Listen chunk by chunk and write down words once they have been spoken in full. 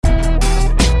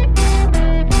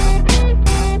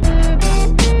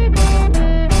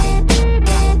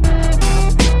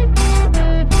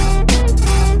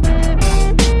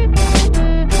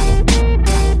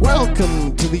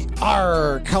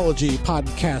Arcology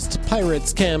Podcast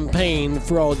Pirates campaign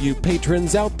for all you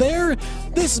patrons out there.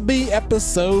 This be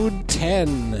episode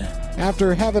 10.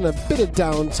 After having a bit of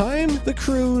downtime, the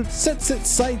crew sets its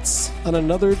sights on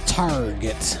another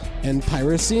target, and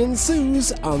piracy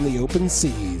ensues on the open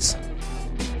seas.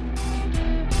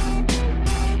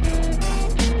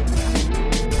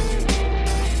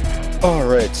 All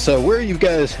right, so where have you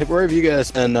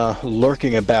guys been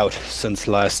lurking about since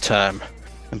last time?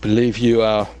 I believe you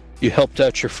helped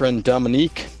out your friend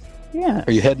Dominique. Yeah.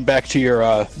 Are you heading back to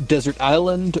your desert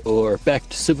island or back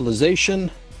to civilization?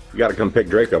 You gotta come pick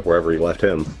Drake up wherever you left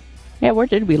him. Yeah, where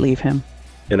did we leave him?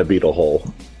 In a beetle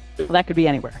hole. Well, that could be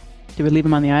anywhere. Did we leave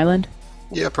him on the island?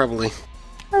 Yeah, probably.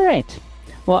 All right.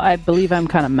 Well, I believe I'm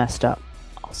kind of messed up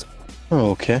also.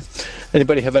 Oh, okay.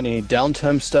 Anybody have any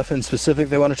downtime stuff in specific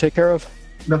they want to take care of?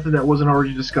 Nothing that wasn't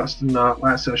already discussed in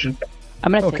last session.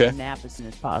 I'm going to take a nap as soon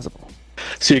as possible.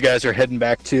 So you guys are heading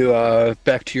back to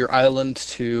your island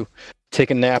to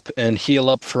take a nap and heal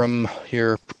up from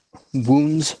your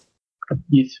wounds?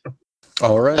 Yes.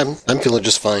 All right. I'm feeling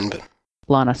just fine, but...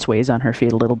 Lana sways on her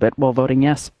feet a little bit while voting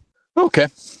yes. Okay.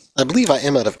 I believe I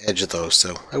am out of edge, though,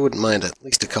 so I wouldn't mind at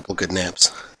least a couple good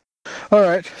naps. All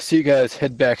right. So you guys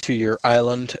head back to your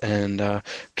island and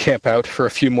camp out for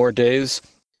a few more days.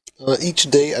 Each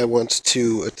day I want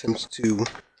to attempt to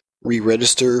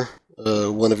re-register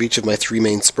one of each of my 3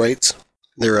 main sprites.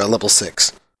 They're level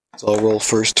 6. So I'll roll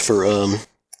first for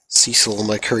Cecil,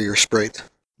 my courier sprite,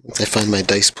 once I find my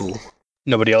dice pool.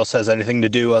 Nobody else has anything to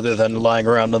do other than lying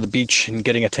around on the beach and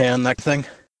getting a tan, that thing?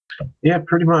 Yeah,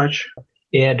 pretty much.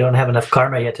 Yeah, don't have enough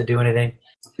karma yet to do anything.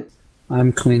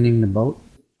 I'm cleaning the boat.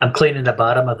 I'm cleaning the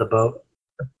bottom of the boat.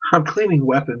 I'm cleaning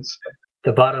weapons.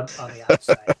 The bottom on the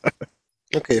outside.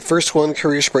 Okay, first one,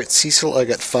 courier sprite Cecil, I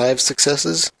got 5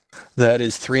 successes. That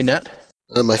is 3 net.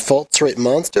 My fault sprite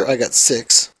monster, I got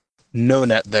 6. No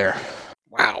net there.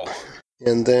 Wow.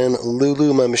 And then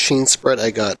Lulu, my machine sprite, I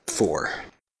got 4.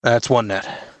 That's 1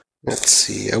 net. Let's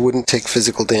see, I wouldn't take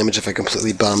physical damage if I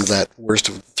completely bombed that worst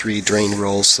of 3 drain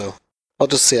rolls, so I'll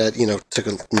just say I, took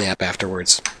a nap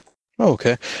afterwards.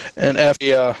 Okay. And after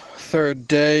the 3rd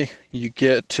day, you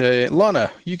get, Lana,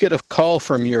 you get a call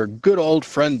from your good old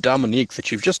friend Dominique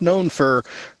that you've just known for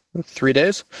 3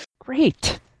 days.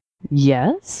 Great.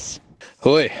 Yes?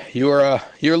 Hoy,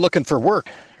 you're looking for work,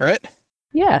 right?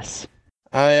 Yes.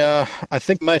 I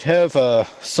think might have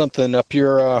something up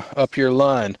your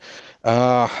line.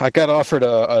 I got offered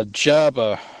a job,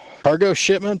 a cargo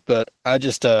shipment, but I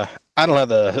just I don't have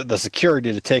the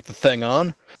security to take the thing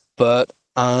on. But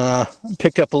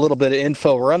picked up a little bit of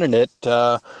info running it.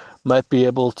 Might be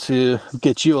able to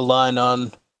get you a line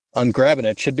on grabbing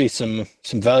it. Should be some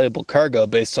valuable cargo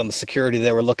based on the security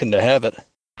they were looking to have it.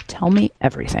 Tell me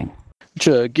everything.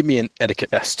 Give me an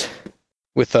etiquette test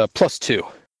with a +2.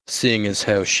 Seeing as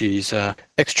how she's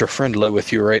extra friendly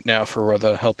with you right now for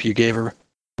the help you gave her.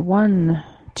 1,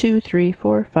 2, 3,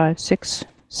 4, 5, 6,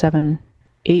 7,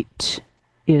 8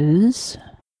 is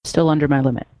still under my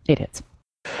limit. 8 hits.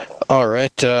 All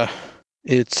right.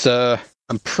 It's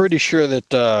I'm pretty sure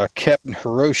that Captain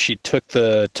Hiroshi took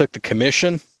the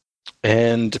commission,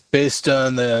 and based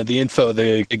on the info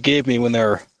they gave me when they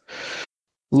were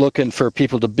looking for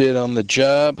people to bid on the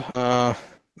job,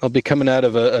 I'll be coming out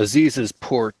of Aziz's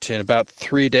port in about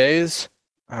 3 days,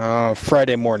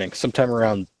 Friday morning, sometime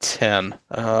around 10,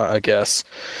 I guess.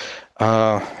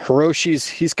 Hiroshi's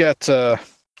he's got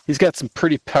some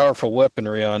pretty powerful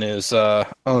weaponry on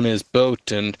his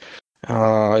boat, and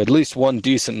at least one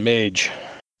decent mage.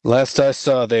 Last I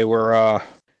saw, they were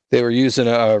using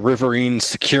a riverine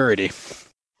security,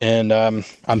 and I'm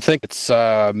thinking it's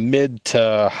mid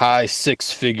to high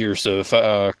 6 figures of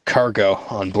cargo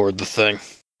on board the thing.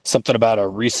 Something about a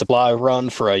resupply run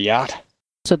for a yacht.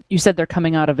 So you said they're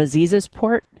coming out of Aziz's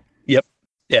port? Yep.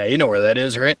 Yeah, you know where that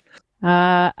is, right?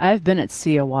 I've been at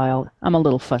sea a while. I'm a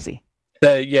little fuzzy.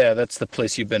 Yeah, that's the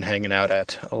place you've been hanging out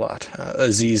at a lot.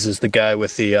 Aziz is the guy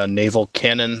with the naval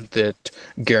cannon that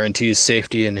guarantees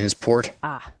safety in his port.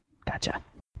 Ah, gotcha.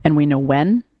 And we know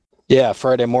when? Yeah,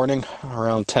 Friday morning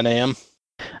around 10 a.m.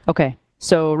 Okay,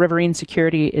 so Riverine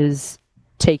Security is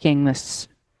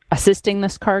assisting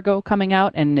this cargo coming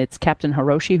out, and it's Captain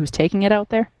Hiroshi who's taking it out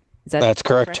there? That's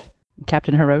correct.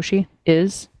 Captain Hiroshi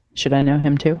is? Should I know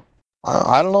him too?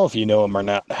 I don't know if you know him or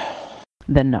not.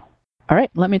 Then no. All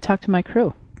right, let me talk to my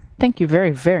crew. Thank you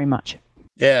very, very much.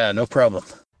 Yeah, no problem.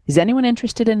 Is anyone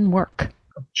interested in work?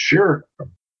 Sure.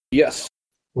 Yes.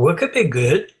 What could be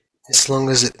good? As long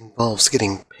as it involves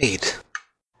getting paid.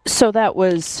 So that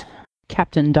was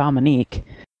Captain Dominique,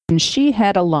 and she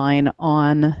had a line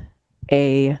on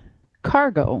a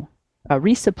cargo, a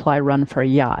resupply run for a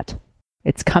yacht.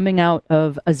 It's coming out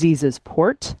of Aziz's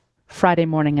port Friday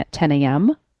morning at 10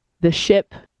 a.m. The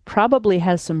ship probably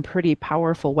has some pretty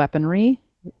powerful weaponry,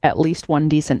 at least one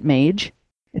decent mage.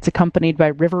 It's accompanied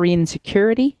by Riverine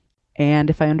security, and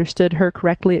if I understood her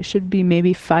correctly, it should be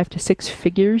maybe 5 to 6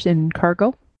 figures in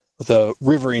cargo. The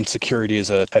riverine security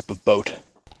is a type of boat.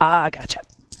 Ah, gotcha.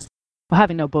 Well,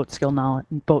 having no boat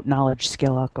knowledge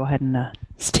skill, I'll go ahead and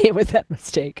stay with that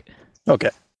mistake.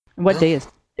 Okay. What day is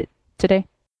it today?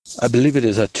 I believe it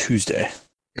is a Tuesday.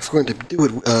 If we're going to do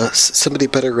it, somebody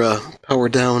better power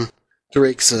down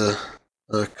Drake's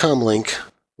comlink,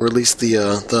 or at least the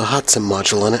hot-sim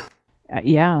module on it.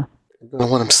 Yeah. I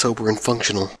want him sober and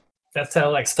functional. That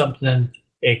sounds like something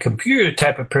a computer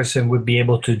type of person would be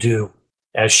able to do.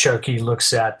 As Sharky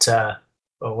looks at,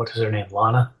 what is her name?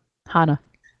 Lana? Hannah.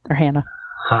 Or Hannah.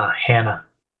 Hannah.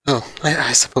 Oh,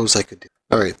 I suppose I could do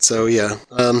it. Alright, so yeah.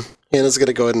 Hannah's going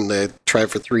to go ahead and try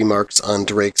for 3 marks on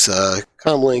Drake's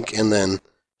comlink, and then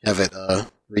have it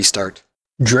restart.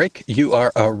 Drake, you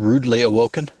are rudely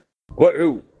awoken. What?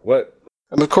 Ooh, what?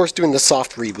 I'm of course doing the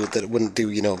soft reboot that it wouldn't do,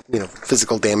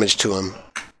 physical damage to him.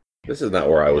 This is not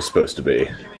where I was supposed to be.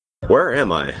 Where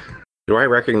am I? Do I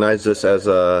recognize this as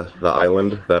the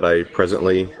island that I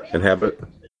presently inhabit?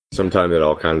 Sometimes it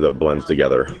all kind of blends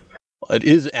together. It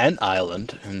is an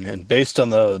island, and based on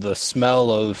the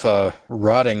smell of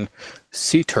rotting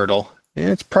sea turtle,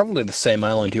 it's probably the same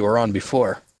island you were on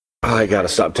before. I gotta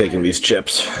stop taking these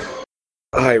chips.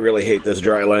 I really hate this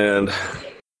dry land.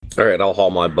 Alright, I'll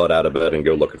haul my butt out of bed and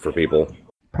go looking for people.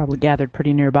 Probably gathered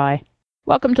pretty nearby.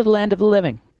 Welcome to the land of the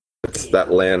living. It's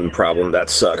that land problem that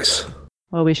sucks.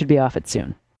 Well, we should be off it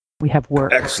soon. We have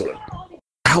work. Excellent.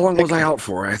 How long was I out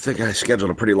for? I think I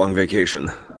scheduled a pretty long vacation.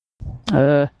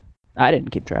 I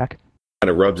didn't keep track. Kind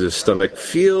of rubs his stomach.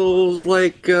 Feels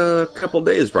like a couple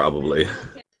days, probably.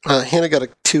 Hannah got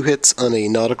 2 hits on a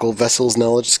nautical vessels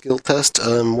knowledge skill test.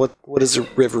 What is a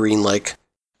riverine like?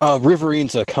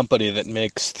 Riverine's a company that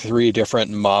makes 3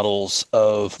 different models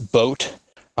of boat.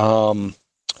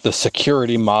 The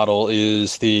security model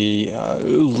is the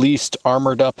least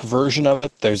armored up version of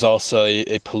it. There's also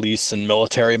a police and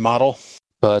military model,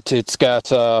 but it's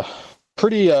got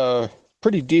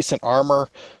pretty decent armor,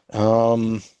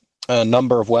 a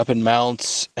number of weapon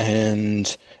mounts,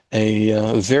 and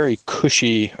a very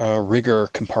cushy rigger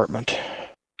compartment.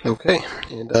 Okay,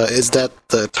 and is that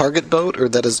the target boat, or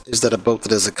is that a boat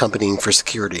that is accompanying for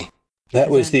security? That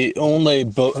was the only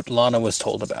boat Lana was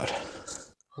told about.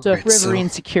 So if Riverine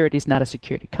Security is not a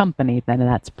security company, then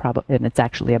that's probably, and it's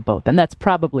actually a boat, then that's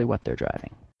probably what they're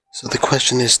driving. So the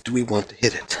question is, do we want to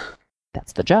hit it?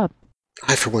 That's the job.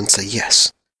 I, for one, say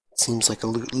yes. It seems like a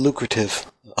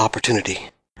lucrative opportunity.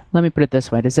 Let me put it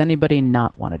this way. Does anybody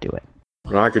not want to do it?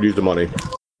 I could use the money.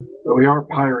 But we are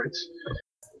pirates.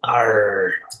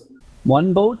 Arr.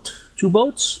 1 boat? 2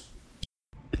 boats?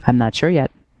 I'm not sure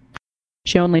yet.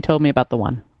 She only told me about the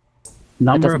one.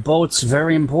 Number of boats,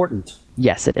 very important.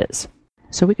 Yes, it is.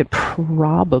 So we could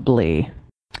probably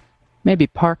maybe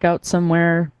park out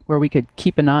somewhere where we could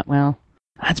keep an eye. Well,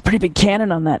 that's a pretty big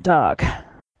cannon on that dock.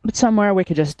 But somewhere we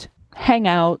could just hang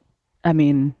out. I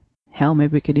mean, hell,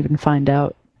 maybe we could even find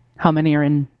out how many are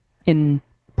in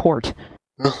port.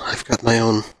 Well, I've got my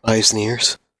own eyes and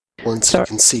ears. Ones you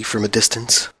can see from a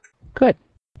distance. Good.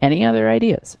 Any other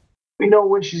ideas? We know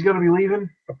when she's going to be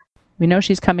leaving. We know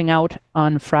she's coming out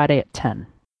on Friday at 10.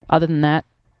 Other than that,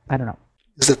 I don't know.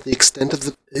 Is that the extent of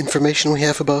the information we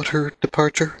have about her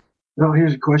departure? Well,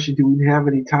 here's a question. Do we have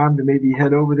any time to maybe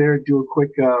head over there, do a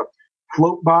quick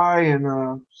float by,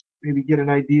 and maybe get an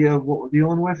idea of what we're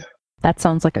dealing with? That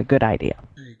sounds like a good idea.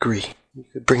 I agree. We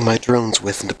could bring my drones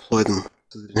with and deploy them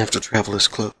so they didn't have to travel as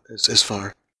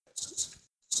far.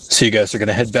 So you guys are going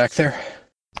to head back there?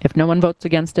 If no one votes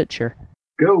against it, sure.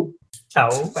 Go.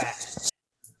 Oh,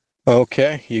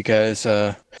 Okay, you guys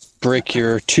break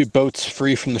your 2 boats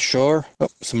free from the shore. Oh,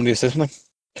 somebody said something?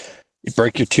 You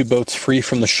break your 2 boats free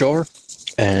from the shore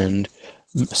and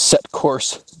set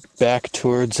course back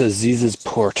towards Aziz's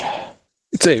port.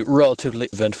 It's a relatively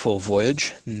eventful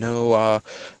voyage. No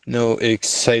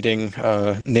exciting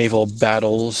naval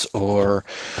battles or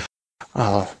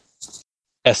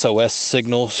SOS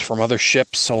signals from other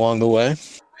ships along the way.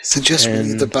 I suggest we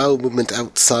leave the bow movement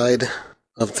outside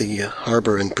of the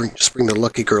harbor and just bring the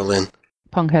lucky girl in.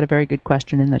 Punk had a very good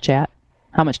question in the chat.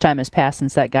 How much time has passed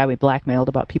since that guy we blackmailed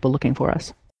about people looking for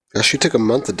us? She took a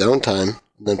month of downtime,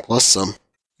 and then plus some.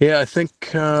 Yeah, I think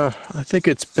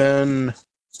it's been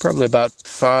probably about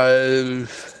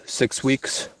 5-6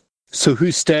 weeks. So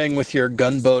who's staying with your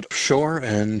gunboat ashore,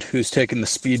 and who's taking the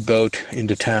speedboat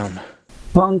into town?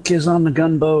 Bunk is on the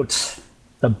gunboat.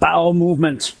 The bow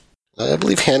movement. I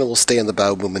believe Hannah will stay on the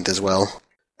bow movement as well,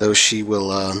 though she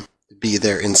will be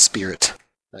there in spirit,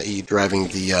 i.e. driving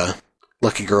the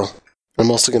Lucky Girl.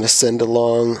 I'm also going to send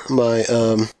along my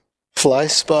Fly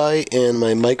Spy and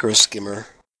my Micro Skimmer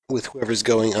with whoever's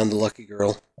going on the Lucky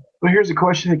Girl. Well, here's a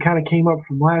question that kind of came up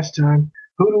from last time.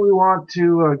 Who do we want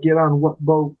to get on what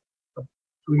boat?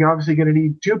 We're obviously going to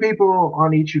need 2 people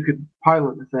on each who could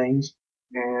pilot the things,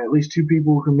 and at least 2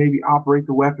 people who can maybe operate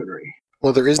the weaponry.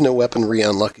 Well, there is no weaponry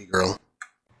on Lucky Girl.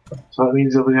 So that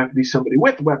means there would have to be somebody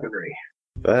with weaponry.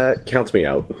 That counts me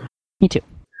out. Me too.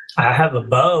 I have a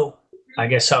bow. I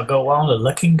guess I'll go on the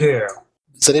Lucky Girl.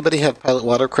 Does anybody have pilot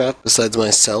watercraft besides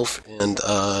myself and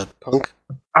Punk?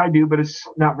 I do, but it's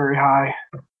not very high.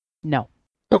 No.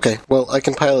 Okay, well, I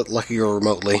can pilot Lucky Girl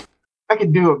remotely. I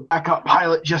could do a backup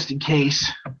pilot just in case.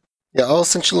 Yeah, I'll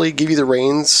essentially give you the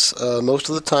reins most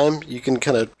of the time. You can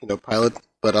kind of, pilot,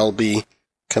 but I'll be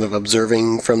kind of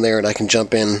observing from there, and I can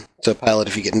jump in to pilot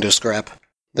if you get into a scrap.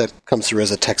 That comes through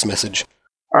as a text message.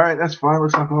 All right, that's fine.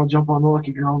 Looks like I'll jump on the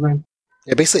Lucky Girl then.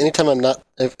 Yeah, basically anytime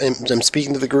I'm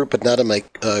speaking to the group, but not in my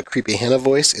creepy Hannah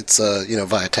voice, it's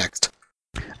via text.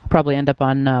 I'll probably end up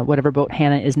on whatever boat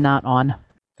Hannah is not on.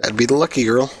 That'd be the Lucky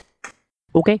Girl.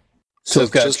 Okay. So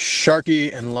we've got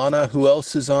Sharky and Lana. Who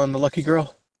else is on the Lucky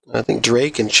Girl? I think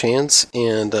Drake and Chance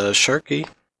and Sharky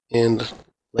and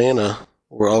Lana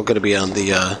were all going to be on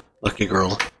the Lucky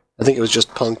Girl. I think it was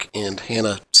just Punk and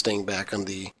Hannah staying back on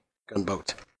the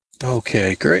gunboat.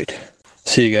 Okay, great.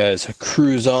 So you guys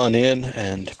cruise on in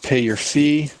and pay your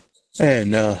fee.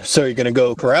 And so you're going to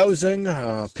go carousing,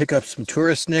 pick up some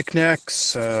tourist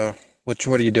knickknacks. What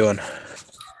are you doing?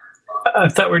 I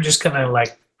thought we were just going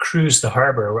to, cruise the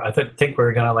harbor. I think we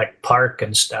were going to, park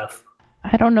and stuff.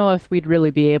 I don't know if we'd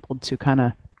really be able to kind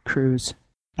of cruise.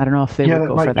 I don't know if they would go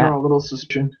for might that. draw a little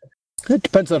suspicion. It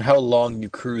depends on how long you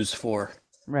cruise for.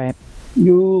 Right.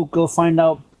 You go find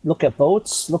out, look at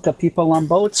boats, look at people on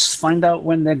boats, find out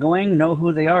when they're going, know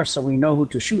who they are so we know who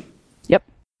to shoot. Yep.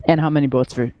 And how many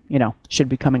boats should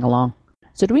be coming along.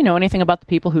 So do we know anything about the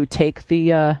people who take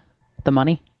the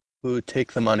money? Who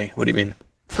take the money? What do you mean?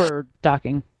 For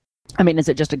docking. I mean, is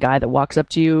it just a guy that walks up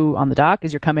to you on the dock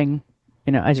as you're coming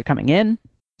in?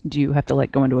 Do you have to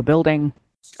go into a building?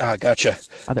 Gotcha.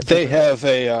 They have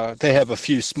a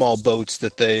few small boats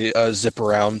that they zip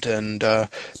around and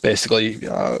basically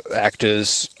act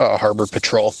as harbor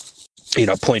patrol.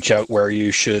 Point you out where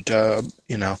you should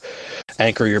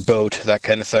anchor your boat, that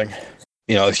kind of thing.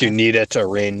 If you need it,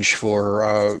 arrange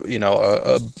for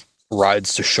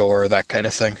rides to shore, that kind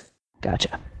of thing.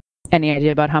 Gotcha. Any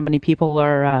idea about how many people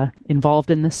are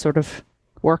involved in this sort of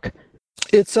work?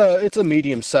 It's a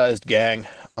medium-sized gang,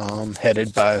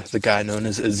 headed by the guy known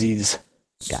as Aziz.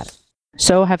 Got it.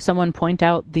 So have someone point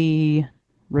out the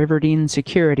Riverdene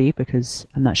security, because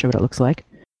I'm not sure what it looks like,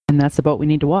 and that's the boat we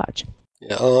need to watch.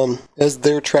 Yeah, as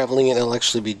they're traveling in, I'll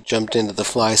actually be jumped into the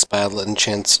Fly Spy, letting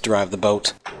Chance drive the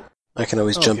boat. I can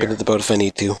always jump into the boat if I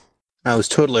need to. I was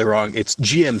totally wrong. It's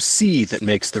GMC that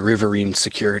makes the Riverine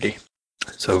security.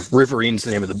 So Riverine's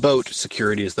the name of the boat,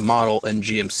 security is the model, and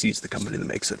GMC is the company that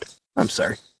makes it. I'm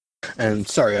sorry. And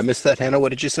sorry, I missed that, Hannah. What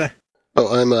did you say?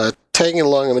 Oh, I'm tagging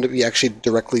along. I'm going to be actually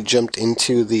directly jumped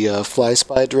into the Fly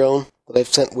Spy drone that I've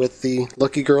sent with the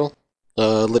Lucky Girl,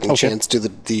 letting Chance do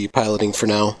the piloting for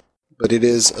now. But it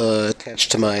is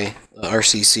attached to my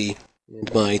RCC,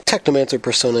 and my Technomancer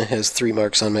persona has 3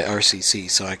 marks on my RCC,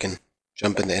 so I can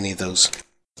jump into any of those.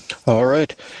 All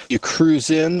right. You cruise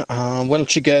in. Why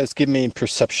don't you guys give me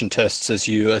perception tests as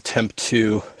you attempt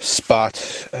to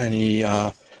spot any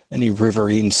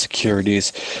Riverine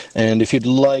securities. And if you'd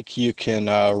like, you can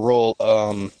roll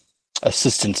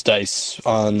assistance dice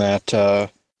on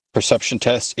that perception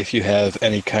test if you have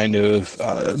any kind of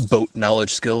boat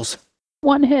knowledge skills.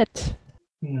 1 hit.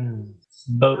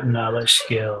 Boat knowledge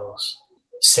skills.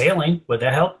 Sailing, would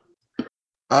that help?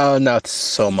 Not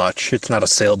so much. It's not a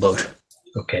sailboat.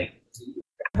 Okay.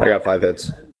 I got 5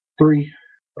 hits. 3.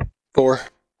 4.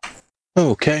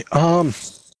 Okay.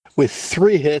 With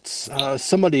 3 hits,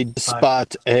 somebody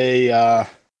spot a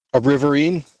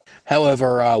Riverine.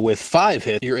 However, with 5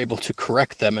 hits, you're able to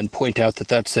correct them and point out that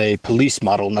that's a police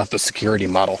model, not the security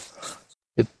model.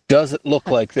 It doesn't look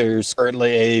like there's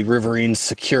currently a Riverine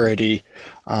security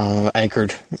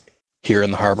anchored here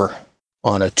in the harbor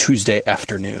on a Tuesday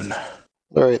afternoon.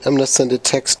 All right, I'm going to send a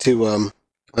text to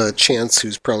Chance,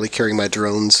 who's probably carrying my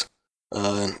drones,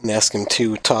 and ask him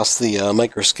to toss the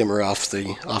micro skimmer off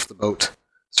the boat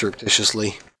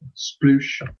surreptitiously.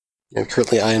 Sploosh. And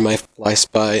currently, I and my Fly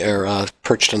Spy are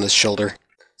perched on his shoulder.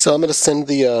 So I'm going to send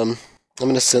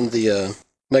the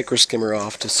micro skimmer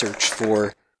off to search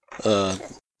for a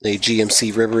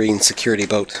GMC Riverine security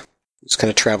boat. Just kind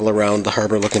of travel around the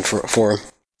harbor looking for him.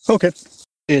 Okay.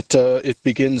 It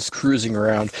begins cruising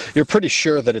around. You're pretty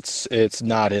sure that it's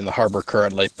not in the harbor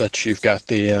currently, but you've got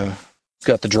the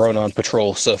drone on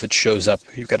patrol, so if it shows up,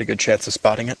 you've got a good chance of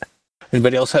spotting it.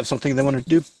 Anybody else have something they want to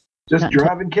do? Just Not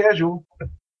driving casual.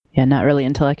 Yeah, not really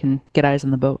until I can get eyes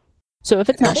on the boat. So if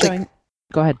it's not showing,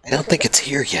 go ahead. I don't think it's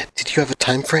here yet. Did you have a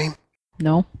time frame?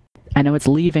 No, I know it's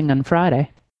leaving on Friday,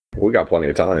 We got plenty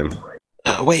of time.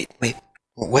 Wait.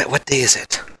 What day is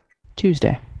it?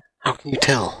 Tuesday. How can you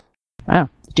tell? Wow,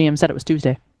 the GM said it was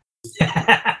Tuesday.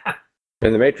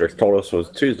 And the Matrix told us it was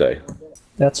Tuesday.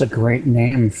 That's a great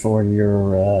name for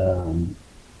your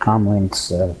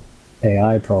Comlink's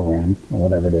AI program, or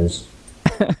whatever it is.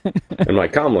 And my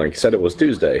comlink said it was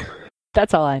Tuesday.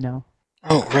 That's all I know.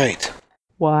 Oh, right.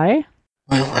 Why?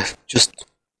 Well,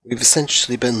 we've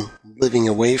essentially been living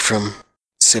away from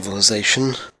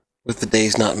civilization, with the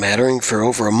days not mattering for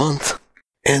over a month.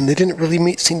 And they didn't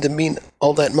really seem to mean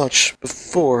all that much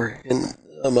before in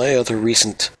my other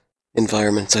recent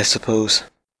environments, I suppose.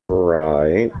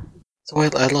 Right. So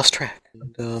I lost track.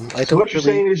 And, I So don't what you're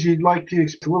saying is you'd like to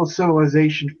experience a little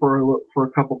civilization for a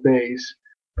couple days.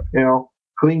 You know,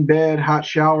 clean bed, hot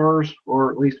showers,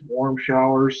 or at least warm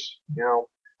showers. You know,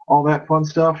 all that fun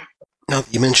stuff. Now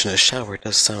that you mention a shower, it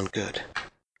does sound good.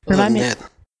 Remind Other me- than that,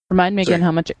 Remind me again Sorry.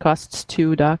 how much it costs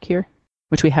to dock here,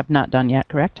 which we have not done yet,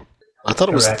 correct? I thought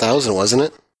it was Correct. 1,000, wasn't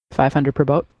it? 500 per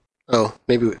boat? Oh,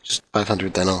 maybe it was just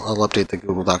 500 then. I'll update the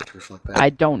Google Doc to reflect that. I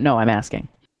don't know, I'm asking.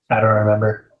 I don't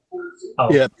remember.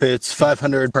 Oh, Yep, it's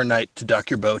 500 per night to dock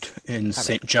your boat in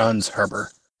St. John's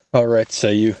Harbor. All right, so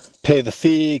you pay the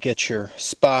fee, get your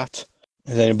spot.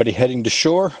 Is anybody heading to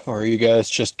shore, or are you guys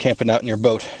just camping out in your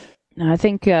boat? I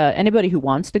think anybody who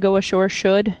wants to go ashore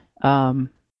should.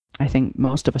 I think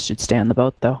most of us should stay on the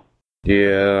boat, though.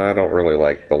 Yeah, I don't really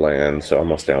like the land, so I'm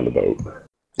gonna stay on the boat.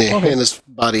 Yeah, Okay. Hannah's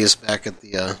body is back at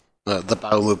the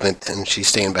bow movement, and she's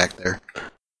staying back there.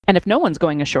 And if no one's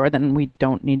going ashore, then we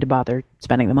don't need to bother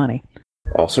spending the money.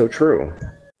 Also true.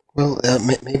 Well,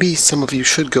 maybe some of you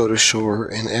should go to shore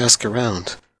and ask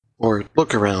around, or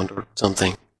look around, or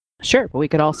something. Sure, but we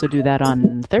could also do that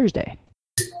on Thursday.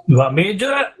 you want me to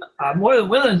do it? I'm more than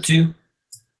willing to.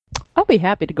 I'll be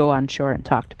happy to go on shore and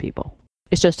talk to people.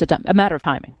 It's just a matter of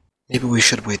timing. Maybe we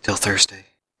should wait till Thursday.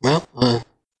 Well,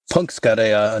 Punk's got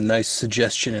a nice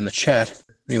suggestion in the chat.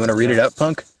 You want to read it out,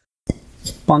 Punk?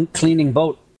 Bunk cleaning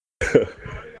boat.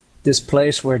 This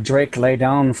place where Drake lay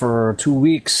down for 2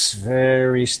 weeks,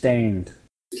 very stained.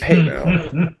 Hey now,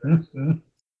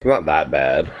 it's not that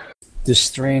bad. This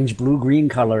strange blue-green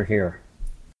color here.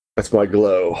 That's my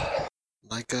glow.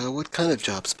 like what kind of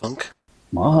jobs, Punk?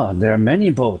 There are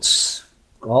many boats.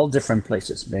 All different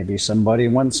places. Maybe somebody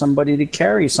wants somebody to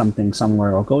carry something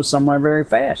somewhere or go somewhere very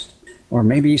fast. Or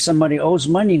maybe somebody owes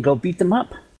money and go beat them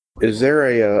up. Is there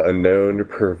a known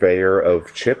purveyor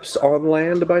of chips on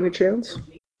land by any chance?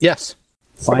 Yes.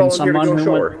 Find volunteer to someone go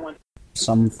who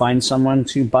ashore. find someone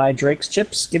to buy Drake's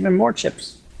chips. Give him more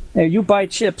chips. Hey, you buy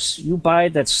chips. You buy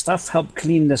that stuff. Help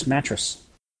clean this mattress.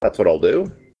 That's what I'll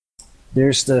do.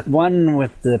 There's the one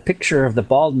with the picture of the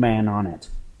bald man on it.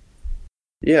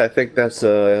 Yeah, I think that's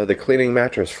the Cleaning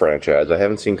Mattress franchise. I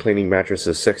haven't seen Cleaning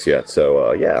Mattresses 6 yet,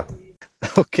 so yeah.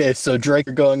 Okay, so Drake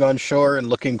are going on shore and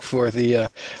looking for the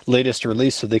latest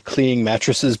release of the Cleaning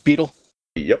Mattresses Beetle.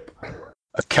 Yep.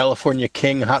 A California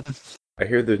King hot. I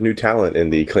hear there's new talent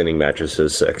in the Cleaning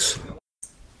Mattresses 6.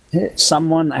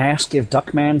 Someone asked if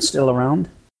Duckman's still around.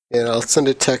 Yeah, I'll send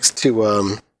a text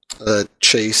to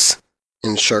Chase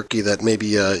and Sharky that maybe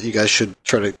you guys should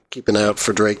try to keep an eye out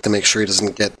for Drake to make sure he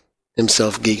doesn't get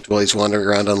himself geeked while he's wandering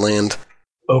around on land.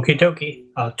 Okie dokie.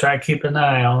 I'll try to keep an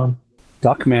eye on him.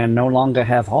 Duckman no longer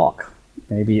have Hawk.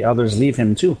 Maybe others leave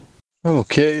him too.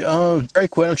 Okay,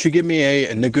 Drake, why don't you give me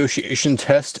a negotiation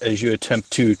test as you attempt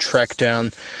to track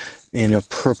down an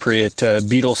appropriate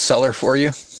beetle seller for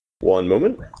you? 1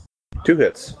 moment. 2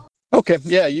 hits. Okay,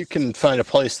 yeah, you can find a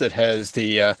place that has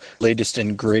the latest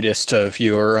and greatest of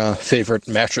your favorite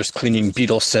mattress cleaning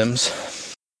beetle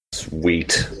sims.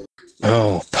 Sweet.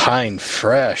 Oh, Pine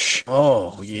Fresh.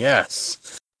 Oh,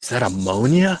 yes. Is that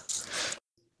ammonia?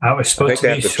 I was supposed they to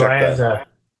have be to check trying to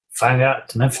find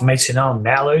out some information on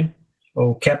Mallard,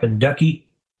 old Captain Ducky.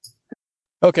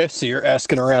 Okay, so you're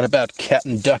asking around about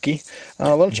Captain Ducky. Why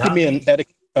don't you give Not me an me.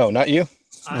 etiquette? Oh, not you?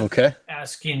 I'm Okay.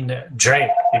 asking Drake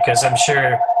because I'm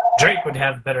sure Drake would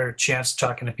have a better chance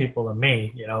talking to people than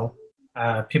me. You know,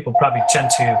 people probably tend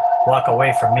to walk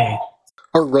away from me.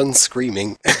 Or run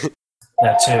screaming.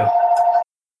 That too.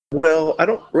 Well, I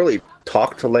don't really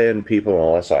talk to land people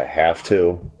unless I have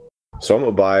to. So I'm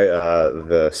going to buy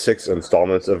the 6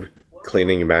 installments of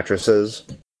Cleaning Mattresses.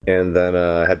 and then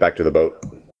head back to the boat.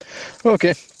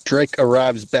 Okay. Drake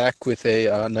arrives back with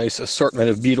a nice assortment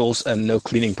of beetles and no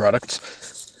cleaning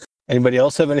products. Anybody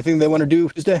else have anything they want to do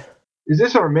today? Is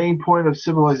this our main point of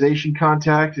civilization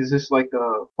contact? Is this like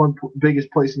the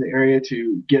biggest place in the area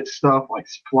to get stuff like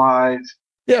supplies?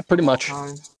 Yeah, pretty much.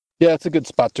 Kinds? Yeah, it's a good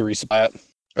spot to resupply it,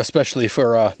 especially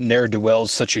for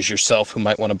ne'er-do-wells such as yourself who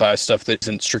might want to buy stuff that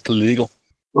isn't strictly legal.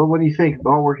 Well, what do you think?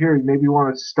 While we're here, maybe you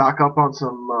want to stock up on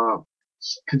some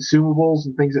consumables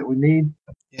and things that we need?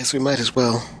 Yes, we might as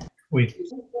well. We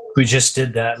just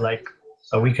did that like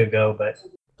a week ago, but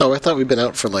Oh, I thought we'd been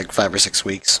out for like 5 or 6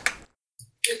 weeks.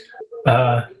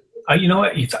 you know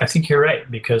what? I think you're right,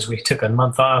 because we took a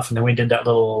month off and then we did that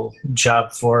little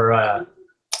job for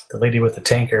the lady with the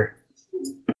tanker.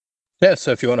 Yeah,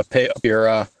 so if you want to pay up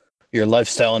your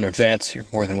lifestyle in advance, you're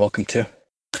more than welcome to.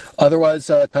 Otherwise,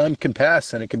 time can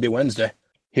pass and it can be Wednesday.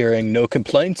 Hearing no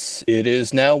complaints, it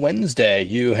is now Wednesday.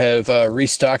 You have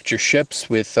restocked your ships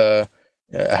with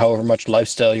however much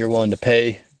lifestyle you're willing to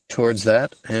pay towards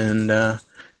that, and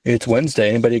it's Wednesday.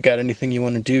 Anybody got anything you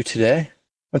want to do today?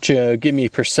 Why don't you give me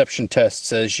perception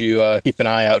tests as you keep an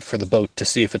eye out for the boat to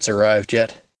see if it's arrived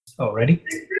yet? Oh, ready?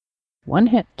 1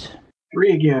 hit.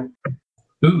 3 again.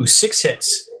 Ooh, 6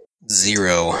 hits.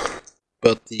 0.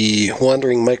 But the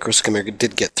wandering microskimmer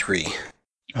did get 3.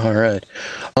 All right.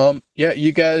 Yeah,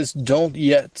 you guys don't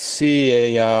yet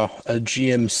see a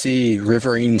GMC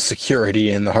Riverine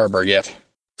Security in the harbor yet.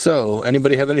 So,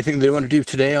 anybody have anything they want to do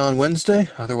today on Wednesday?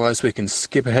 Otherwise, we can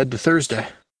skip ahead to Thursday.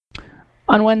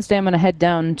 On Wednesday, I'm going to head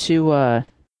down to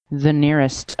the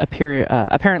nearest,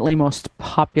 apparently most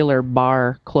popular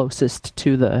bar closest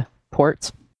to the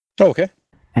ports. Okay.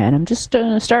 And I'm just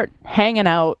going to start hanging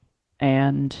out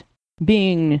and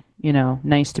being,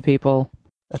 nice to people.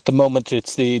 At the moment,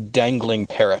 it's the dangling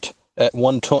parrot. At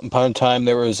one upon a time,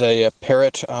 there was a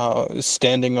parrot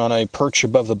standing on a perch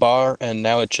above the bar, and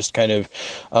now it just kind of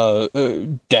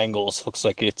dangles. Looks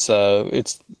like it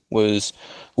was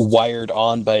wired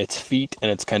on by its feet,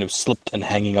 and it's kind of slipped and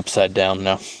hanging upside down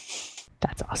now.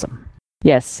 That's awesome.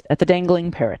 Yes, at the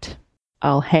dangling parrot.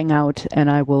 I'll hang out, and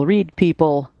I will read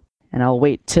people, and I'll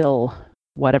wait till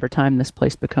whatever time this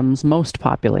place becomes most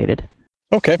populated.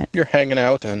 Okay, you're hanging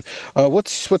out, and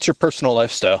what's your personal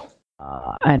lifestyle?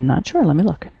 I'm not sure. Let me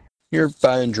look. You're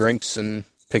buying drinks and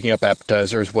picking up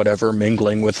appetizers, whatever,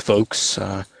 mingling with folks,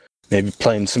 maybe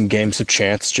playing some games of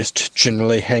chance, just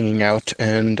generally hanging out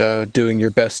and doing your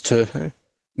best to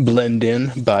blend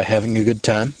in by having a good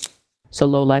time. So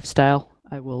low lifestyle,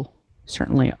 I will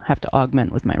certainly have to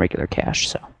augment with my regular cash,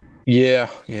 so. Yeah.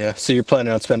 So you're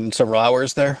planning on spending several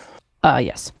hours there?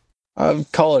 Yes.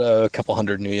 Call it a couple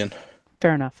hundred million.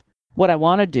 Fair enough. What I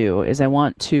want to do is I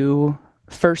want to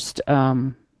first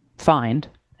find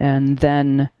and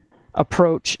then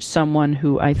approach someone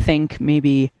who I think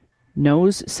maybe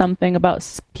knows something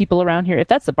about people around here. If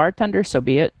that's the bartender, so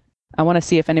be it. I want to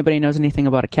see if anybody knows anything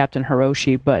about a Captain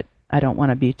Hiroshi, but I don't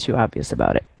want to be too obvious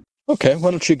about it. Okay,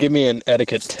 why don't you give me an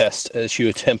etiquette test as you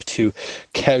attempt to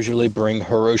casually bring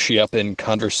Hiroshi up in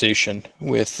conversation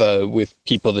with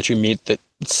people that you meet that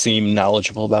seem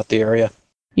knowledgeable about the area.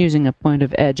 Using a point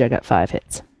of edge, I got 5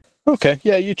 hits. Okay,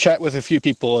 yeah, you chat with a few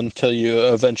people until you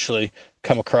eventually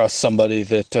come across somebody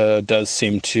that does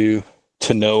seem to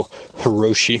know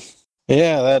Hiroshi.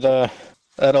 Yeah,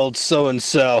 that old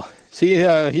so-and-so. Is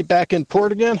he back in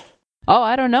port again? Oh,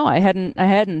 I don't know. I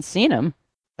hadn't seen him.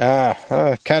 Kind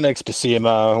of expect to see him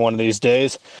one of these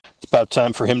days. It's about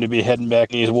time for him to be heading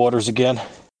back in these waters again.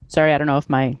 Sorry, I don't know if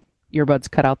my earbuds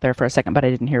cut out there for a second, but I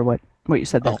didn't hear what you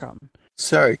said there, Carlton.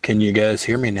 Sorry, can you guys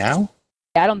hear me now?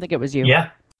 I don't think it was you.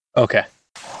 Yeah. Okay.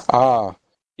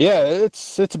 Yeah,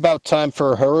 it's about time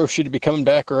for Hiroshi to be coming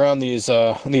back around these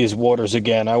waters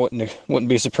again. I wouldn't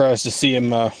be surprised to see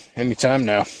him anytime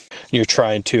now. You're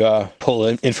trying to pull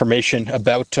in information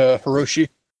about Hiroshi?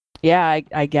 Yeah,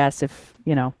 I guess if,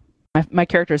 my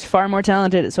character is far more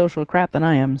talented at social crap than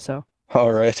I am, so.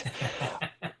 All right.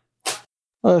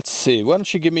 Let's see. Why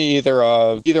don't you give me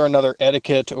either another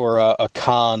etiquette or a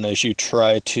con as you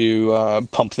try to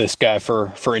pump this guy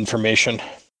for information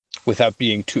without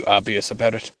being too obvious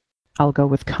about it. I'll go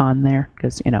with con there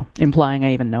because, implying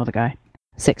I even know the guy.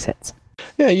 6 hits.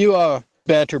 Yeah, you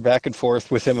banter back and forth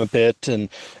with him a bit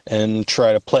and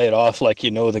try to play it off like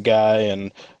you know the guy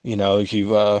and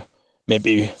you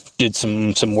maybe did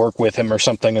some work with him or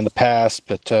something in the past,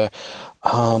 but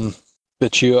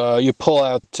you pull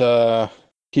out.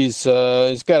 He's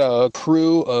got a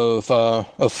crew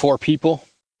of 4 people.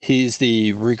 He's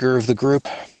the rigger of the group,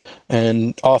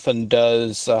 and often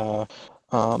does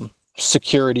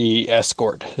security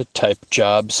escort type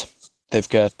jobs. They've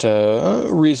got a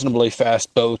reasonably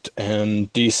fast boat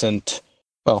and decent,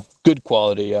 well, good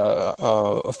quality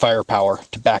firepower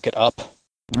to back it up.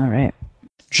 All right.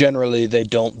 Generally, they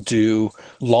don't do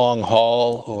long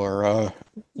haul or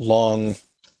long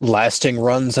lasting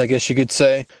runs, I guess you could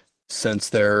say, since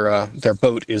their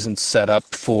boat isn't set up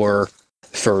for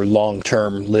long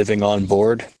term living on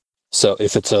board. So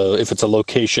if it's a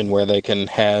location where they can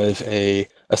have a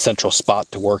central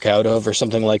spot to work out of or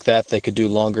something like that, they could do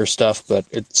longer stuff. But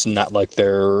it's not like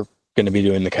they're going to be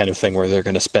doing the kind of thing where they're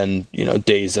going to spend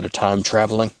days at a time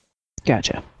traveling.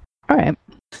 Gotcha. All right.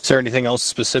 Is there anything else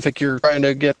specific you're trying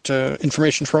to get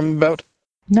information from about?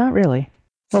 Not really.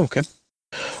 Okay.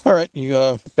 All right.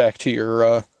 You back to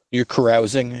your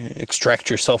carousing, extract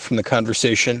yourself from the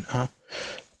conversation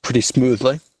pretty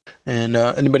smoothly. And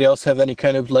anybody else have any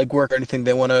kind of legwork or anything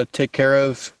they want to take care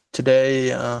of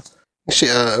today?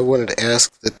 Actually, I wanted to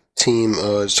ask the team,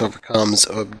 just over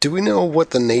comms, do we know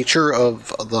what the nature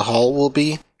of the haul will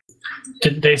be?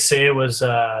 Didn't they say it was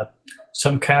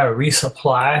some kind of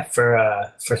resupply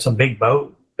for some big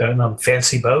boat,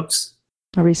 fancy boats?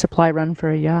 A resupply run for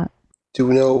a yacht. Do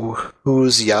we know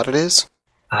whose yacht it is?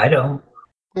 I don't.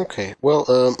 Okay,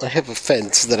 well, I have a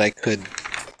fence that I could...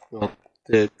 Well,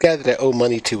 the guy that I owe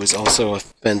money to is also a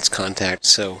fence contact,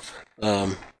 so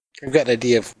I've got an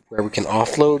idea of where we can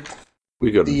offload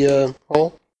the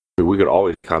haul. We could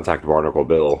always contact Barnacle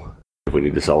Bill if we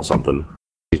need to sell something.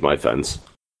 He's my fence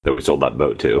that we sold that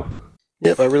boat to.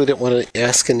 Yep, I really don't want to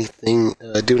ask anything,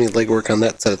 do any legwork on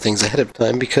that side of things ahead of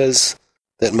time, because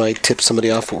that might tip somebody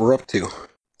off what we're up to.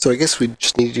 So I guess we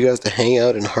just need you guys to hang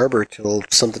out in harbor till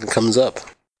something comes up.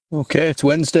 Okay, it's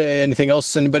Wednesday. Anything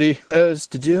else anybody has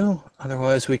to do?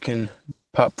 Otherwise, we can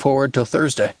pop forward till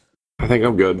Thursday. I think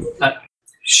I'm good.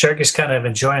 Shirk is kind of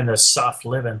enjoying this soft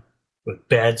living with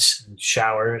beds and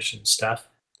showers and stuff.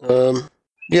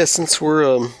 Yeah, since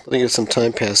we're letting some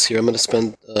time pass here, I'm going to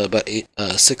spend about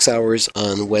 6 hours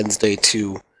on Wednesday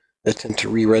to attempt to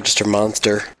re-register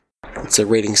Monster. It's a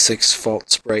rating 6 fault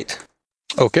sprite.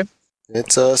 Okay.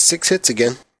 It's 6 hits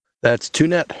again. That's 2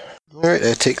 net. Alright,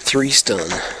 I take 3 stun.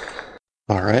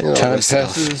 Alright, time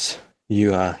passes.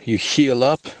 You heal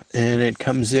up, and it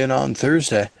comes in on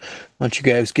Thursday. Why don't you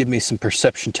guys give me some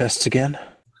perception tests again?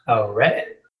 All right.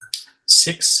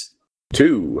 6.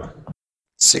 2.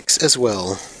 6 as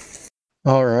well.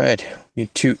 Alright, you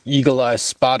two eagle-eye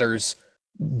spotters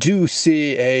do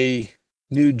see a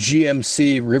new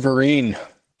GMC Riverine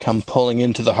come pulling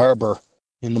into the harbor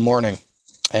in the morning.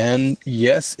 And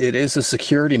yes, it is a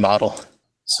security model.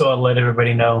 So I'll let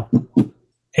everybody know.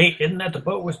 Hey, isn't that the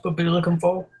boat we're supposed to be looking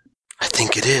for? I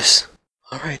think it is.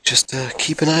 Alright, just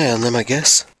keep an eye on them, I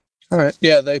guess. Alright,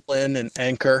 yeah, they land an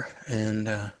anchor,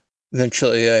 and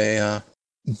eventually a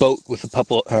boat with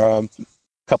a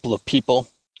couple of people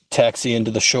taxi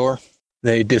into the shore.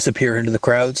 They disappear into the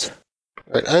crowds.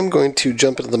 Alright, I'm going to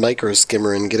jump into the micro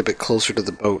skimmer and get a bit closer to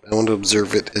the boat. I want to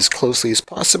observe it as closely as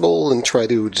possible and try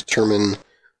to determine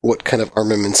what kind of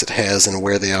armaments it has and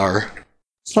where they are.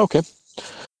 Okay.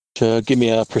 Give me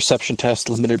a perception test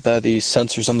limited by the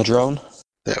sensors on the drone.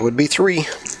 That would be 3.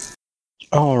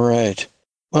 All right.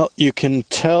 Well, you can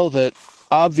tell that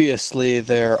obviously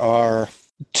there are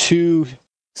 2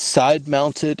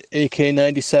 side-mounted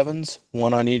AK-97s,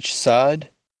 one on each side.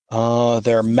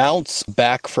 There are mounts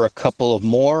back for a couple of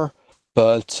more,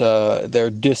 but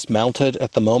they're dismounted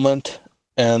at the moment.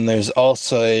 And there's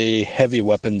also a heavy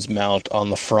weapons mount on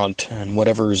the front, and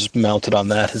whatever's mounted on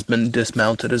that has been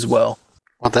dismounted as well.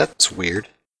 Well, that's weird.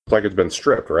 It's like it's been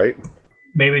stripped, right?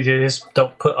 Maybe they just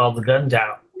don't put all the guns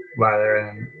out while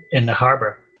they're in the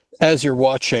harbor. As you're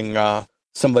watching,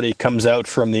 somebody comes out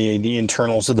from the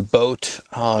internals of the boat,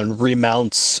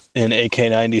 remounts an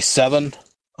AK-97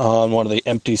 on one of the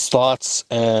empty slots,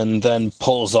 and then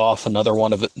pulls off another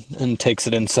one of it and takes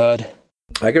it inside.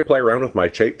 I could play around with my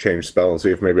shape change spell and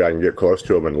see if maybe I can get close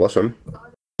to him and listen.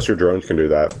 Your drones can do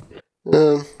that.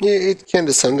 Yeah, it can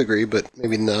to some degree, but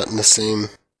maybe not in the same...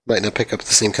 Might not pick up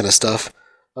the same kind of stuff.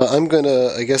 I'm gonna,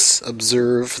 I guess,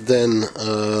 observe then,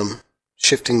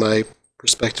 shifting my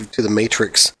perspective to the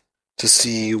Matrix to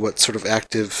see what sort of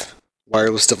active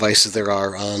wireless devices there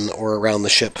are on or around the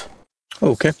ship.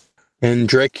 Okay. And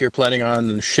Drake, you're planning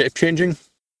on shape changing?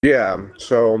 Yeah,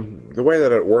 so the way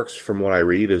that it works from what I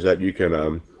read is that you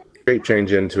can shape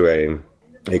change into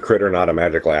a critter, not a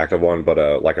magically active one,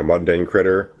 but like a mundane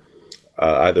critter,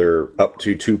 either up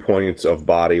to 2 points of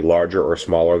body larger or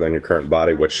smaller than your current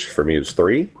body, which for me is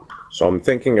 3. So I'm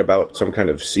thinking about some kind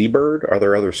of seabird. Are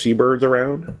there other seabirds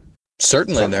around?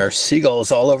 Certainly, there are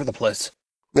seagulls all over the place.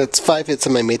 That's 5 hits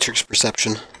on my Matrix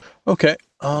perception. Okay.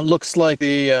 Looks like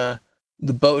the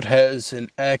The boat has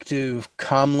an active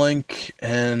comlink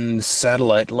and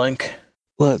satellite link.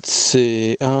 Let's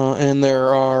see. And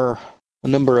there are a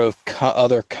number of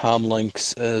other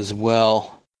comlinks as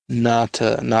well, not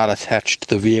attached to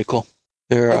the vehicle.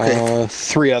 There are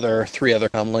three other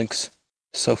comlinks,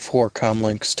 so 4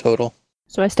 comlinks total.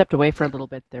 So I stepped away for a little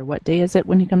bit there. What day is it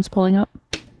when he comes pulling up?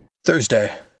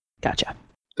 Thursday. Gotcha.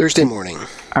 Thursday morning.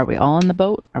 Are we all on the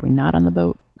boat? Are we not on the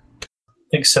boat? I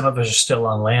think some of us are still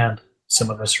on land. Some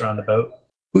of us are on the boat.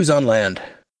 Who's on land?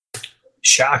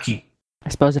 Shocky. I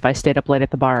suppose if I stayed up late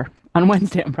at the bar on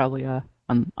Wednesday, I'm probably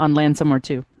on land somewhere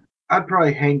too. I'd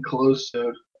probably hang close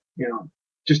to,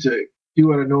 just to do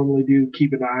what I normally do,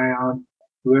 keep an eye on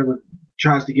whoever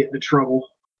tries to get into trouble.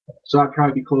 So I'd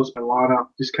probably be close by Lana,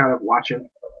 just kind of watching.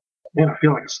 Man, I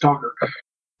feel like a stalker.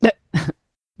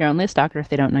 You're only a stalker if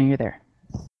they don't know you're there.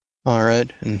 All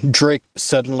right. And Drake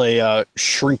suddenly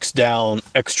shrinks down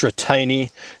extra tiny.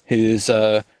 His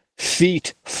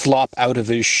feet flop out of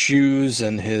his shoes,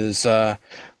 and his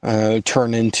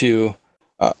turn into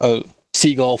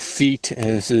seagull feet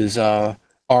as his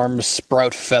arms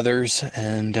sprout feathers,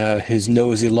 and his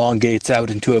nose elongates out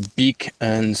into a beak,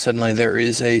 and suddenly there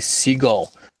is a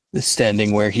seagull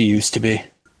standing where he used to be.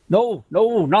 No,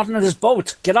 not on this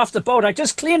boat. Get off the boat. I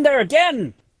just cleaned there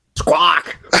again.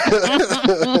 Squawk!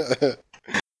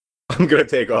 I'm going to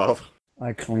take off.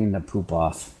 I cleaned the poop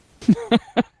off.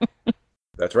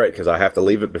 That's right, because I have to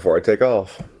leave it before I take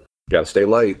off. Got to stay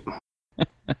light.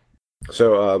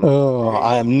 So,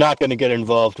 I am not going to get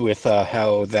involved with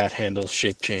how that handles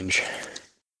shape change.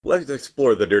 let's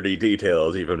explore the dirty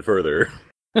details even further.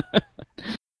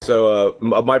 So,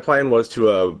 my plan was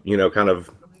to, kind of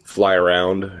fly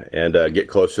around and get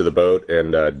close to the boat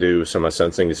and do some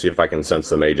sensing to see if I can sense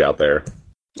the mage out there.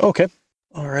 Okay.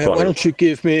 All right. Why don't you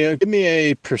give me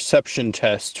a perception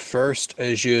test first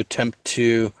as you attempt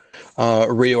to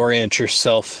reorient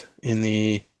yourself in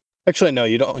the. Actually, no,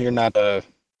 you don't. You're not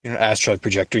astral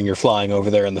projecting. You're flying over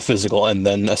there in the physical, and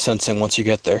then sensing once you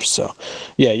get there. So,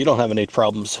 yeah, you don't have any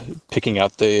problems picking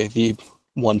out the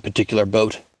one particular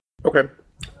boat. Okay.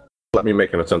 Let me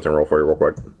make an sensing roll for you real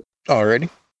quick. Alrighty.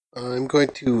 I'm going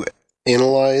to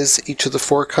analyze each of the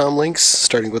 4 comlinks,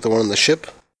 starting with the one on the ship,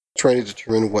 trying to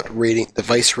determine what rating,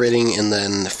 device rating, and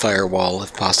then firewall,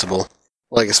 if possible.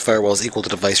 Well, I guess firewall is equal to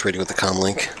device rating with the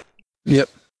comlink. Yep.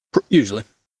 Usually.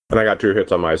 And I got 2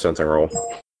 hits on my sensing roll.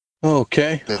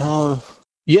 Okay.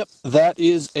 Yep, that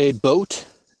is a boat,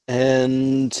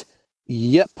 and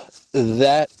yep,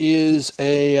 that is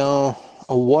a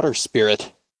water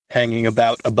spirit hanging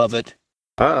about above it.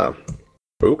 Ah,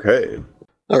 okay.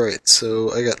 Alright,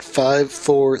 so I got 5,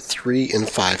 4, 3, and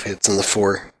 5 hits on the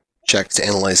 4 checks to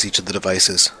analyze each of the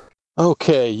devices.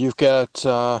 Okay, you've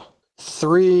got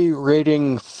 3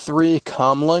 rating 3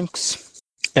 comlinks,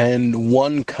 and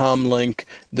 1 comlink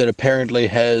that apparently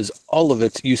has all of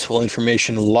its useful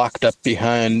information locked up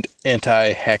behind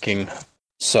anti-hacking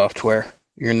software.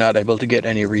 You're not able to get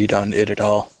any read on it at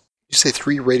all. You say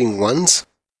 3 rating 1s?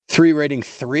 3 rating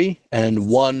 3, and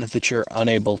 1 that you're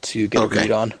unable to get a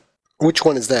read on. Which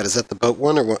one is that? Is that the boat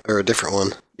one or a different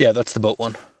one? Yeah, that's the boat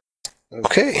one.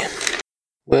 Okay.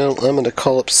 Well, I'm going to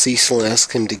call up Cecil and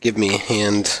ask him to give me a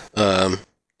hand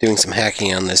doing some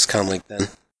hacking on this comlink then.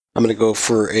 I'm going to go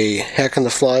for a hack on the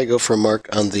fly, go for a mark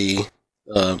on the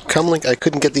comlink I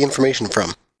couldn't get the information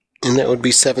from. And that would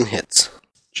be 7 hits.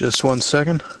 Just 1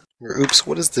 second. Or, oops,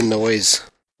 what is the noise?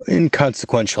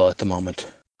 Inconsequential at the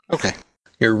moment. Okay.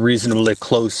 You're reasonably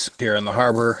close here in the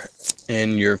harbor,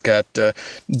 and you've got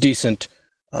decent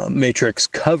matrix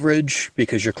coverage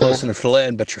because you're close enough to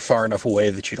land, but you're far enough away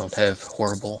that you don't have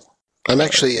horrible... I'm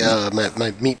actually,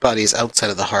 my meat body is outside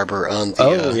of the harbor on the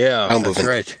that's movement.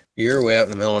 right. You're way out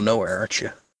in the middle of nowhere, aren't you?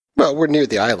 Well, we're near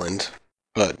the island,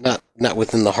 but not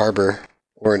within the harbor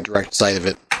or in direct sight of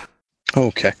it.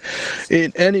 Okay.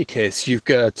 In any case, you've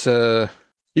got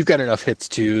enough hits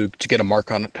to get a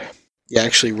mark on it. Yeah, I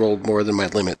actually rolled more than my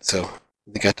limit, so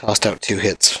I think I tossed out 2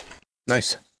 hits.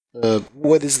 Nice.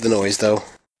 What is the noise, though?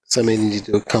 So I may need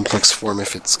to do a complex form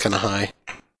if it's kind of high.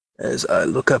 As I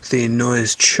look up the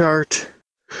noise chart,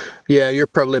 yeah, you're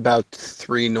probably about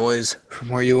 3 noise from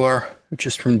where you are,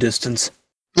 just from distance.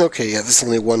 Okay, yeah, this is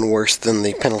only 1 worse than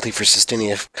the penalty for sustaining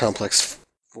a complex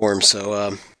form,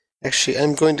 so, actually,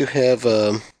 I'm going to have,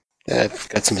 I've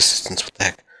got some assistance with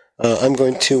that. I'm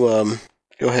going to,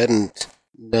 go ahead and,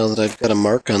 now that I've got a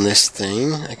mark on this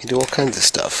thing, I can do all kinds of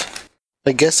stuff.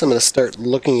 I guess I'm going to start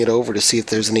looking it over to see if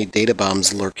there's any data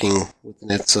bombs lurking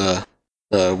within its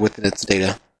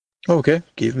data. Okay,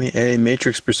 give me a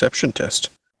matrix perception test.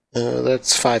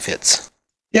 That's 5 hits.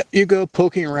 Yeah, you go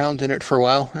poking around in it for a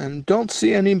while and don't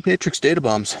see any matrix data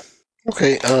bombs.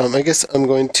 Okay, I guess I'm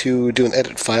going to do an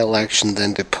edit file action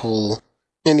then to pull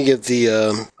any of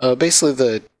the, basically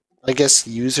the, I guess,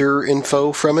 user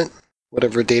info from it.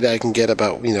 Whatever data I can get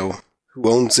about, who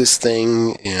owns this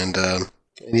thing and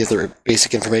any other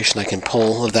basic information I can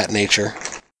pull of that nature.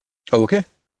 Okay.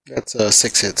 That's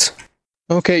 6 hits.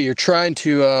 Okay, you're trying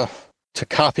to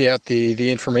copy out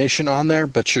the information on there,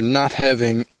 but you're not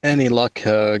having any luck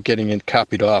getting it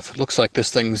copied off. It looks like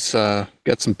this thing's got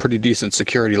some pretty decent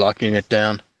security locking it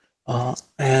down.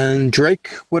 And Drake,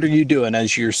 what are you doing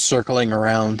as you're circling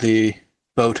around the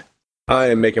boat? I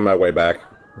am making my way back.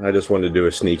 I just wanted to do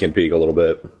a sneak and peek a little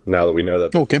bit, now that we know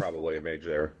that there's probably a mage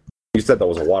there. You said that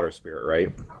was a water spirit, right?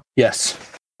 Yes.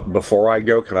 Before I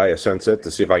go, can I sense it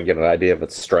to see if I can get an idea of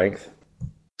its strength?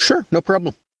 Sure, no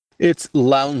problem. It's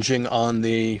lounging on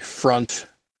the front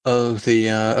of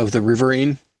the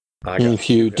riverine. If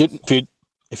you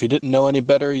didn't know any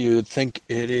better, you'd think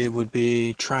it would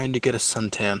be trying to get a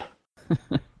suntan.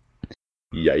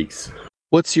 Yikes.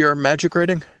 What's your magic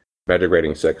rating? Magic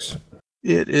rating 6.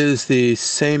 It is the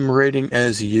same rating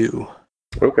as you.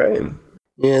 Okay.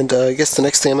 And I guess the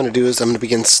next thing I'm going to do is I'm going to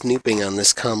begin snooping on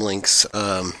this comlink's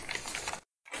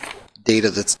data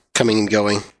that's coming and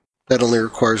going. That only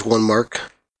requires 1 mark.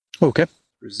 Okay.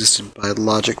 Resisted by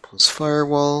logic plus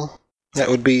firewall. That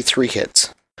would be 3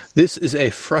 hits. This is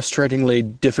a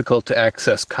frustratingly difficult to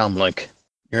access comlink.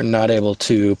 You're not able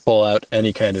to pull out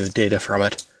any kind of data from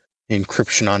it. The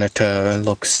encryption on it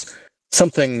looks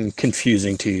something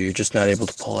confusing to you. You're just not able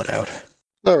to pull it out.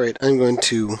 Alright, I'm going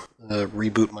to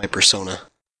reboot my persona.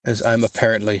 As I'm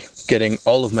apparently getting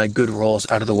all of my good rolls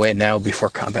out of the way now before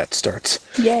combat starts.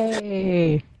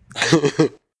 Yay!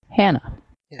 Hannah.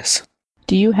 Yes.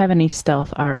 Do you have any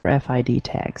stealth RFID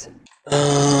tags?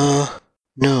 No,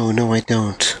 I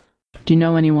don't. Do you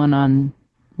know anyone on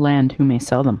land who may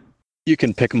sell them? You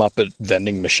can pick them up at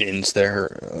vending machines.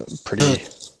 They're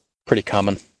pretty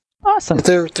common. Awesome.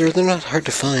 They're not hard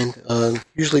to find.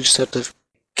 Usually just have to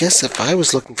guess if I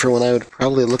was looking for one, I would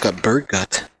probably look up bird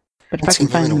gut. But if I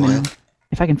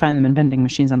can find them in vending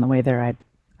machines on the way there,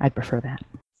 I'd prefer that.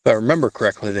 If I remember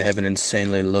correctly, they have an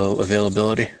insanely low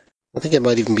availability. I think it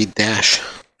might even be Dash.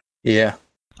 Yeah.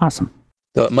 Awesome.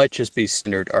 Though it might just be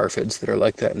standard ARFIDs that are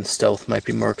like that, and stealth might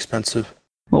be more expensive.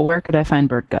 Well, where could I find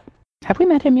Bird Gut? Have we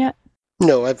met him yet?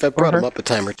 No, I've brought him up a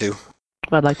time or two.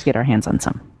 Well, I'd like to get our hands on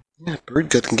some. Yeah, Bird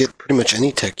Gut can get pretty much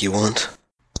any tech you want.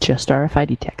 Just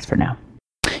RFID tags for now.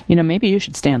 Maybe you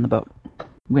should stay on the boat.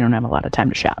 We don't have a lot of time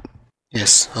to shop.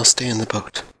 Yes, I'll stay in the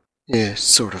boat. Yeah,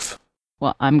 sort of.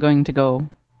 Well, I'm going to go...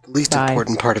 The least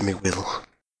important part of me will.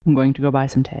 I'm going to go buy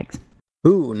some tags.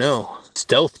 Ooh, no.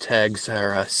 Stealth tags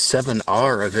are a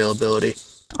 7R availability.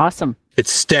 Awesome.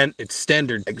 It's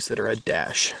standard tags that are a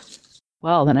dash.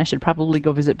 Well, then I should probably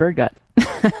go visit Bird Gut.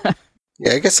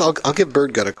 Yeah, I guess I'll give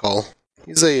Bird Gut a call.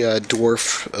 He's a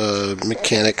dwarf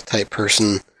mechanic type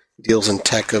person. Deals in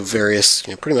tech of various,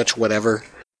 pretty much whatever.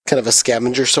 Kind of a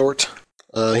scavenger sort.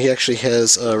 He actually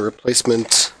has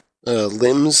replacement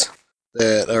limbs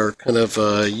that are kind of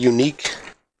unique.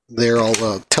 They're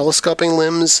all telescoping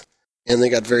limbs, and they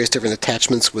got various different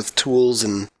attachments with tools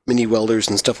and mini welders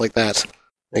and stuff like that.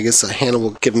 I guess Hannah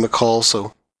will give him a call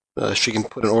so she can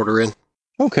put an order in.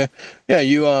 Okay. Yeah,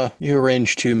 you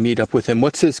arrange to meet up with him.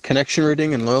 What's his connection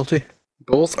rating and loyalty?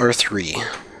 Both are 3.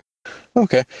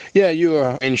 Okay. Yeah, you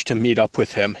arrange to meet up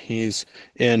with him. He's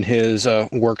in his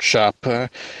workshop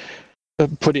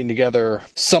putting together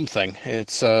something.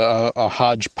 It's a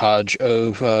hodgepodge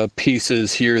of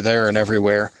pieces here, there, and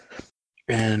everywhere.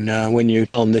 And when you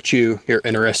tell him that you're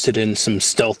interested in some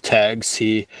stealth tags,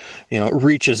 he,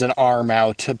 reaches an arm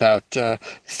out about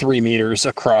 3 meters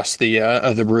across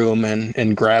the room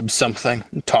and grabs something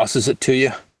and tosses it to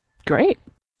you. Great.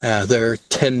 They're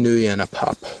 10 nuyen a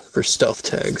pop for stealth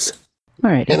tags. All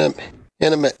right. And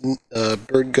I met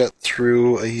Bird Gut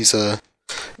through, he's a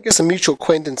mutual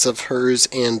acquaintance of hers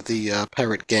and the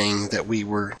pirate gang that we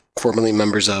were formerly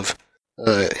members of.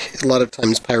 A lot of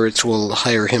times pirates will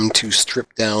hire him to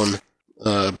strip down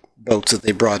boats that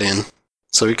they brought in.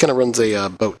 So he kind of runs a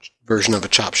boat version of a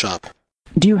chop shop.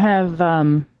 Do you have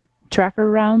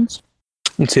tracker rounds?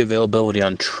 What's the availability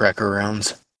on tracker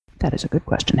rounds? That is a good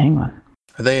question. Hang on.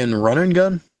 Are they in run and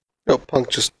gun? No, Punk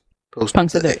just posted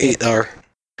Punk said 8R.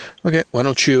 Okay, why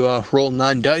don't you roll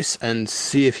 9 dice and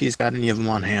see if he's got any of them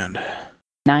on hand.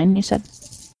 9, you said?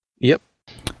 Yep.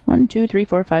 1, 2, 3,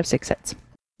 4, 5, 6 hits.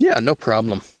 Yeah, no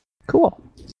problem. Cool.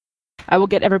 I will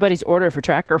get everybody's order for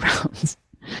tracker rounds.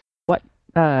 What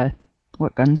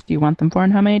guns do you want them for,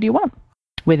 and how many do you want?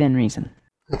 Within reason.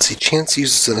 Let's see, Chance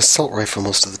uses an assault rifle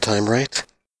most of the time, right?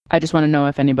 I just want to know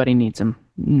if anybody needs them.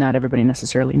 Not everybody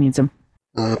necessarily needs them.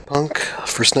 Punk,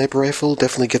 for sniper rifle,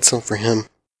 definitely get some for him.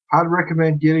 I'd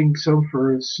recommend getting some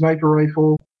for a sniper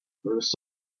rifle or assault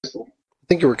pistol. I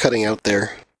think you were cutting out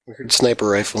there. We heard sniper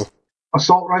rifle.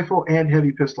 Assault rifle and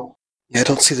heavy pistol. Yeah, I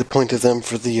don't see the point of them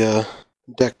for the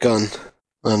deck gun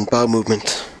on bow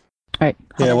movement. All right.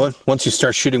 Yeah, once you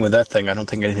start shooting with that thing, I don't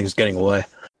think anything's getting away.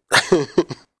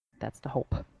 That's the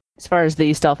hope. As far as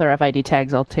the stealth RFID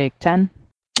tags, I'll take 10.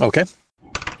 Okay.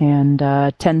 And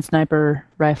 10 sniper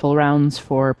rifle rounds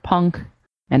for Punk.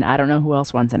 And I don't know who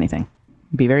else wants anything.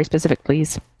 Be very specific,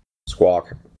 please.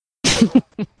 Squawk.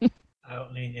 I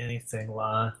don't need anything,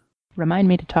 Lana. Remind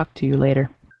me to talk to you later.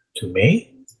 To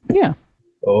me? Yeah.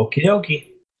 Okie dokie.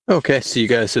 Okay, so you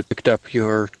guys have picked up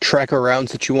your tracker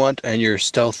rounds that you want and your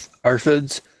stealth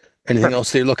ARFIDs. Anything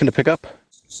else that you're looking to pick up?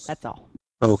 That's all.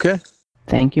 Okay.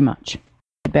 Thank you much.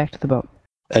 Back to the boat.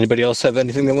 Anybody else have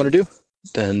anything they want to do?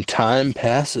 Then time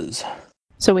passes.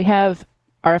 So we have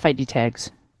RFID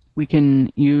tags. We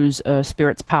can use a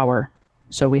spirit's power.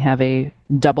 So we have a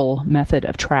double method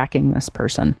of tracking this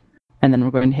person. And then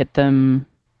we're going to hit them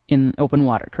in open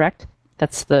water, correct?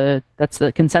 That's the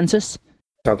consensus?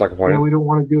 Sounds like a plan. Yeah, we don't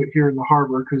want to do it here in the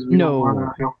harbor because we No. don't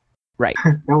want to. Right.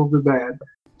 That would be bad.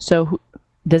 So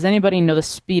does anybody know the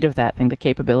speed of that thing, the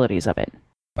capabilities of it?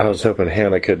 I was hoping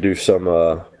Hannah could do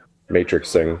some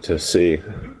matrix thing to see.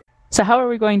 So how are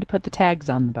we going to put the tags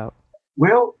on the boat?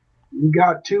 Well, we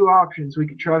got two options. We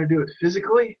could try to do it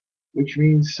physically, which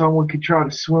means someone could try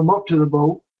to swim up to the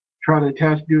boat, try to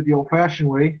do it the old-fashioned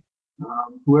way.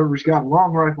 Whoever's got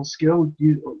long rifle skill,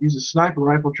 use a sniper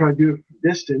rifle, try to do it from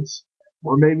distance.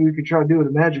 Or maybe we could try to do it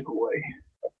a magical way.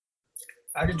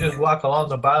 I could just walk along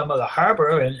the bottom of the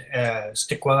harbor and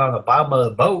stick one on the bottom of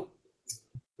the boat.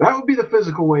 That would be the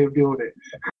physical way of doing it.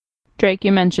 Drake,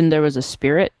 you mentioned there was a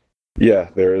spirit. Yeah,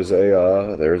 there's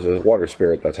a water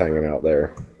spirit that's hanging out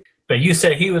there. But you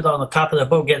said he was on the top of the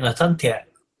boat getting a suntan.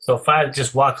 So if I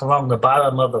just walk along the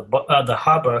bottom of the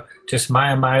harbor, just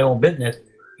minding my own business,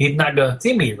 he's not going to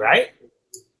see me, right?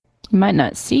 He might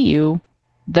not see you.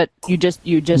 That you just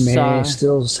May saw.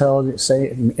 still say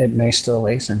it may still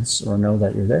sense or know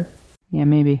that you're there. Yeah,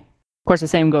 maybe. Of course, the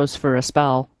same goes for a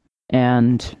spell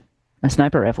and a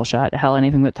sniper rifle shot. Hell,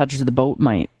 anything that touches the boat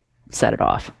might set it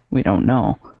off. We don't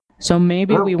know. So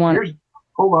maybe Well, we want.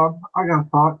 Hold on, I got a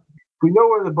thought. If we know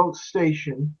where the boat's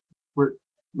stationed,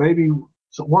 maybe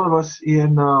one of us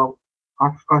in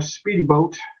our speedy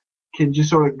boat can just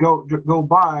sort of go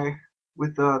by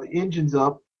with the engines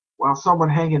up, while someone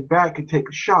hanging back could take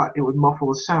a shot. It would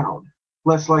muffle the sound.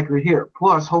 Less likely to hear.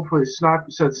 Plus, hopefully,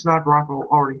 the sniper rifle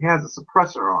already has a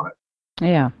suppressor on it.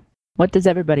 Yeah. What does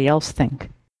everybody else think?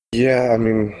 Yeah, I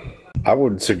mean, I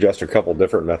would suggest a couple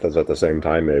different methods at the same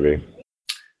time, maybe.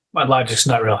 My logic's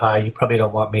not real high. You probably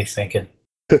don't want me thinking.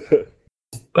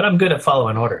 But I'm good at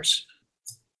following orders.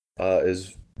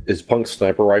 Is Punk's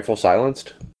sniper rifle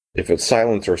silenced? If it's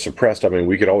silenced or suppressed, I mean,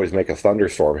 we could always make a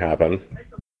thunderstorm happen.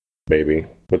 Maybe,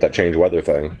 with that change weather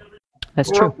thing.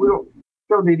 That's Well, true.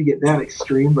 we don't need to get that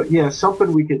extreme, but yeah,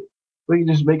 something we can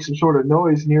just make some sort of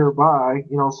noise nearby,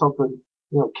 something,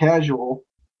 casual,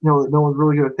 that no one's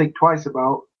really going to think twice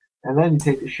about, and then you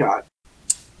take the shot.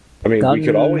 I mean, Gun. we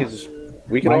could always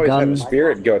have a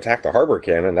spirit go attack the harbor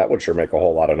cannon. That would sure make a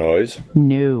whole lot of noise.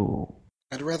 No.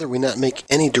 I'd rather we not make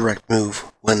any direct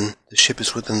move when the ship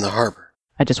is within the harbor.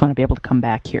 I just want to be able to come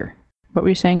back here. What were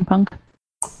you saying, Punk?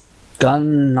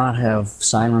 Gun not have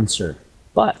silencer,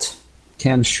 but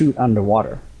can shoot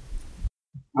underwater.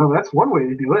 Oh, that's one way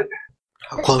to do it.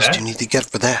 How close do you need to get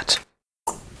for that?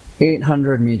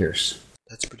 800 meters.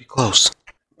 That's pretty close.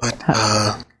 But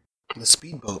the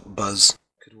speedboat buzz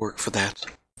could work for that.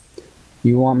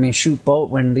 You want me shoot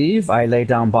boat when leave? I lay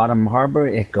down bottom harbor,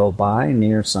 it go by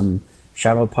near some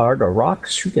shallow part or rock,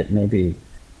 shoot it, maybe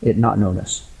it not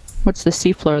notice. What's the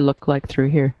seafloor look like through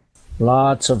here?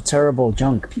 Lots of terrible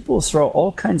junk. People throw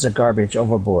all kinds of garbage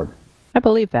overboard. I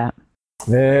believe that.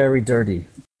 Very dirty.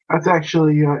 That's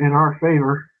actually in our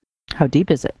favor. How deep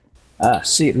is it?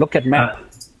 See, look at map.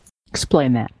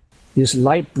 Explain that. This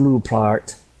light blue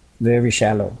part, very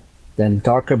shallow. Then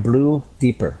darker blue,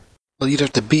 deeper. Well, you'd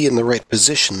have to be in the right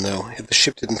position, though. If the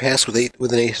ship didn't pass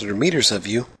within 800 meters of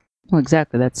you. Well,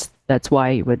 exactly. That's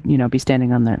why you would, be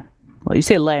standing on the. Well, you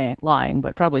say lying,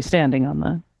 but probably standing on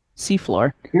the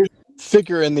seafloor.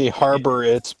 Figure in the harbor,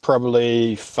 it's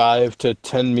probably 5 to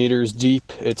 10 meters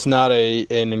deep. It's not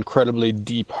an incredibly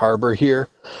deep harbor here.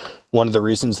 One of the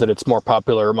reasons that it's more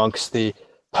popular amongst the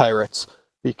pirates,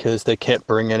 because they can't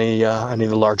bring any of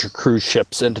the larger cruise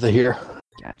ships into here.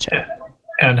 Gotcha.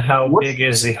 And how big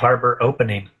is the harbor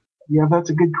opening? Yeah, that's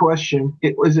a good question.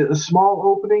 Is it a small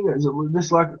opening? Is it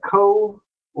this like a cove?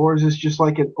 or is this just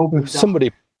like an open?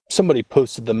 Somebody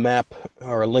posted the map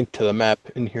or a link to the map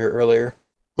in here earlier.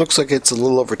 Looks like it's a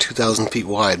little over 2,000 feet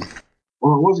wide.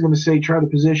 Well, I was going to say try to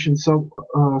position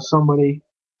somebody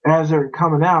as they're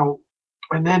coming out,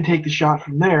 and then take the shot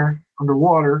from there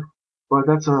underwater. But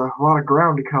that's a lot of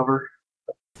ground to cover.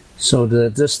 So the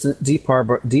distant deep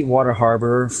water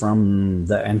harbor from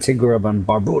the Antigua and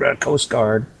Barbuda Coast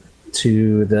Guard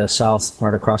to the south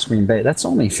part across Green Bay, that's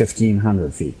only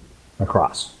 1,500 feet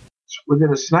across. It's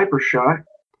within a sniper shot.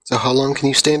 So how long can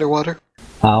you stay underwater?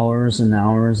 Hours and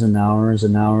hours and hours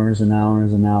and hours and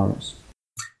hours and hours.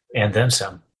 And then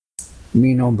some.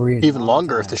 Me no breathe. Even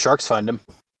longer if the sharks find him.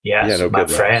 Yes, Yeah, no my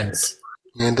good friends.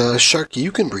 And Sharky,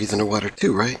 you can breathe underwater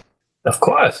too, right? Of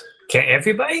course. Can't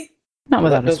everybody? Not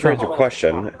without That a does raise straw. a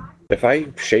question. If I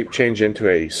shape change into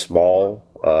a small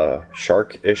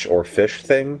shark-ish or fish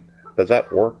thing, does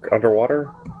that work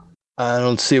underwater? I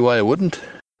don't see why it wouldn't.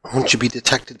 Won't you be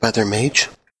detected by their mage?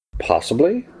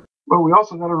 Possibly. But we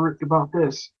also got to think about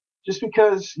this. Just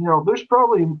because, there's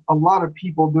probably a lot of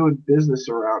people doing business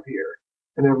around here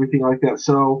and everything like that.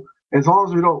 So as long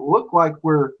as we don't look like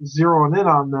we're zeroing in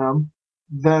on them,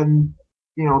 then,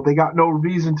 they got no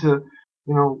reason to,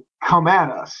 come at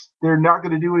us. They're not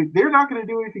going to do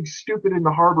anything stupid in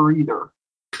the harbor either.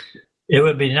 It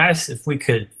would be nice if we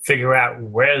could figure out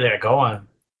where they're going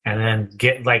and then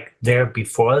get like there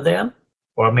before them,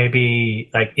 or maybe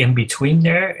like in between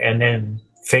there, and then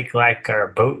fake like our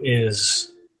boat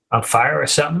is on fire or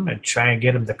something and try and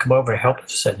get them to come over and help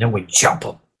us, and then we jump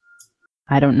them.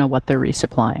 I don't know what they're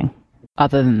resupplying.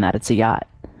 Other than that, it's a yacht.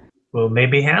 Well,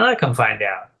 maybe Hannah can find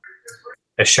out.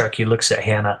 As Sharky looks at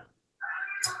Hannah.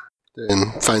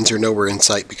 And finds her nowhere in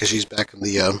sight because she's back in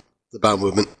the bow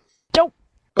movement. Don't.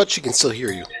 But she can still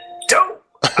hear you. Don't!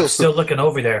 I'm still looking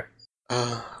over there.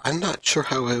 I'm not sure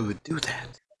how I would do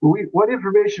that. What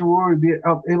information will we be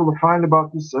able to find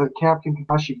about this Captain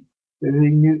Kakashi? Are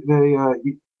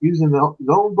they using the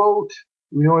own boat?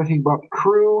 Do we know anything about the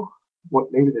crew?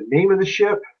 Maybe the name of the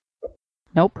ship?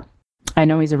 Nope. I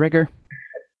know he's a rigger.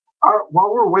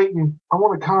 While we're waiting, I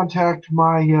want to contact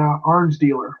my arms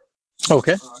dealer.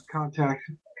 Okay.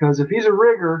 Because if he's a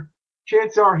rigger,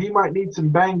 chances are he might need some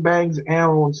bangs,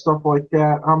 ammo, and stuff like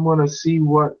that. I'm going to see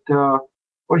what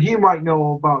he might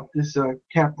know about this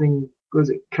Captain. Was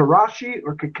it Karashi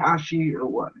or Kakashi or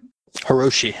what?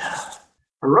 Hiroshi.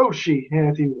 Hiroshi. Yeah,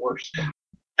 it's even worse.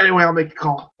 Anyway, I'll make a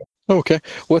call. Okay.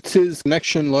 What's his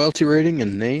connection, loyalty rating,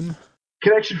 and name?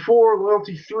 Connection 4,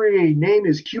 loyalty 3. Name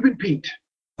is Cuban Pete.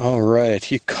 All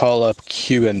right. You call up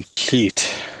Cuban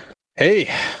Pete.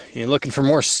 Hey, you looking for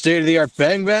more state-of-the-art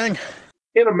bang?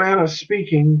 In a manner of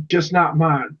speaking, just not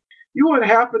mine. You would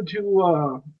happen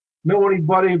to know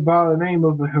anybody by the name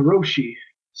of Hiroshi?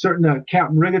 Certain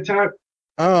Captain Rigger type?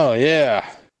 Oh, yeah.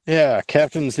 Yeah,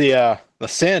 Captain's the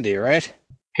Sandy, right?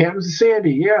 Captain's the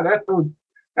Sandy. Yeah,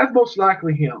 that's most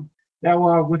likely him.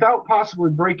 Now, without possibly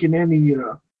breaking any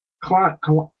client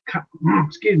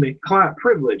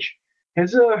privilege,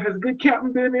 has a good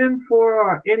captain been in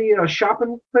for any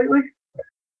shopping lately?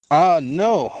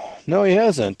 No, he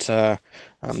hasn't.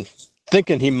 I'm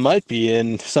thinking he might be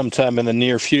in sometime in the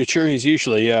near future. He's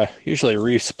usually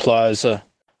resupplies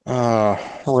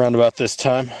around about this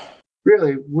time.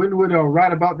 Really? When would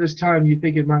right about this time you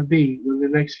think it might be? In the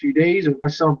next few days or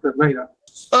something later?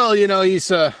 Well,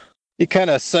 he kind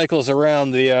of cycles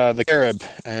around the Carib,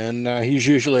 and he's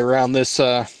usually around this.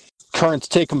 Currents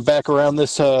take him back around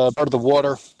this part of the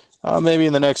water. Maybe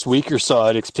in the next week or so,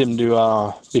 I'd expect him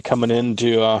to be coming in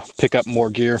to pick up more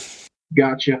gear.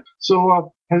 Gotcha.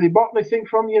 So, has he bought anything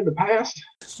from you in the past?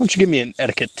 Why don't you give me an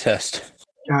etiquette test?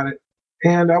 Got it.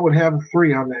 And I would have a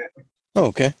 3 on that.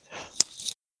 Okay.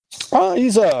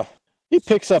 He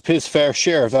picks up his fair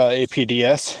share of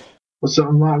APDS. Was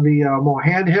something might be more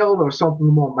handheld or something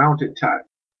more mounted type?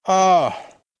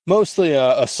 Mostly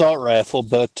assault rifle,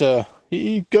 but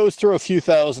he goes through a few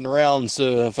thousand rounds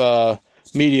of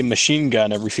medium machine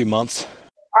gun every few months.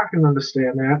 I can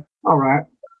understand that. All right.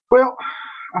 Well,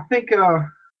 I think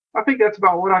that's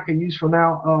about what I can use for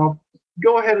now.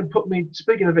 Go ahead and put me.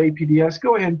 Speaking of APDS,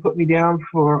 go ahead and put me down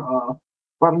for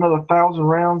about another 1,000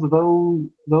 rounds of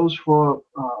those for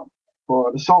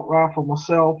an assault rifle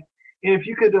myself. And if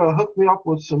you could hook me up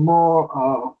with some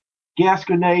more gas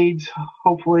grenades,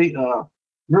 hopefully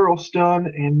neural stun,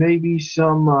 and maybe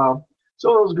some of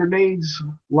those grenades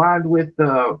lined with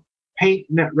paint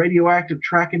and that radioactive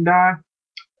tracking dye.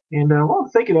 And while I'm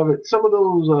thinking of it, some of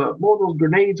those more of those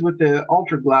grenades with the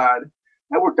Ultra Glide,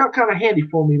 that worked out kind of handy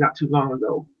for me not too long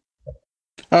ago.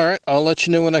 All right, I'll let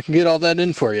you know when I can get all that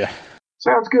in for you.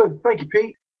 Sounds good. Thank you,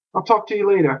 Pete. I'll talk to you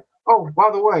later. Oh, by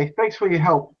the way, thanks for your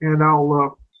help, and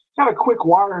I'll kind of quick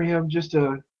wire him just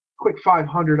a quick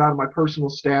 500 out of my personal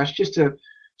stash, just to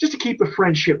keep the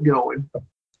friendship going.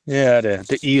 Yeah,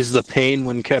 to ease the pain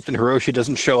when Captain Hiroshi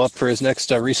doesn't show up for his next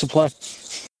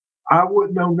resupply. I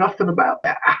wouldn't know nothing about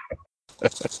that.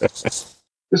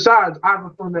 Besides, I have a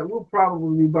feeling that we'll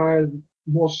probably be buying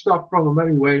more stuff from him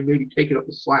anyway, and maybe taking up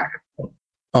the slack.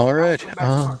 All right.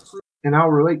 And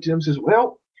I'll relate to him. Says,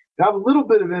 "Well, I have a little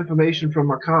bit of information from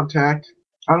our contact.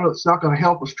 I know it's not going to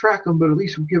help us track them, but at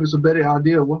least it'll give us a better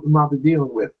idea of what we might be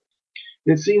dealing with.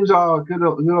 It seems good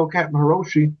old Captain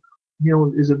Hiroshi,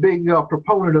 is a big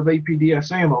proponent of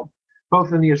APDS ammo,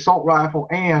 both in the assault rifle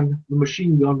and the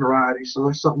machine gun variety. So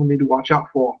that's something we need to watch out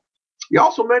for. He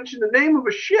also mentioned the name of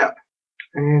a ship,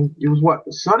 and it was what,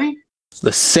 the Sunny?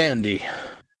 The Sandy.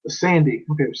 The Sandy.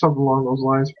 Okay, something along those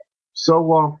lines.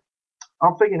 So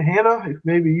I'm thinking, Hannah, if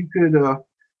maybe you could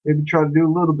maybe try to do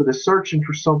a little bit of searching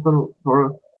for something,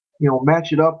 or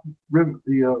match it up,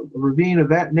 the ravine of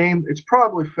that name. It's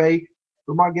probably fake,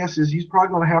 but my guess is he's probably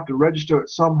going to have to register it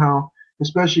somehow,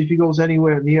 especially if he goes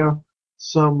anywhere near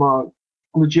some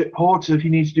legit ports. If he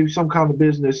needs to do some kind of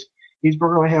business, he's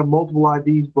probably going to have multiple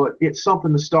IDs, but it's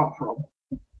something to start from.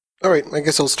 All right, I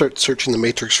guess I'll start searching the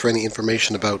Matrix for any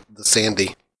information about the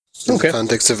Sandy. In the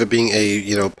context of it being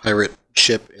a pirate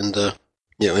ship in the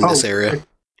in this area.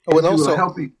 And also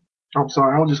help you. I'm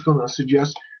sorry, I was just going to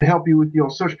suggest to help you with your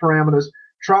search parameters.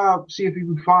 See if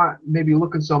you can find, maybe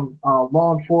look at some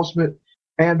law enforcement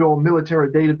and/or military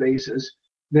databases.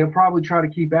 They'll probably try to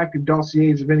keep active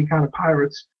dossiers of any kind of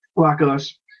pirates like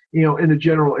us, in the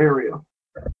general area.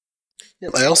 Yeah,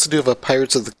 I also do have a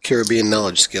Pirates of the Caribbean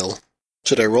knowledge skill.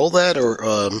 Should I roll that,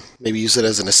 or maybe use it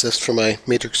as an assist for my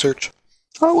Matrix search?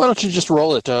 Oh, why don't you just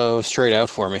roll it straight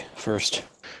out for me first?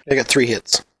 I got 3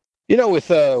 hits. With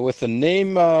the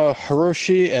name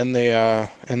Hiroshi and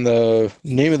the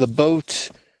name of the boat,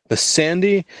 the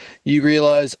Sandy, you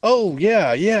realize, oh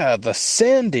yeah, the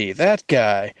Sandy, that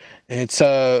guy.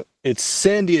 It's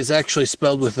Sandy is actually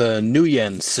spelled with a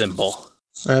Nuyen symbol.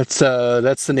 That's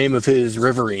the name of his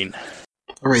riverine.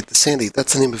 All right, the Sandy,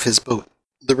 that's the name of his boat,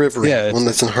 the riverine, one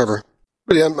that's in harbor.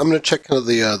 But yeah, I'm going to check kind of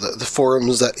the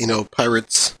forums that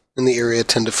pirates in the area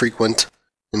tend to frequent,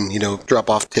 and drop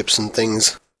off tips and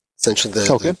things. Essentially,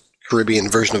 the Caribbean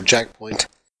version of Jackpoint,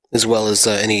 as well as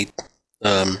any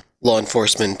law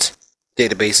enforcement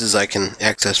databases I can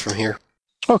access from here.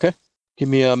 Okay. Give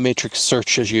me a Matrix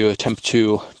search as you attempt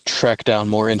to track down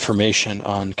more information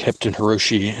on Captain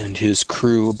Hiroshi and his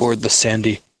crew aboard the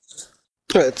Sandy.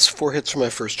 It's 4 hits for my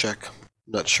first check.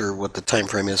 Not sure what the time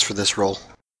frame is for this roll.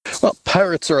 Well,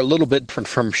 pirates are a little bit different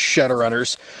from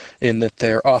Shadowrunners in that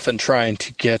they're often trying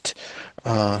to get,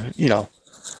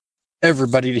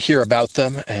 everybody to hear about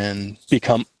them and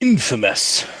become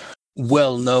infamous.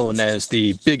 Well known as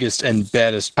the biggest and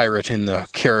baddest pirate in the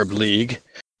Carib League.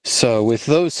 So with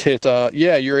those hit,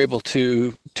 you're able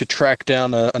to track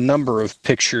down a number of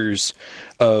pictures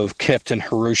of Captain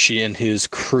Hiroshi and his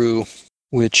crew,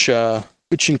 which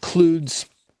includes,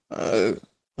 4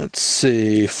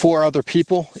 other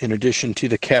people in addition to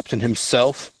the captain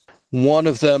himself. One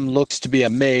of them looks to be a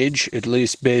mage, at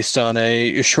least based on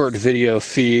a short video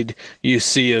feed you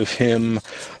see of him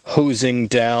hosing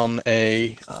down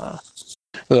a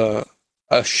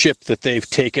ship that they've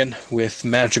taken with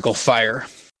magical fire.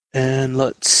 And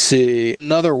let's see,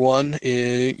 another one,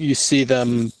 you see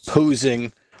them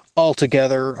posing all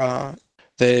together.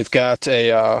 They've got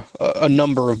a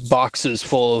number of boxes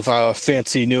full of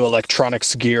fancy new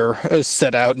electronics gear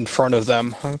set out in front of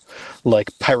them,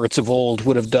 like pirates of old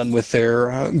would have done with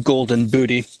their golden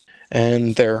booty.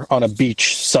 And they're on a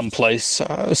beach someplace,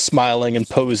 smiling and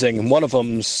posing. And one of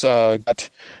them's got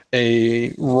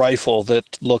a rifle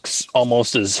that looks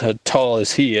almost as tall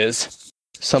as he is.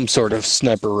 Some sort of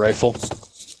sniper rifle.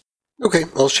 Okay,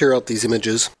 I'll share out these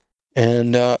images.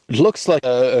 And it looks like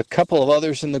a couple of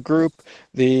others in the group.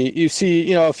 You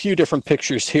see, a few different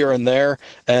pictures here and there,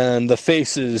 and the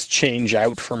faces change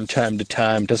out from time to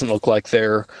time. Doesn't look like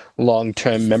they're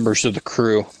long-term members of the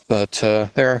crew, but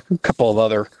there are a couple of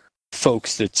other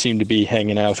folks that seem to be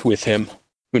hanging out with him.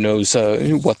 Who knows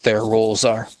what their roles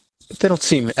are. But they don't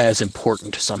seem as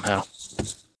important somehow.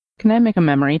 Can I make a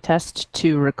memory test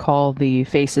to recall the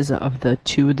faces of the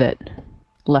 2 that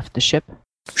left the ship?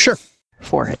 Sure.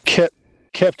 4 hits.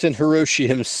 Captain Hiroshi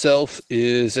himself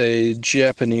is a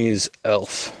Japanese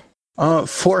elf.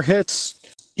 4 hits.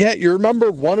 Yeah, you remember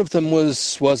one of them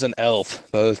was an elf,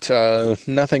 but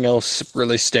nothing else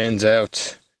really stands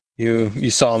out. You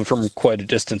saw him from quite a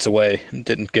distance away and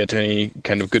didn't get any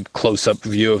kind of good close-up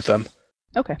view of them.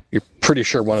 Okay. You're pretty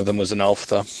sure one of them was an elf,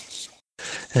 though.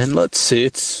 And let's see,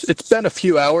 it's been a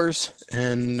few hours,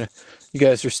 and you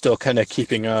guys are still kind of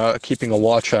keeping a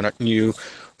watch on it, and you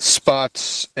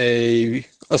spot a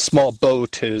small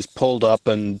boat is pulled up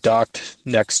and docked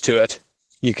next to it.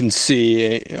 You can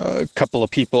see a couple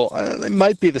of people. They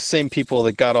might be the same people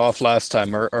that got off last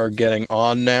time are getting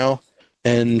on now.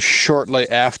 And shortly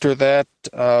after that,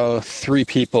 3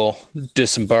 people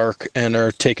disembark and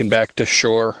are taken back to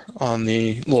shore on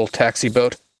the little taxi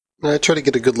boat. I try to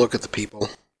get a good look at the people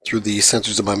through the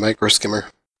sensors of my micro skimmer.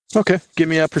 Okay, give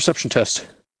me a perception test.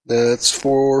 That's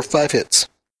for 5 hits.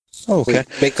 Oh, okay.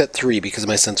 Wait, make that 3 because of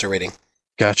my sensor rating.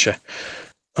 Gotcha.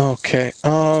 Okay.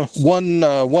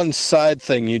 One side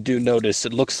thing you do notice,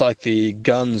 it looks like the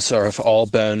guns have all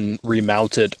been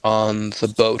remounted on the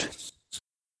boat.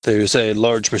 There's a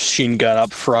large machine gun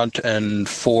up front and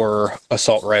 4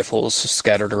 assault rifles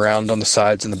scattered around on the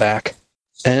sides and the back.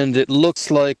 And it looks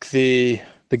like the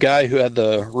guy who had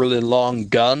the really long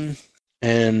gun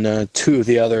and 2 of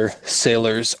the other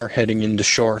sailors are heading into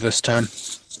shore this time.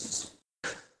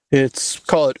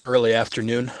 Call it early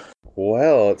afternoon.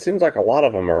 Well, it seems like a lot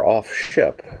of them are off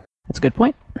ship. That's a good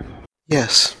point.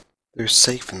 Yes, they're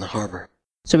safe in the harbor.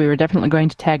 So we were definitely going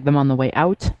to tag them on the way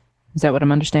out. Is that what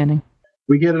I'm understanding?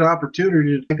 We get an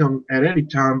opportunity to take them at any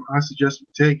time. I suggest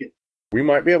we take it. We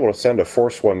might be able to send a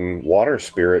Force 1 water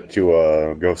spirit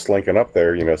to go slinking up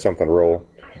there, something real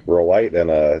light,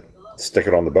 and stick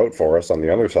it on the boat for us on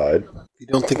the other side. If you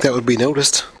don't think that would be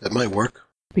noticed, that might work.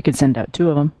 We could send out 2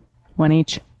 of them, 1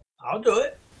 each. I'll do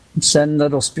it. Send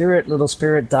little spirit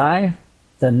die,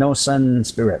 then no send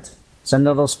spirit. Send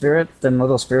little spirit, then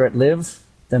little spirit live,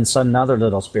 then send another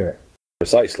little spirit.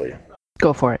 Precisely.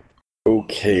 Go for it.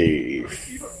 Okay.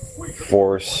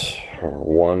 Force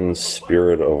 1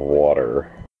 spirit of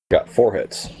water. Got 4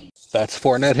 hits. That's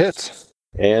 4 net hits.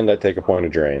 And I take a point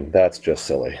of drain. That's just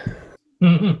silly.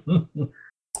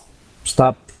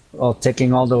 Stop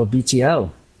taking all the BTL.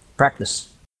 Practice.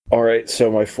 All right, so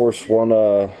my Force 1,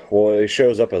 it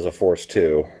shows up as a Force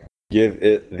 2. Give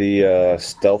it the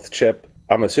stealth chip.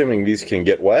 I'm assuming these can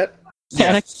get wet?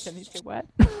 Can these get wet?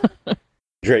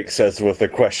 Drake says with a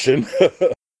question.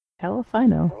 Hell if I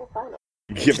know.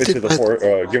 Give it to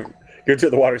the give it to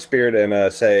the water spirit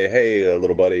and say, "Hey,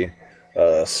 little buddy,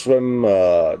 swim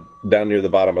down near the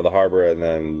bottom of the harbor and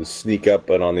then sneak up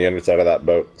and on the underside of that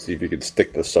boat, see if you can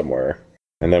stick this somewhere.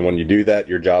 And then when you do that,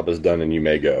 your job is done and you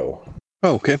may go."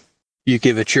 Oh, okay. You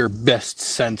give it your best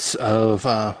sense of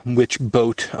which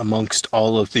boat amongst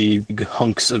all of the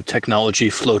hunks of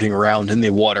technology floating around in the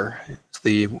water. It's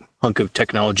the hunk of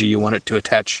technology you want it to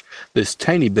attach this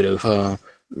tiny bit of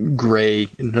gray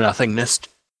nothingness.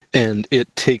 And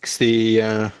it takes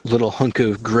the little hunk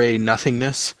of gray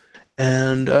nothingness.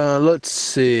 And let's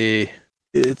see.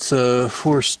 It's a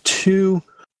Force 2.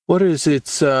 What is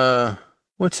its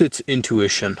what's its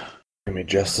intuition? Give me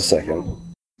just a second.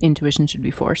 Intuition should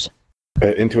be force.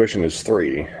 Intuition is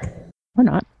 3. Or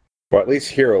not. Well, at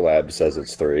least Hero Lab says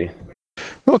it's 3.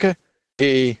 Okay.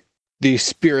 The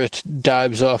spirit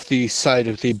dives off the side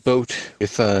of the boat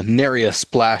with nary a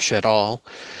splash at all,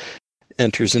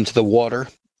 enters into the water,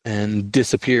 and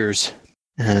disappears.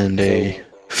 And a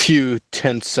few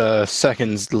tense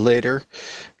seconds later,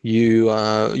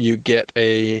 you get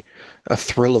a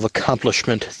thrill of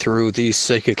accomplishment through the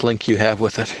psychic link you have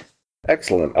with it.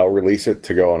 Excellent. I'll release it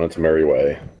to go on its merry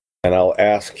way. And I'll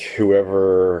ask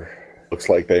whoever looks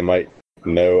like they might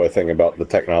know a thing about the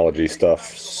technology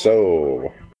stuff.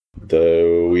 So,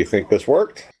 do we think this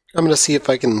worked? I'm going to see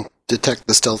if I can detect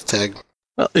the stealth tag.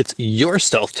 Well, it's your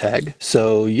stealth tag,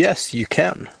 so yes, you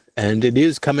can. And it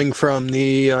is coming from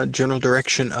the general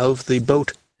direction of the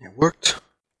boat. It worked.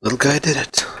 Little guy did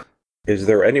it. Is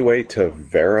there any way to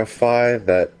verify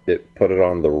that it put it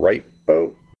on the right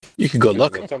boat? You could go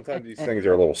look. Sometimes these things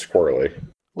are a little squirrely.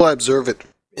 Well, I observe it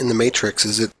in the matrix.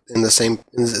 Is it in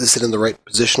the right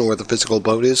position where the physical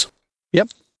boat is? Yep.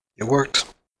 It worked.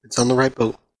 It's on the right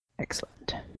boat.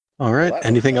 Excellent. All right.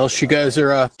 Anything else you guys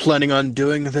are planning on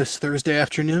doing this Thursday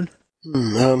afternoon?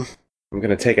 I'm going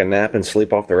to take a nap and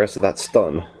sleep off the rest of that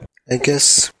stun. I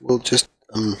guess we'll just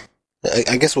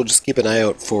I guess we'll just keep an eye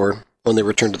out for when they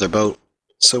return to their boat.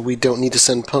 So we don't need to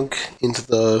send Punk into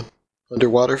the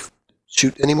underwater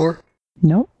shoot anymore?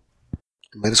 Nope.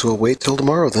 Might as well wait till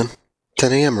tomorrow then.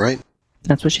 10 a.m., right?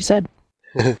 That's what she said.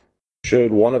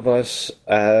 Should one of us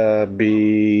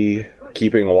be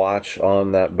keeping watch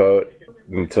on that boat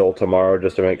until tomorrow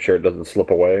just to make sure it doesn't slip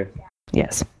away?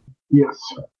 Yes. Yes.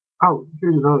 Oh,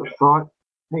 here's another thought.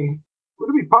 Hey, would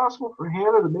it be possible for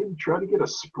Hannah to maybe try to get a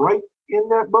sprite in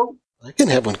that boat? I can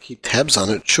have one keep tabs on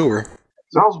it, sure.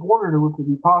 'Cause I was wondering if it would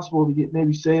be possible to get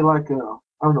maybe, say, like, I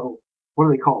don't know, what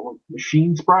do they call them?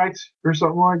 Machine sprites or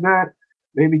something like that?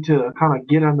 maybe to kind of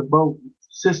get on the boat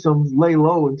systems, lay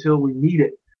low until we need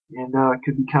it, and it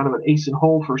could be kind of an ace in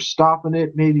hole for stopping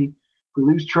it. Maybe if we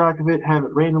lose track of it, have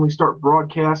it randomly start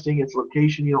broadcasting its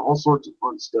location, all sorts of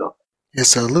fun stuff.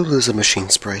 Yes, Lulu's a machine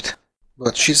sprite,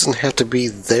 but she doesn't have to be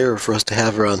there for us to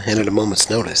have her on hand at a moment's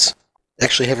notice.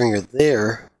 Actually, having her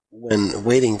there when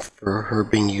waiting for her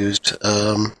being used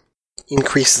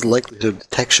increases the likelihood of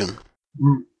detection.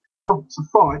 Oh, it's a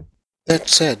thought. That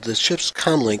said, the ship's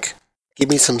comlink gave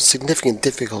me some significant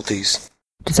difficulties.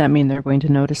 Does that mean they're going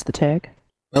to notice the tag?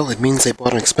 Well, it means they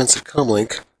bought an expensive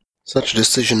comlink. Such a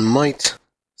decision might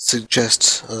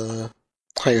suggest a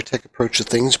higher tech approach to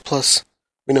things, plus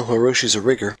we know Hiroshi's a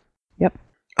rigger. Yep.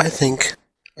 I think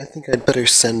I'd better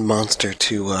send Monster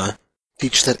to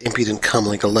teach that impudent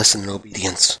comlink a lesson in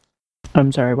obedience.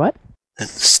 I'm sorry, what? That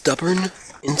stubborn,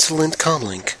 insolent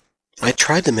comlink. I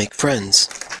tried to make friends,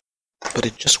 but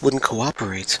it just wouldn't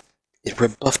cooperate. It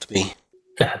rebuffed me.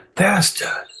 That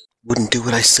bastard. Wouldn't do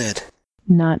what I said.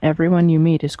 Not everyone you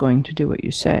meet is going to do what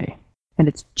you say. And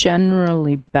it's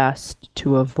generally best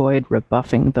to avoid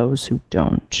rebuffing those who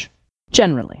don't.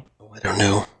 Generally. Oh, I don't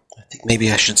know. I think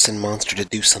maybe I should send Monster to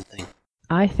do something.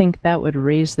 I think that would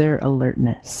raise their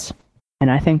alertness. And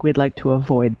I think we'd like to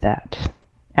avoid that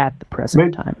at the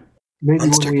present time. Maybe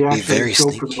Monster when we can be actually very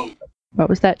go for the sneaky. boat. What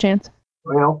was that, Chance?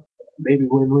 Well, maybe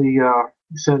when we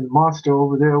send Monster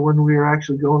over there when we are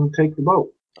actually going to take the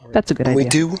boat. That's a good When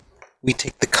idea. we do, we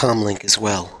take the comlink as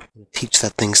well. Teach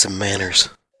that thing some manners.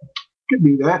 Could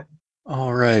be that.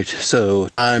 All right, so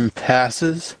time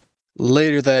passes.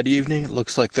 Later that evening, it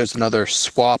looks like there's another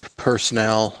swap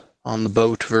personnel on the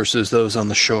boat versus those on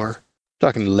the shore.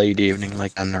 Talking late evening,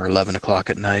 like 10 or 11 o'clock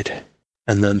at night.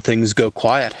 And then things go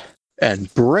quiet.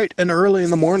 And bright and early in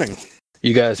the morning,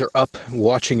 you guys are up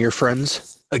watching your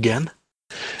friends again.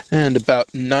 And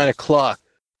about 9 o'clock,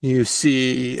 you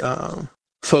see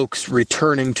folks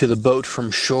returning to the boat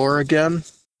from shore again.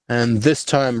 And this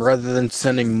time, rather than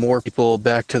sending more people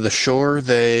back to the shore,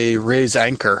 they raise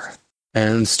anchor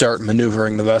and start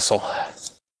maneuvering the vessel.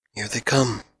 Here they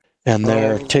come. And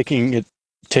they're taking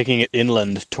it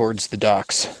inland towards the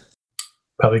docks.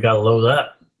 Probably got to load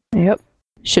up. Yep.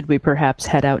 Should we perhaps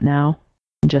head out now?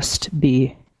 Just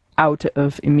be out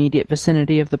of immediate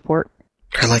vicinity of the port?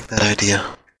 I like that idea.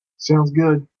 Sounds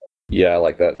good. Yeah, I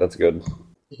like that. That's good.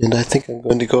 And I think I'm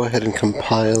going to go ahead and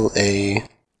compile a...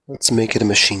 Let's make it a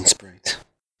machine sprite.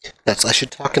 I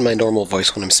should talk in my normal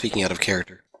voice when I'm speaking out of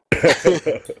character.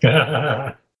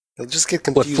 It'll just get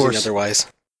confusing force? otherwise.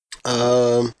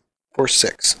 Force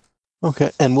 6.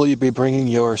 Okay, and will you be bringing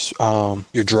your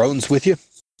drones with you?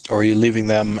 Or are you leaving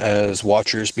them as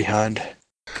watchers behind?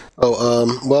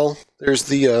 Well, there's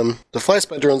the fly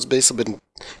spy drone's basically been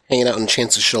hanging out on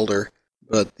Chance's shoulder,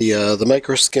 but the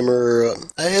micro skimmer,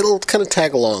 it'll kind of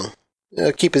tag along.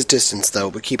 Keep his distance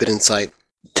though, but keep it in sight.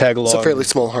 Tag along. It's a fairly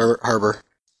small harbor.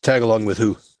 Tag along with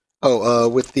who?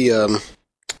 With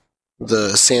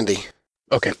the Sandy.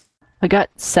 Okay. I got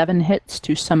 7 hits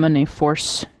to summon a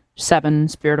Force 7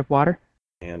 Spirit of Water.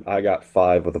 And I got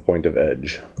 5 with a point of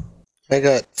edge. I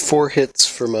got 4 hits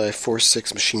for my Force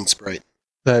 6 machine sprite.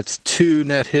 That's 2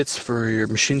 net hits for your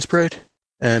machine sprite.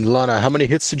 And Lana, how many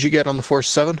hits did you get on the Force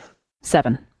 7?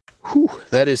 7. Whew,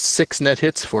 that is 6 net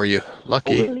hits for you.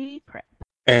 Lucky. Holy crap.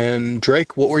 And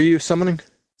Drake, what were you summoning?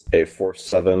 A Force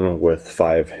 7 with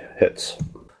 5 hits.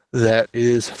 That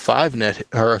is 5 net...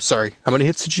 how many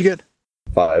hits did you get?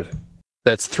 5.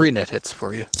 That's 3 net hits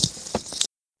for you.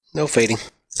 No fading.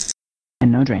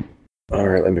 And no drain.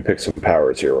 Alright, let me pick some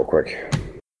powers here real quick.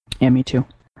 Yeah, me too.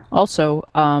 Also,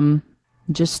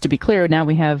 just to be clear, now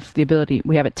we have the ability,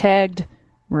 we have it tagged,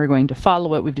 we're going to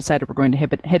follow it, we've decided we're going to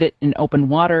hit it in open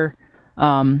water.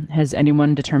 Has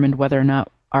anyone determined whether or not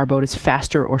our boat is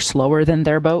faster or slower than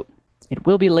their boat? It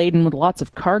will be laden with lots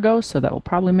of cargo, so that will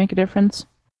probably make a difference.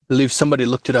 I believe somebody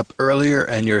looked it up earlier,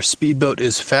 and your speedboat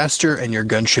is faster and your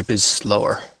gunship is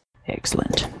slower.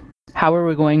 Excellent. How are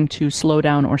we going to slow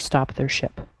down or stop their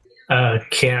ship?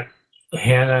 Can't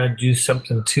Hannah do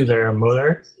something to their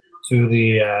motor? To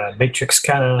the Matrix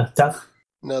kind of stuff?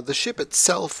 No, the ship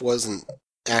itself wasn't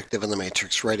active in the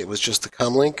Matrix, right? It was just the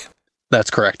comlink. That's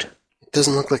correct. It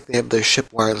doesn't look like they have their ship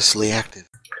wirelessly active.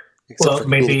 Except for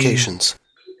maybe communications.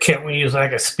 Can't we use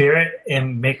like a spirit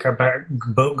and make our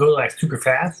boat go like super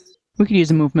fast? We could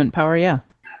use a movement power, yeah.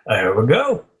 There we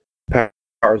go.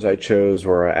 Powers I chose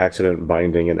were accident,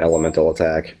 binding, and elemental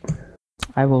attack.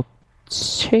 I will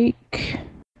take...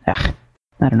 I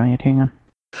don't know yet, hang on.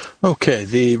 Okay,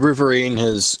 the Riverine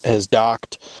has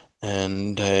docked,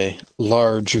 and a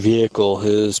large vehicle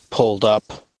has pulled up,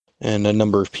 and a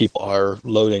number of people are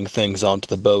loading things onto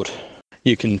the boat.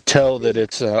 You can tell that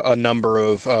it's a number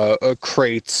of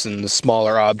crates and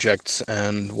smaller objects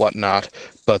and whatnot,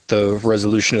 but the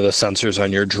resolution of the sensors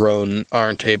on your drone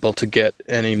aren't able to get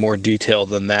any more detail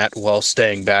than that while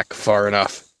staying back far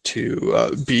enough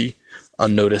to be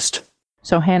unnoticed.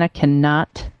 So Hannah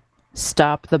cannot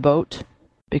stop the boat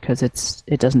because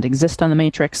it doesn't exist on the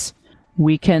Matrix.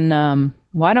 We can,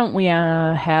 why don't we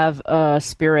have a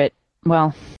spirit,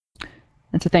 well,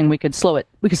 that's the thing, we could slow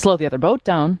the other boat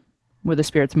down with the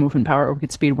spirit's movement power, or we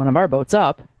could speed one of our boats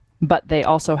up, but they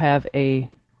also have a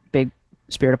big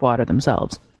spirit of water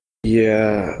themselves.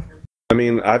 Yeah. I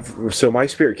mean, so my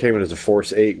spirit came in as a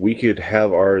Force 8. We could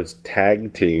have ours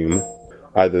tag team,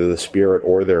 either the spirit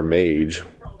or their mage.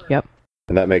 Yep.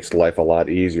 And that makes life a lot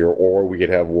easier. Or we could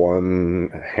have one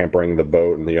hampering the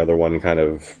boat and the other one kind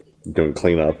of doing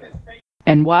cleanup.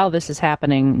 And while this is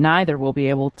happening, neither will be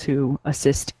able to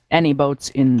assist any boats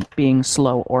in being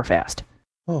slow or fast.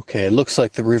 Okay, it looks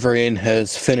like the Riverine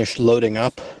has finished loading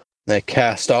up. They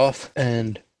cast off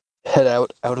and head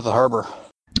out of the harbor.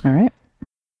 All right.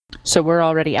 So we're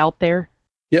already out there?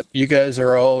 Yep, you guys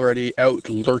are already out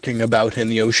lurking about in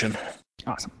the ocean.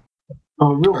 Awesome.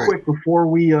 Real quick, before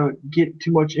we get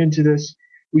too much into this,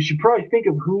 we should probably think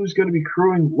of who's going to be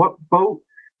crewing what boat,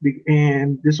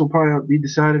 and this will probably be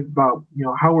decided about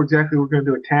how exactly we're going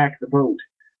to attack the boat.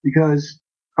 Because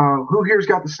who here's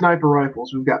got the sniper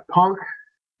rifles? We've got Punk,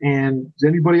 and does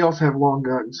anybody else have long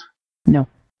guns? No.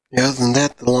 Yeah, other than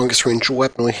that, the longest range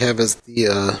weapon we have is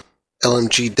the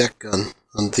LMG deck gun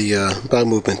on the bow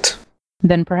movement.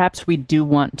 Then perhaps we do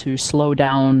want to slow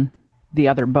down the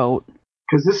other boat.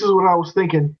 Because this is what I was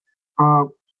thinking.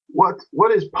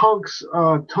 What is Punk's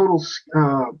total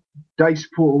dice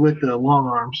pool with the long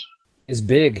arms? It's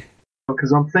big.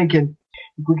 Because I'm thinking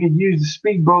if we could use the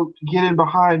speedboat to get in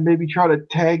behind, maybe try to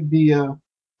tag the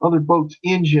other boat's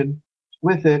engine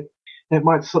with it.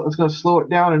 It's going to slow it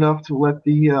down enough to let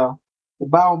the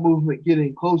bow movement get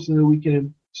in close, and then we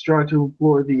can try to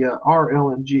employ the our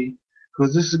LMG.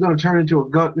 Because this is going to turn into a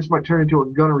gun. This might turn into a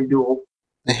gunnery duel.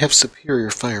 They have superior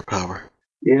firepower.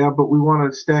 Yeah, but we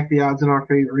want to stack the odds in our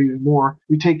favor even more.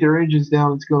 We take their engines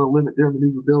down, it's going to limit their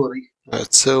maneuverability.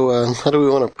 Alright, so how do we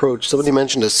want to approach? Somebody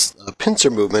mentioned a pincer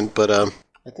movement, but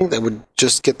I think that would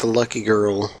just get the Lucky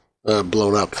Girl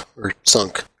blown up or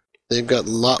sunk. They've got a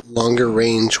lot longer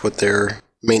range with their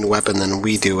main weapon than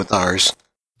we do with ours.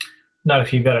 Not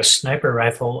if you've got a sniper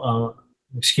rifle.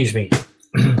 Excuse me.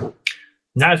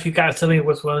 Not if you got something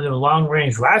with one of the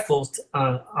long-range rifles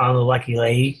on the Lucky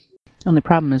Lady. Only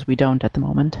problem is we don't at the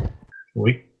moment.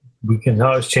 We can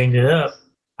always change it up.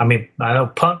 I mean, I know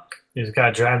Punk has got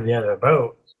to drive the other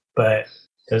boat, but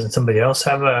doesn't somebody else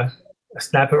have a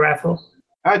sniper rifle?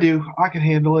 I do. I can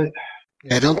handle it.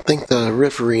 I don't think the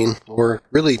Riverine, or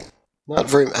really I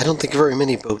don't think very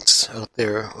many boats out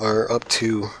there are up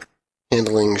to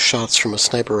handling shots from a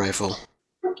sniper rifle.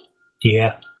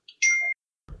 Yeah.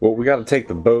 Well, we got to take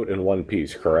the boat in one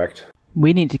piece, correct?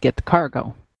 We need to get the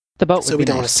cargo. The boat So would we be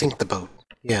don't want nice. to sink the boat.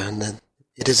 Yeah, and then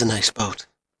it is a nice boat.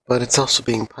 But it's also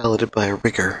being piloted by a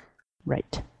rigger.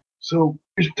 Right. So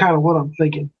here's kind of what I'm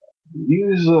thinking.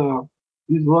 Use the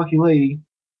Lucky Lady,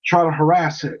 try to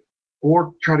harass it,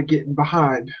 or try to get in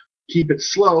behind. Keep it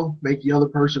slow, make the other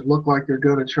person look like they're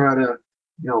going to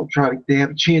they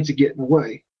have a chance of getting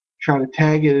away. Try to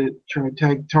tag the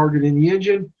target in the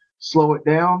engine, slow it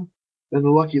down, then the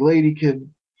Lucky Lady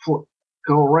can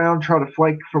go around, try to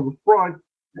flank from the front,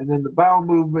 and then the bow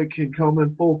movement can come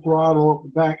in full throttle up the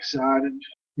backside and,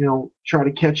 try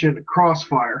to catch in the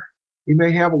crossfire. We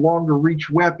may have a longer reach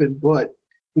weapon, but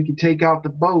we can take out the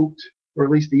boat, or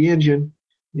at least the engine,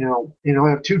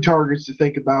 have two targets to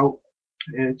think about,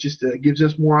 and it just gives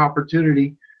us more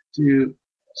opportunity to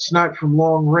snipe from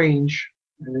long range,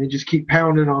 and then just keep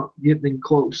pounding on getting in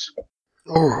close.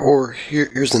 Or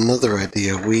here's another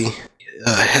idea. We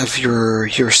have your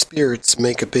spirits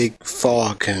make a big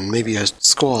fog and maybe a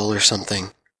squall or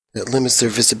something that limits their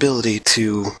visibility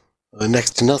to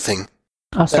next to nothing.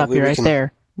 I'll stop you right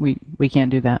there. We can't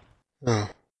do that. Oh.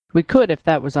 We could if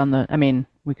that was on the... I mean,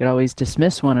 we could always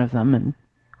dismiss one of them and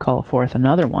call forth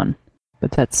another one.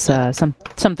 But that's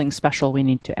something special we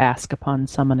need to ask upon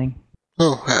summoning.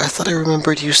 Oh, I thought I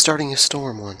remembered you starting a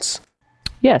storm once.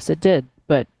 Yes, it did,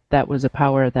 but that was a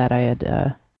power that I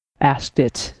had asked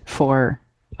it for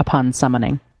upon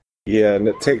summoning. Yeah, and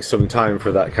it takes some time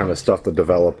for that kind of stuff to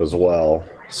develop as well.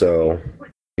 So,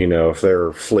 if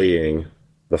they're fleeing,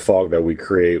 the fog that we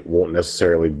create won't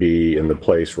necessarily be in the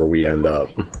place where we end up.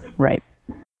 Right.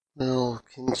 Well,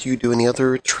 can you do any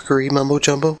other trickery, Mumbo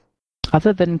Jumbo?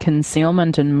 Other than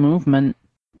concealment and movement,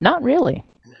 not really.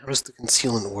 And how does the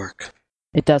concealment work?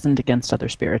 It doesn't against other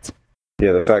spirits.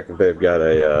 Yeah, the fact that they've got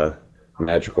a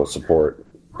magical support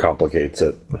complicates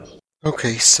it.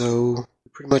 Okay, so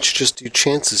we pretty much just do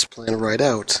chances plan right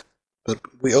out, but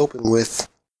we open with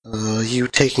you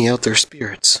taking out their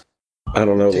spirits. I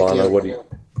don't know, Taking Lana. out What do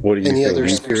you any think? other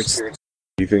spirits?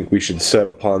 Do you think we should set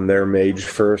upon their mage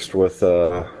first with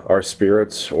our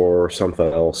spirits, or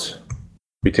something else?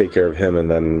 We take care of him, and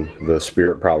then the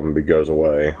spirit problem goes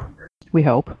away. We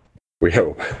hope. We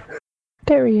hope.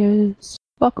 There he is.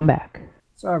 Welcome back.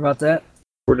 Sorry about that.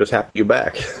 We're just happy you're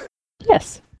back.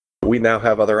 Yes. We now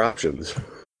have other options.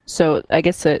 So I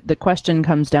guess the question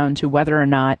comes down to whether or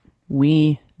not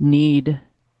we need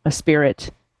a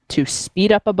spirit to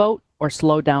speed up a boat or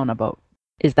slow down a boat.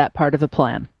 Is that part of the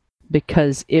plan?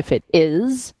 Because if it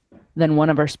is, then one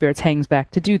of our spirits hangs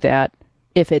back to do that.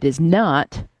 If it is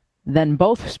not, then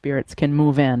both spirits can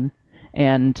move in,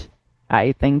 and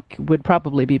I think would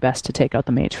probably be best to take out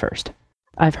the mage first.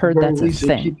 I've heard Very that's a easy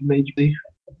to thing. keep the mage busy.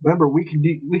 Remember, we can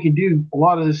do a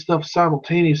lot of this stuff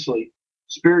simultaneously.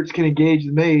 Spirits can engage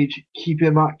the mage, keep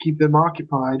them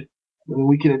occupied, and then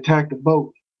we can attack the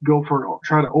boat.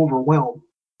 Try to overwhelm.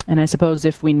 And I suppose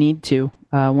if we need to,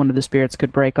 one of the spirits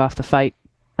could break off the fight,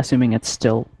 assuming it's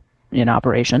still in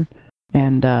operation,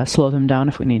 and slow them down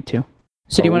if we need to.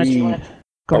 So do you want to?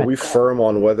 Go Are ahead. we firm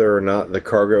on whether or not the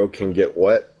cargo can get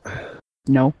wet?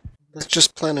 No. Let's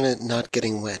just plan on it not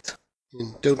getting wet.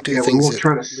 And don't do Yeah, we things won't that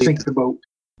try to lead sink the boat.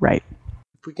 Right.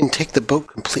 If we can take the boat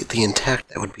completely intact,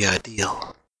 that would be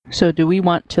ideal. So do we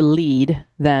want to lead,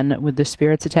 then, with the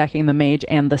spirits attacking the mage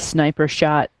and the sniper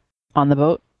shot on the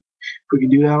boat? If we can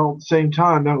do that all at the same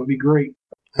time, that would be great.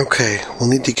 Okay, we'll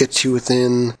need to get you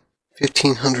within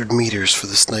 1,500 meters for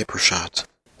the sniper shot.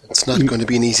 It's not going to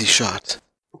be an easy shot.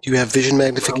 Do you have vision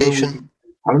magnification?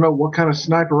 I don't know what kind of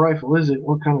sniper rifle is it,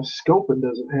 what kind of scoping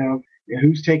does it have, and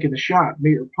who's taking the shot,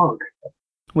 me or Punk?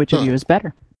 Which of you is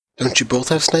better? Don't you both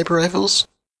have sniper rifles?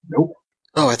 Nope.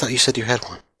 Oh, I thought you said you had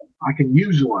one. I can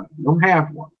use one. I don't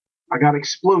have one. I got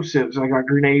explosives, I got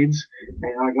grenades,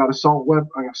 and I got assault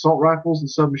rifles and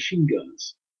submachine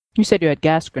guns. You said you had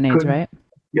gas grenades, Couldn't- right?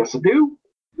 Yes, I do.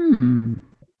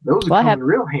 Those Well, I are have- coming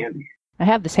real handy. I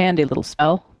have this handy little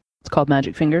spell. It's called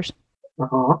Magic Fingers.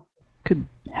 Uh-huh. Could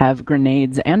have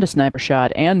grenades and a sniper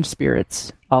shot and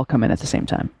spirits all come in at the same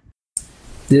time.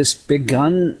 This big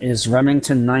gun is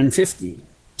Remington 950.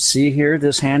 See here,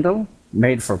 this handle?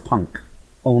 Made for Punk.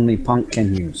 Only Punk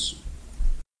can use.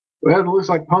 Well, it looks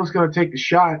like Punk's going to take the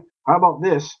shot. How about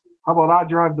this? How about I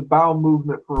drive the bow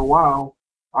movement for a while?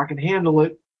 I can handle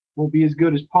it. Won't be as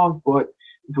good as Punk, but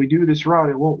if we do this route,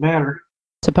 it won't matter.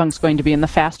 So Punk's going to be in the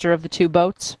faster of the two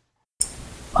boats?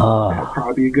 That'd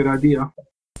probably be a good idea.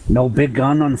 No big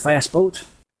gun on fast boat?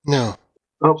 No.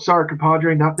 Oh, sorry,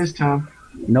 compadre, not this time.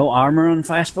 No armor on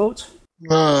fast boat?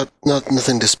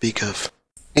 Nothing to speak of.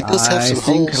 It does have I some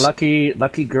think holes.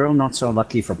 lucky girl, not so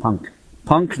lucky for Punk.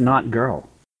 Punk, not girl.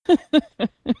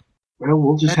 Well,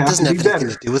 we'll just That have doesn't to have be anything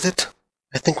better. to do with it.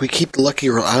 I think we keep the lucky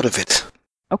girl out of it.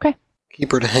 Okay.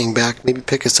 Keep her to hang back, maybe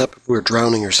pick us up if we're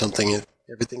drowning or something if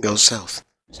everything goes south.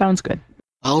 Sounds good.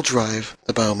 I'll drive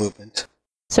the bow movement.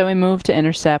 So we move to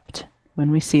intercept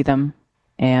when we see them,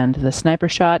 and the sniper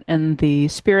shot and the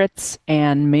spirits,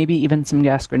 and maybe even some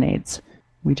gas grenades.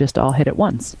 We just all hit at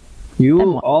once.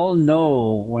 You all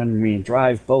know when we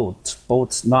drive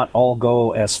boats not all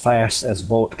go as fast as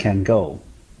boat can go.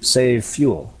 Save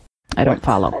fuel. I don't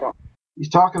follow. He's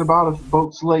talking about if the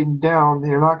boat's laden down,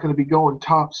 they're not going to be going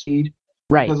top speed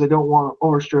Right. because they don't want to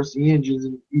overstress the engines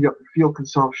and eat up the fuel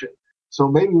consumption. So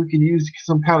maybe we can use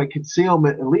some kind of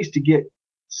concealment at least to get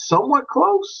somewhat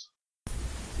close.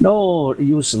 No,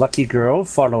 use lucky girl,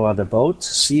 follow other boat,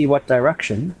 see what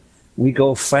direction. We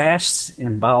go fast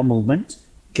in bow movement,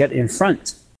 get in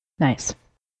front. Nice.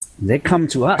 They come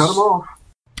to us. Cut them off.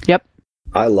 Yep.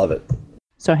 I love it.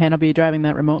 So Hannah will be driving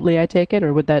that remotely, I take it,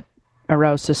 or would that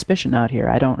arouse suspicion out here?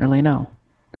 I don't really know.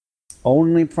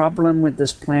 Only problem with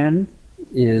this plan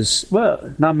is,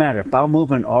 well, not matter. Bow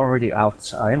movement already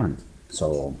out island,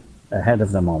 so ahead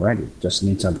of them already. Just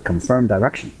need to confirm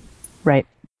direction. Right.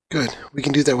 Good. We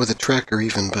can do that with a tracker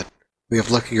even, but we have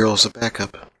lucky girl as a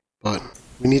backup. But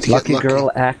we need to Lucky get lucky.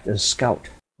 girl act as scout.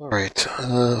 Alright.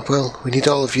 Well, we need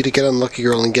all of you to get on lucky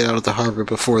girl and get out of the harbor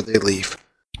before they leave.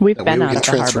 We've That way been we out can of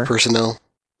the transfer harbor. personnel.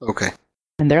 Okay.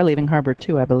 And they're leaving harbor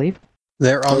too, I believe.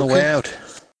 They're on the Okay. way out.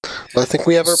 Well, I think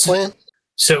we have our plan.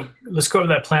 So let's go over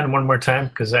that plan one more time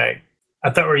because I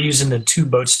thought we were using the two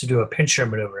boats to do a pincher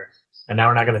maneuver, and now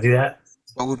we're not going to do that.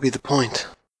 What would be the point?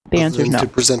 The Other answer is than no. to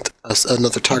present us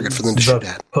another target for them to shoot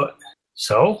at.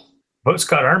 So boat's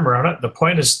got armor on it. The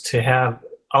point is to have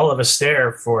all of us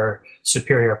there for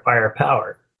superior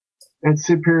firepower. And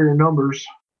superior numbers.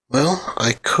 Well,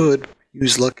 I could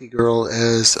use Lucky Girl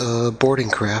as a boarding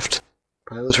craft,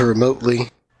 pilot her remotely,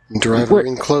 and drive her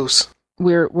in close.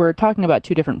 We're talking about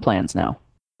two different plans now.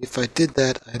 If I did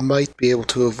that, I might be able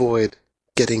to avoid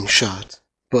getting shot,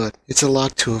 but it's a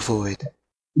lot to avoid.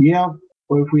 Yeah,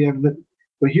 but if we have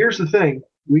but here's the thing: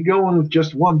 we go in with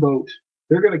just one boat.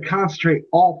 They're going to concentrate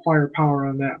all firepower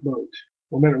on that boat,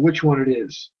 no matter which one it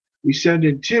is. We send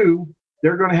in two,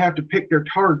 they're going to have to pick their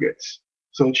targets.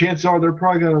 So chances are they're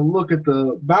probably going to look at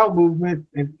the bow movement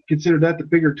and consider that the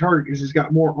bigger target because it's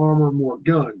got more armor and more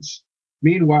guns.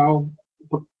 Meanwhile,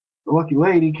 the lucky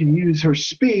lady can use her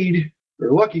speed, or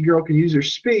the lucky girl can use her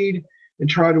speed and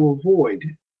try to avoid,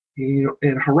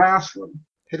 and harass them.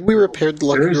 Had we repaired the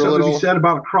Lucky There is Girl at something to all? be said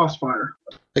about a crossfire.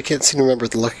 I can't seem to remember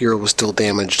if the Lucky Girl was still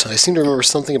damaged. I seem to remember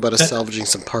something about us salvaging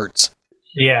some parts.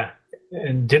 Yeah.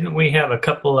 And didn't we have a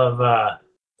couple of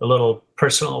the little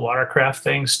personal watercraft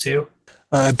things too?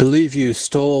 I believe you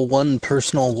stole one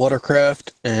personal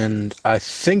watercraft, and I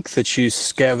think that you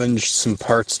scavenged some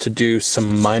parts to do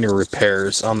some minor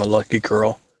repairs on the Lucky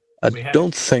Girl. I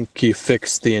don't think you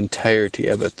fixed the entirety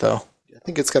of it, though. I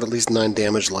think it's got at least 9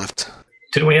 damage left.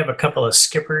 Didn't we have a couple of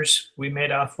skippers we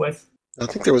made off with? I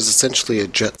think there was essentially a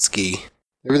jet ski.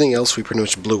 Everything else we pretty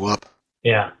much blew up.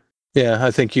 Yeah. Yeah,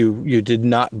 I think you did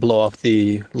not blow up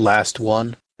the last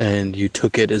one, and you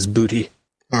took it as booty.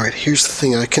 Alright, here's the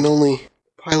thing. I can only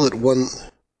pilot one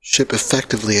ship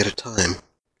effectively at a time.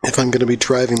 If I'm going to be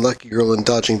driving Lucky Girl and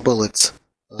dodging bullets,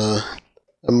 I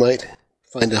might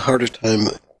find a harder time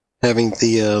having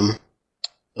the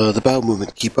bow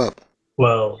movement keep up.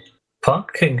 Well,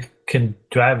 Punk can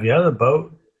drive the other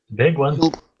boat, the big one.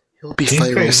 He'll be He's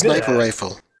firing pretty a good sniper at it.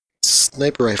 rifle.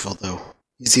 Sniper rifle, though.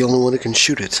 He's the only one who can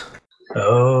shoot it.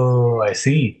 Oh, I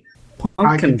see.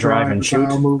 I can drive and shoot.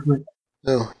 bow movement.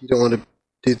 No, you don't want to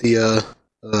do the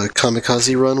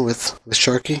kamikaze run with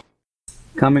Sharky?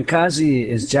 Kamikaze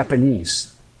is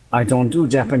Japanese. I don't do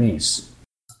Japanese.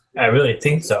 I really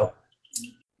think so.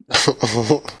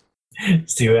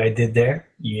 See what I did there?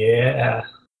 Yeah.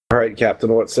 All right,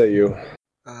 Captain, what say you?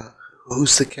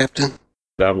 Who's the captain?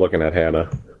 I'm looking at Hannah.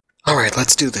 All right,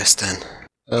 let's do this then.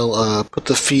 I'll put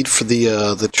the feed for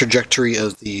the trajectory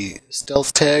of the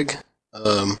stealth tag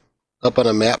up on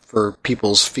a map for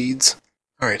people's feeds.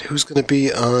 All right, who's going to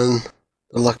be on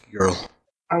the Lucky Girl?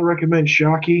 I recommend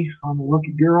Shocky on the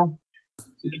lucky girl.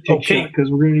 You can take Okay. because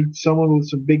we're going to need someone with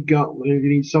some big gun. We're going to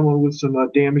need someone with some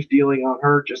damage dealing on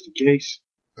her just in case.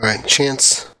 All right,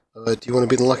 Chance, do you want to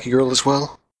be the Lucky Girl as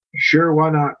well? Sure, why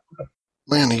not?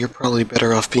 Lana, you're probably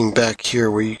better off being back here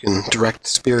where you can direct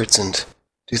spirits and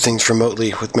do things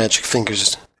remotely with magic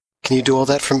fingers. Can you do all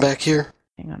that from back here?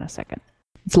 Hang on a second.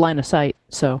 It's line of sight,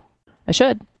 so I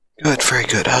should. Good, very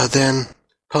good. Then,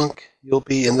 Punk, you'll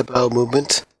be in the bow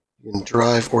movement. You can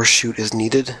drive or shoot as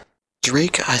needed.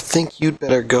 Drake, I think you'd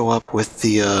better go up with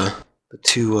the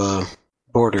two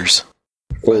boarders.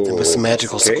 Provide them with some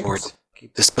magical Okay. support.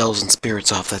 Keep the spells and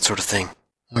spirits off, that sort of thing.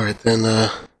 Alright, then,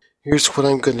 here's what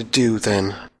I'm going to do,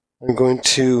 then. We're going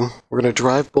to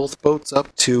drive both boats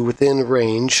up to within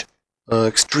range,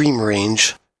 extreme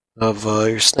range, of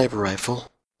your sniper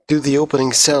rifle. Do the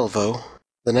opening salvo.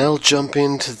 Then I'll jump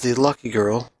into the Lucky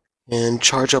Girl and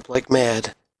charge up like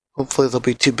mad. Hopefully they'll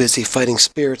be too busy fighting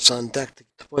spirits on deck to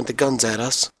point the guns at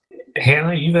us.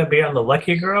 Hannah, you gonna be on the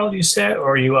Lucky Girl, you said,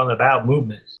 or are you on the bow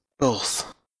movement?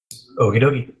 Both. Okie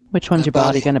dokie. Which one's your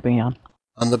body going to be on?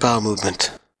 On the bow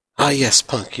movement. Ah, yes,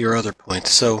 Punk, your other point.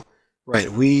 So,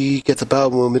 right, we get the bow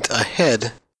movement ahead,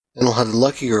 and we'll have the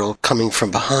Lucky Girl coming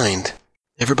from behind.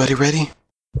 Everybody ready?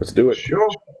 Let's do it. Sure.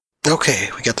 Okay,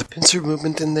 we got the pincer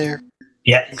movement in there.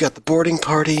 Yes. We've got the boarding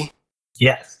party.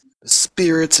 Yes. The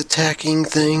spirits attacking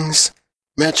things.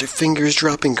 Magic fingers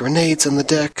dropping grenades on the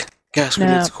deck. Gas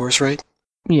grenades, of course, right?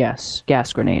 Yes,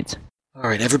 gas grenades.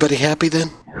 Alright, everybody happy then?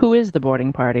 Who is the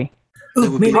boarding party? That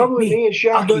Ooh, would me, be- Probably me. me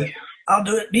and I'll do it. Shocky. I'll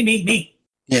do it. Me.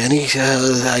 Yeah, any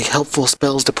helpful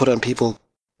spells to put on people,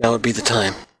 now would be the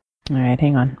time. All right,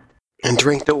 hang on. And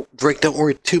Drake, don't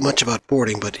worry too much about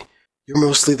boarding, but you're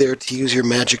mostly there to use your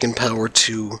magic and power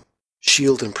to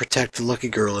shield and protect the Lucky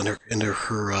Girl and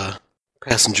her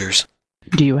passengers.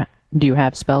 Do you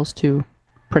have spells to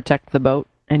protect the boat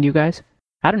and you guys?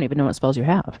 I don't even know what spells you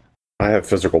have. I have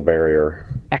physical barrier.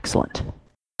 Excellent.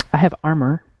 I have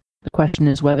armor. The question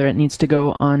is whether it needs to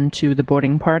go on to the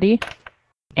boarding party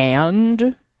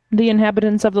and the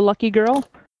inhabitants of the Lucky Girl,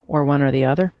 or one or the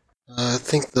other. I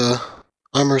think the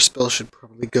armor spell should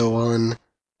probably go on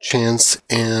Chance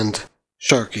and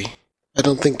Sharky. I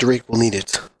don't think Drake will need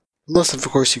it. Unless, of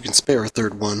course, you can spare a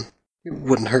third one. It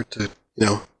wouldn't hurt to,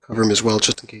 cover him as well,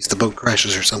 just in case the boat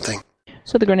crashes or something.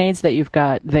 So the grenades that you've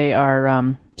got, they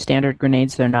are standard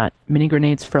grenades. They're not mini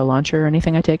grenades for a launcher or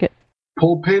anything, I take it?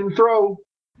 Pull, pin, throw.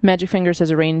 Magic Fingers has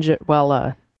a range, it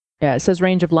says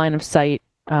range of line of sight,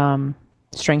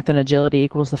 strength and agility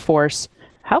equals the force.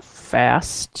 How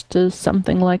fast does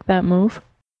something like that move?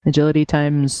 Agility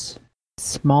times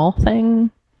small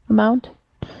thing amount?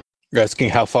 You're asking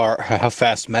how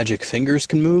fast Magic Fingers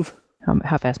can move?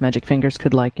 How fast Magic Fingers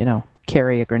could,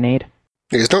 carry a grenade.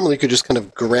 Because normally you could just kind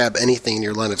of grab anything in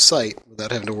your line of sight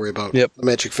without having to worry about the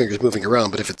Magic Fingers moving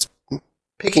around, but if it's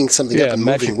picking something up and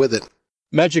moving with it.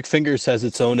 Magic Fingers has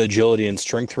its own agility and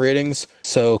strength ratings,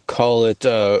 so call it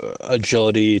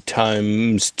agility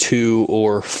times 2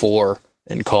 or 4,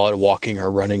 and call it walking or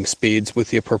running speeds with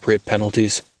the appropriate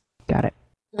penalties. Got it.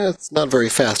 It's not very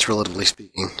fast, relatively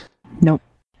speaking. Nope.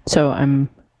 So I'm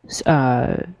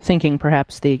thinking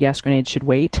perhaps the gas grenade should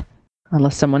wait,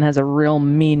 unless someone has a real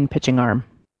mean pitching arm.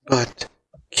 But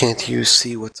can't you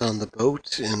see what's on the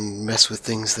boat and mess with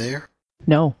things there?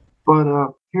 No.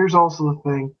 But here's also the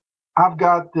thing. I've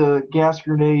got the gas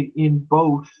grenade in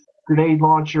both grenade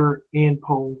launcher and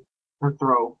pull or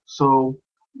throw. So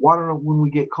why don't when we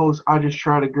get close, I just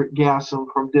try to gas them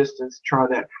from distance. Try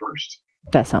that first.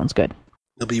 That sounds good.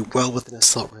 You'll be well within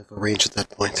assault rifle range at that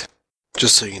point.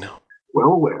 Just so you know.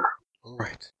 Well aware. All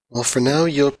right. Well, for now,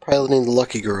 you're piloting the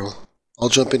Lucky Girl. I'll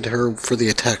jump into her for the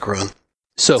attack run.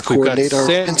 So if we've got our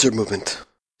pincer movement.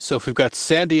 So if we've got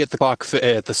Sandy at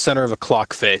the center of a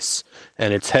clock face,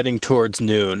 and it's heading towards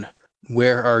noon,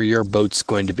 where are your boats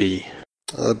going to be?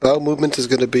 Bow movement is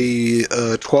going to be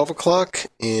 12 o'clock,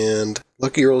 and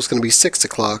Lucky Girl is going to be 6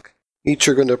 o'clock. Each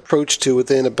are going to approach to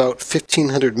within about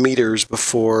 1,500 meters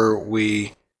before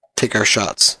we take our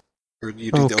shots.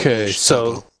 Okay,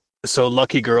 so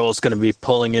Lucky Girl is going to be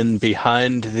pulling in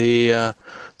behind the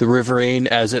riverine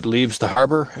as it leaves the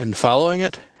harbor and following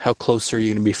it? How close are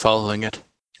you going to be following it?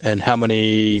 And how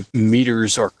many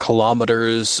meters or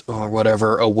kilometers or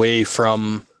whatever away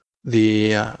from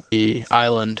the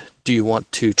island do you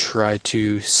want to try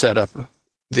to set up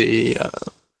the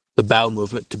bow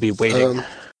movement to be waiting?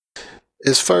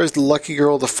 As far as the Lucky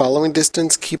Girl, the following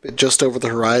distance, keep it just over the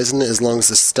horizon as long as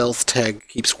the stealth tag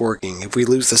keeps working. If we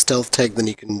lose the stealth tag, then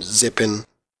you can zip in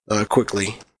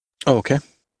quickly. Oh, okay.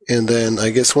 And then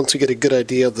I guess once we get a good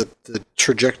idea of the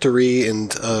trajectory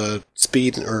and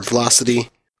speed or velocity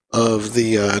of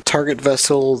the target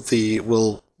vessel,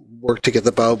 we'll work to get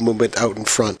the bow movement out in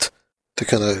front to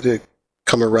kind of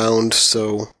come around.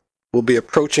 So we'll be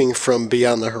approaching from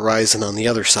beyond the horizon on the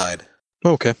other side.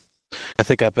 Okay. I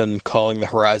think I've been calling the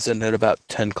horizon at about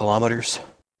 10 kilometers.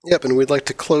 Yep, and we'd like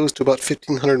to close to about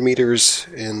 1,500 meters,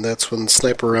 and that's when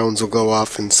sniper rounds will go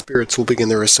off and spirits will begin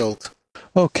their assault.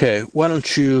 Okay, why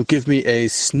don't you give me a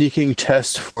sneaking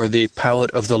test for the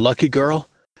pilot of the Lucky Girl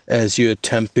as you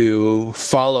attempt to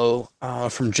follow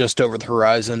from just over the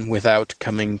horizon without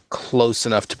coming close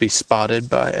enough to be spotted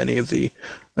by any of the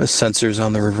sensors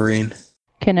on the riverine.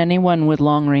 Can anyone with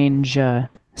long-range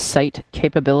sight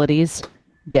capabilities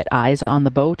get eyes on the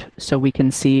boat so we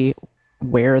can see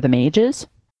where the mage is?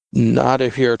 Not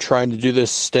if you're trying to do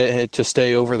this to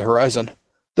stay over the horizon.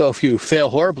 Though if you fail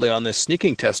horribly on this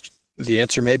sneaking test, the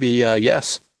answer may be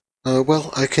yes.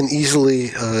 Well, I can easily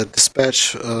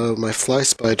dispatch my fly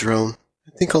spy drone.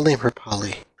 I think I'll name her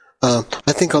Polly. I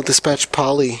think I'll dispatch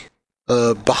Polly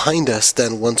behind us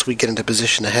then once we get into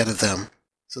position ahead of them.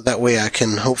 So that way I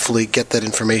can hopefully get that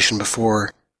information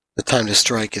before the time to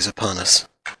strike is upon us.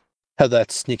 How'd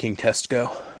that sneaking test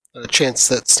go? Chance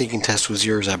that sneaking test was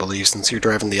yours, I believe, since you're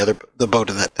driving the boat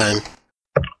at that time.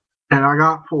 And I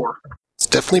got 4. It's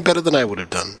definitely better than I would have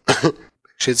done.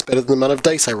 Actually, it's better than the amount of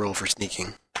dice I roll for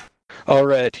sneaking. All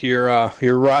right, you're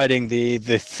riding the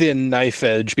thin knife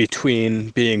edge between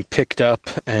being picked up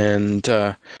and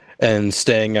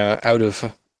staying out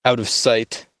of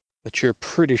sight, but you're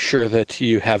pretty sure that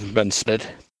you haven't been spotted.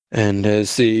 And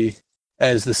as the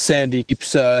Sandy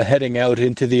keeps heading out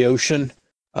into the ocean,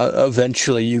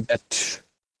 eventually you get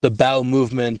the bow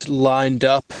movement lined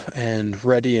up and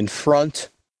ready in front,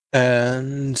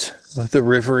 and the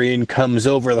riverine comes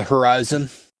over the horizon.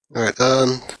 All right,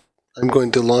 I'm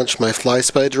going to launch my fly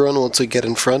spy drone once we get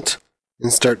in front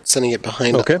and start sending it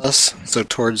behind us, so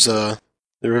towards the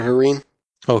riverine.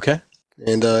 Okay.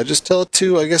 And just tell it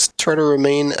to, I guess, try to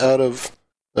remain out of,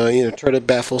 try to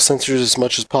baffle sensors as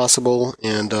much as possible,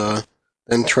 and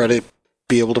then try to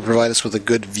be able to provide us with a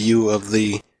good view of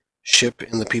the ship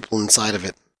and the people inside of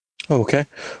it. Okay.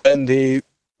 And the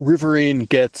riverine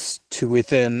gets to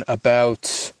within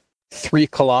about 3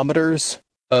 kilometers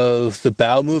of the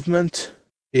bow movement.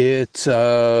 It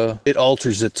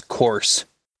alters its course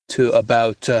to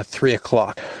about 3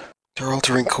 o'clock. They're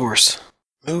altering course.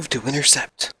 Move to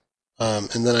intercept.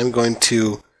 And then I'm going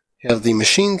to have the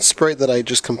machine sprite that I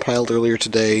just compiled earlier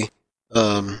today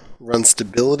run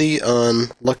stability on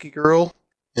Lucky Girl,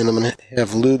 and I'm going to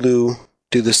have Lulu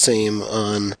do the same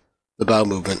on the bow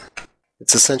movement.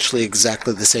 It's essentially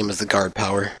exactly the same as the guard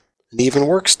power. It even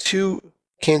works to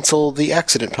cancel the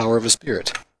accident power of a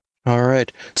spirit. All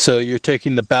right. So you're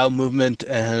taking the bow movement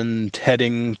and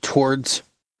heading towards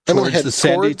the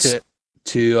Sandy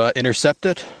to intercept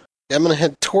it? I'm going to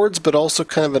head towards, but also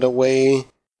kind of in a way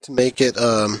to make it...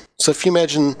 so if you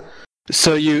imagine...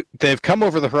 So they've come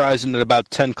over the horizon at about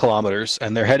 10 kilometers,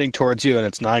 and they're heading towards you, and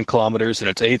it's 9 kilometers, and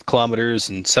it's 8 kilometers,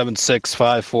 and 7, 6,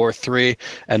 5, 4, 3,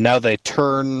 and now they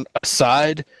turn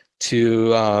aside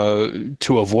to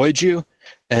avoid you,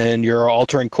 and you're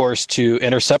altering course to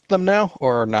intercept them now,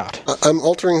 or not? I'm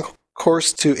altering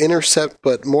course to intercept,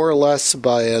 but more or less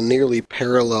by a nearly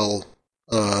parallel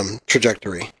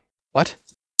trajectory. What?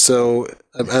 So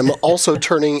I'm also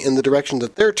turning in the direction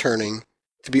that they're turning,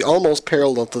 to be almost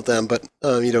parallel to them, but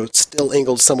still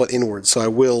angled somewhat inward. So I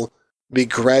will be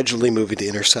gradually moving to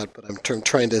intercept, but I'm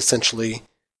trying to essentially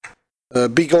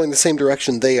be going the same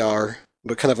direction they are,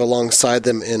 but kind of alongside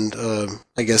them, and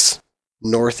I guess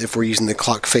north if we're using the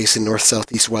clock facing north,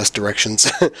 south, east, west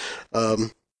directions. I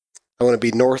want to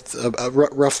be north,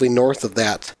 roughly north of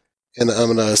that, and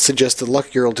I'm going to suggest that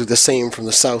Lucky Girl do the same from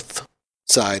the south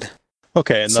side.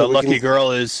 Okay, and so the Lucky Girl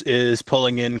is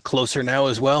pulling in closer now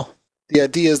as well. The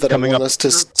idea is that I want us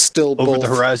to still over the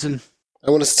horizon.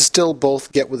 I want us to still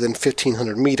both get within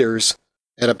 1,500 meters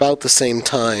at about the same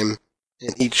time,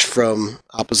 and each from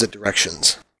opposite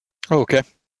directions. Okay.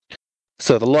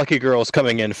 So the Lucky Girl is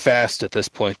coming in fast at this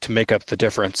point to make up the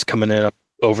difference, coming in up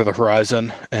over the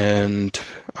horizon and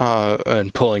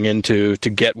pulling in to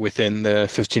get within the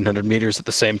 1,500 meters at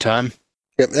the same time.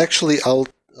 Yep. Actually,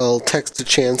 I'll text a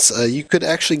chance. You could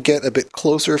actually get a bit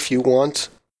closer if you want.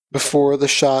 Before the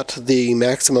shot, the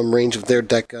maximum range of their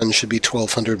deck gun should be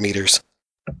 1,200 meters.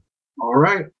 All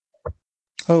right.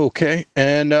 Okay,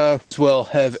 and we'll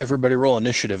have everybody roll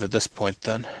initiative at this point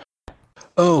then.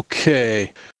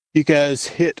 Okay, you guys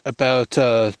hit about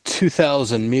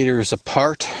 2,000 meters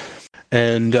apart,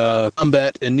 and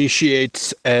combat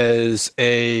initiates as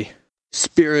a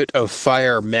spirit of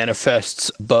fire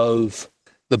manifests above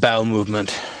the bow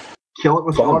movement. Kill it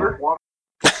with water?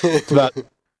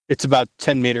 It's about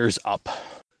 10 meters up.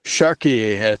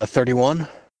 Sharky at a 31.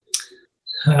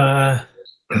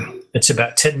 It's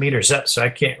about 10 meters up, so I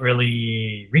can't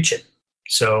really reach it.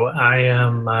 So I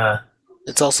am...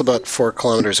 It's also about 4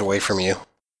 kilometers away from you.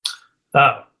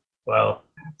 Oh, well...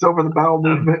 It's over the bowel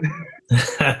movement.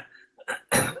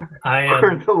 I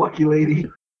am... the lucky lady.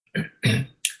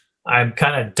 I'm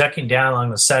kind of ducking down along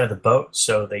the side of the boat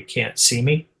so they can't see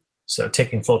me. So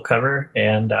taking full cover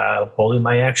and holding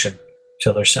my action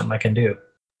until there's something I can do.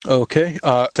 Okay,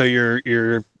 so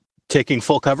you're taking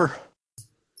full cover?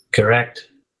 Correct.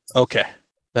 Okay,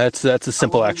 that's a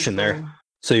simple action there.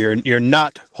 So you're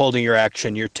not holding your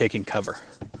action, you're taking cover.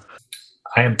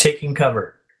 I am taking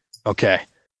cover. Okay.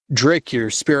 Drake, your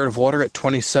Spirit of Water at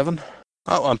 27.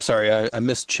 Oh, I'm sorry, I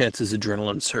missed Chance's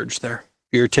adrenaline surge there.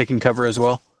 You're taking cover as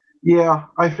well? Yeah,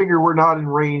 I figure we're not in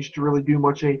range to really do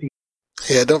much anything.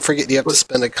 Yeah, don't forget you have to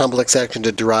spend a complex action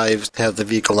to drive to have the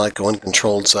vehicle not go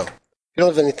uncontrolled, so if you don't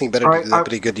have anything better to do, that'd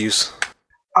be good use.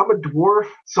 I'm a dwarf,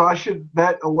 so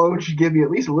that alone should give me at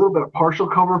least a little bit of partial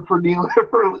cover for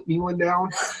kneeling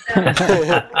down.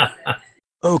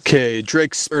 Okay,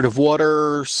 Drake's Spirit of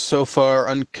Water so far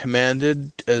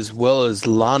uncommanded, as well as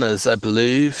Lana's, I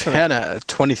believe. Hannah,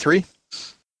 23.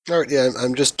 All right, yeah,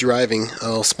 I'm just driving.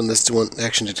 I'll spend this one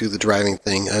action to do the driving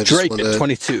thing. Drake at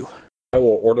 22. I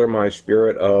will order my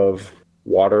Spirit of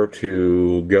Water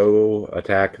to go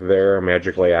attack their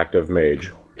magically active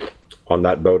mage on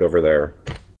that boat over there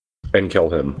and kill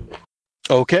him.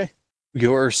 Okay.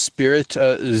 Your spirit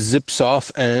zips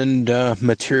off and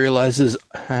materializes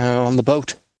on the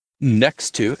boat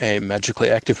next to a magically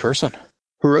active person.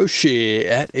 Hiroshi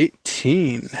at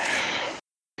 18.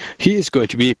 He is going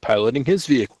to be piloting his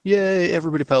vehicle. Yay,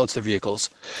 everybody pilots their vehicles.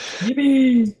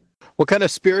 Yippee! What kind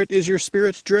of spirit is your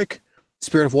spirit, Drake?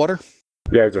 Spirit of water?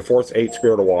 Yeah, it's a Force 8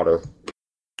 Spirit of Water.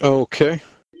 Okay.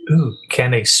 Ooh,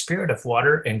 can a spirit of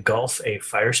water engulf a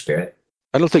fire spirit?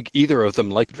 I don't think either of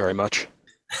them like it very much.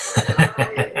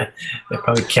 They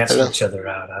probably cancel each other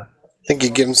out, huh? I think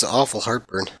it gives awful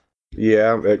heartburn.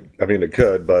 Yeah, it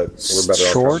could, but we're better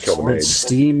off trying Short to kill the and mage.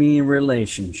 steamy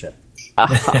relationship.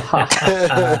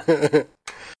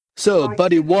 So,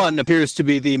 Buddy 1 appears to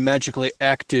be the magically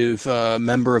active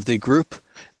member of the group,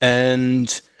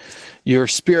 and Your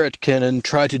spirit can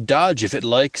try to dodge if it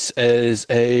likes, as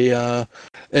a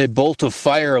bolt of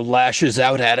fire lashes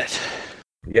out at it.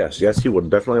 Yes, he would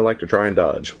definitely like to try and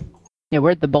dodge. Yeah,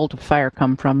 where'd the bolt of fire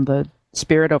come from? The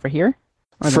spirit over here?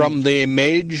 Or From the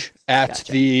mage at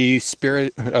Gotcha. the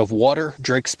spirit of water,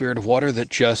 Drake's spirit of water that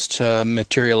just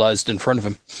materialized in front of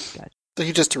him. So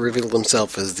he just revealed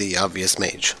himself as the obvious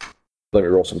mage. Let me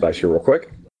roll some dice here real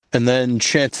quick. And then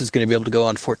Chance is going to be able to go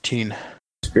on 14.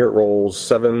 Spirit rolls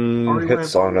 7 Already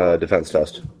hits went. on a defense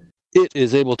test. It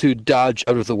is able to dodge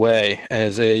out of the way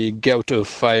as a gout of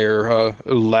fire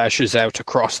lashes out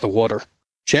across the water.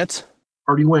 Chance?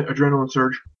 Already went. Adrenaline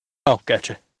surge. Oh,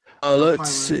 gotcha. Let's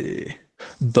see.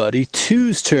 Buddy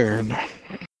 2's turn.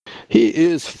 He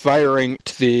is firing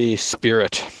at the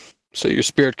spirit. So your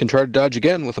spirit can try to dodge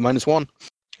again with a -1.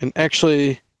 And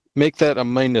actually, make that a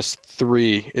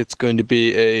 -3. It's going to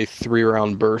be a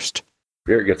 3-round burst.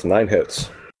 Spirit gets 9 hits.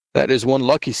 That is one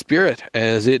lucky spirit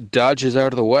as it dodges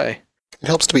out of the way. It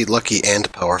helps to be lucky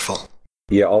and powerful.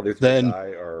 Yeah, all these Then-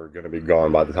 die are going to be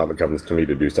gone by the time it comes to me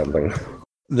to do something.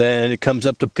 Then it comes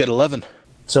up to get 11.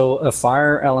 So a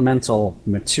fire elemental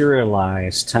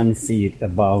materialized 10 feet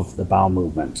above the bow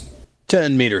movement.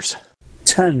 10 meters.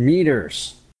 10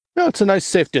 meters. No, it's a nice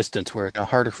safe distance where it's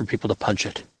harder for people to punch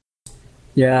it.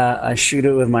 Yeah, I shoot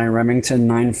it with my Remington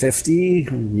 950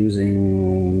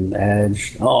 using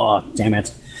edge. Oh, damn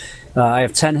it. I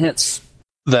have 10 hits.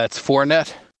 That's 4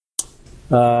 net.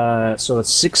 So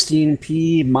it's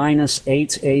 16p minus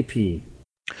 8 AP.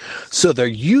 So there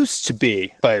used to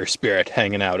be fire spirit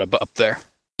hanging out up there.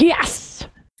 Yes!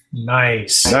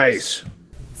 Nice. Nice.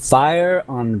 Fire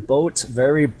on boat,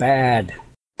 very bad.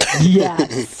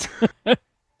 Yes!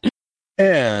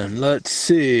 And let's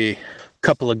see. A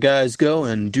couple of guys go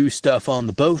and do stuff on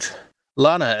the boat.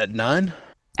 Lana at 9.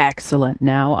 Excellent.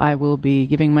 Now I will be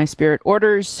giving my spirit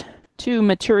orders to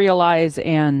materialize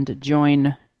and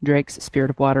join Drake's Spirit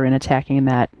of Water in attacking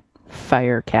that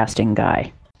fire casting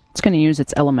guy. It's going to use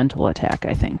its elemental attack,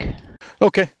 I think.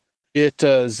 Okay. It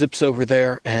zips over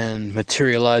there and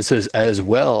materializes as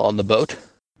well on the boat.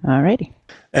 Alrighty.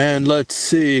 And let's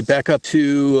see. Back up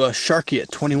to Sharky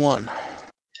at 21.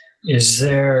 Is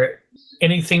there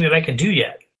anything that I can do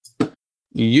yet?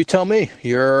 You tell me.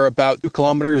 You're about 2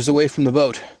 kilometers away from the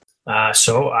boat.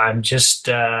 So I'm just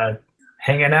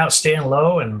hanging out, staying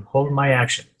low, and holding my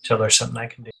action until there's something I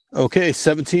can do. Okay,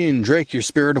 17. Drake, your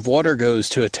Spirit of Water goes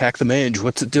to attack the mage.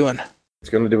 What's it doing? It's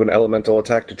going to do an elemental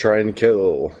attack to try and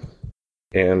kill.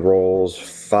 And rolls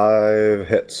 5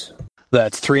 hits.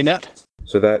 That's 3 net.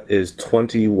 So that is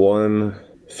 21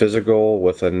 physical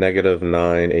with a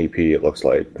 -9 AP, it looks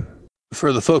like.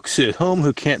 For the folks at home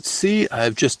who can't see,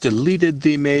 I've just deleted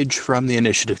the mage from the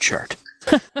initiative chart.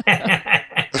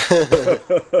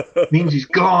 Means he's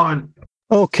gone.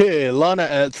 Okay, Lana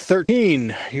at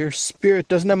 13. Your spirit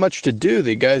doesn't have much to do.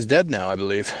 The guy's dead now, I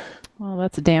believe. Well,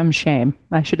 that's a damn shame.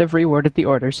 I should have reworded the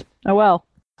orders. Oh well.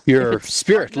 Your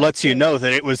spirit lets you know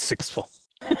that it was successful.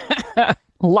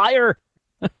 Liar!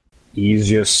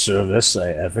 Easiest service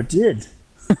I ever did.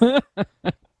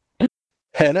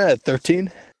 Hannah at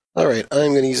 13. Alright,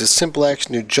 I'm going to use a simple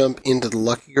action to jump into the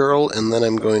Lucky Girl, and then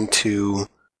I'm going to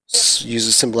use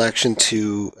a simple action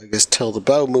to, I guess, tell the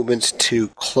bow movement to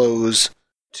close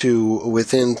to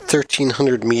within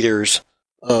 1,300 meters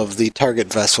of the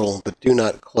target vessel, but do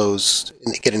not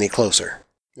get any closer.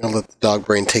 I'll let the dog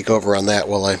brain take over on that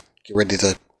while I get ready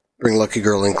to bring Lucky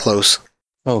Girl in close.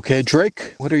 Okay,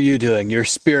 Drake, what are you doing? Your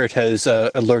spirit has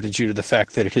alerted you to the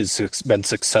fact that it has been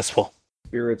successful.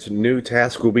 Spirit's new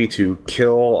task will be to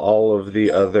kill all of the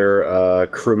other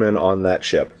crewmen on that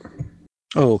ship.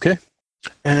 Okay.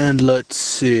 And let's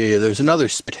see, there's another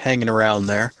spirit hanging around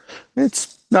there.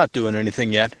 It's not doing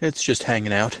anything yet. It's just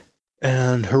hanging out.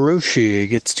 And Hiroshi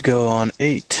gets to go on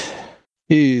 8.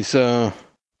 He's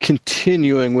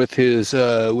continuing with his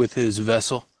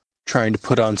vessel, trying to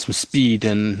put on some speed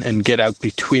and get out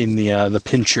between the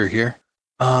pincher here.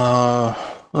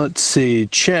 Let's see,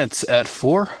 Chance at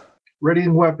 4. Ready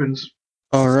weapons.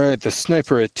 All right, the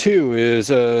sniper at 2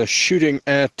 is shooting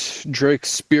at Drake's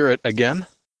spirit again.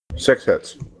 6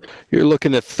 hits. You're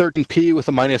looking at 13p with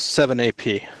a -7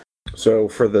 AP. So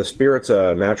for the spirit's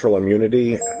natural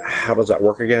immunity, how does that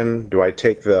work again? Do I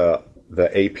take the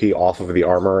AP off of the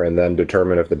armor and then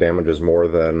determine if the damage is more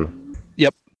than...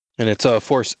 Yep, and it's a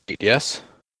force 8, yes?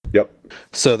 Yep.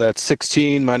 So that's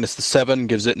 16 minus the 7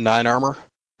 gives it 9 armor.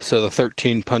 So the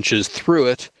 13 punches through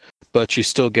it, but you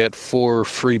still get 4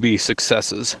 freebie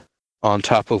successes on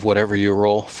top of whatever you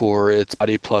roll for its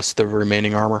body plus the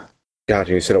remaining armor.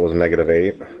 Gotcha, you said it was a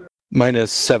 -8?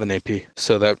 Minus 7 AP,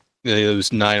 so that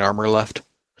there's 9 armor left.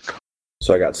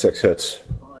 So I got 6 hits.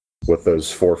 with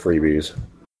those 4 freebies.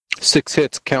 6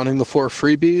 hits, counting the 4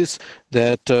 freebies.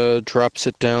 That drops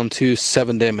it down to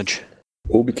 7 damage.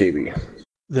 OBKB.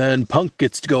 Then Punk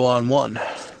gets to go on 1.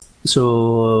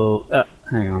 So,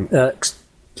 hang on.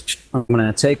 I'm going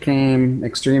to take aim,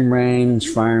 extreme range,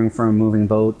 firing from moving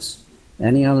boats.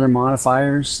 Any other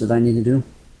modifiers that I need to do?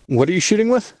 What are you shooting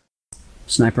with?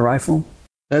 Sniper rifle?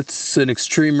 That's an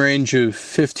extreme range of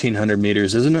 1,500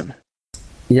 meters, isn't it?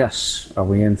 Yes. Are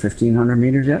we in 1,500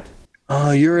 meters yet?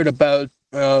 You're at about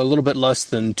a little bit less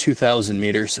than 2,000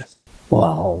 meters.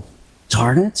 Well,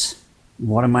 darn it.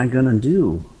 What am I going to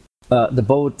do? The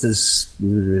boat is...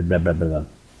 Blah, blah, blah, blah.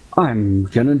 I'm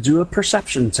going to do a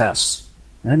perception test.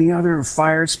 Any other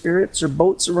fire spirits or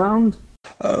boats around?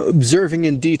 Observing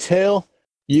in detail,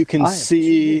 you can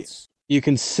see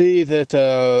that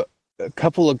a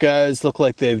couple of guys look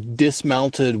like they've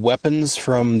dismounted weapons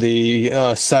from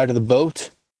the side of the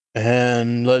boat.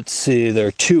 And let's see, there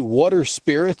are 2 water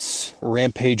spirits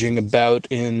rampaging about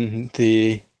in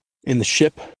the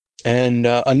ship. And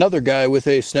another guy with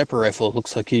a sniper rifle. It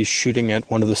looks like he's shooting at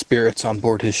one of the spirits on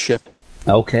board his ship.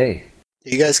 Okay.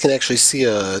 You guys can actually see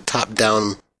a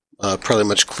top-down, probably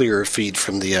much clearer feed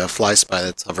from the fly spy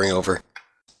that's hovering over.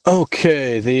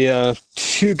 Okay, the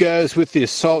 2 guys with the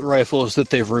assault rifles that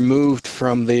they've removed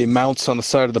from the mounts on the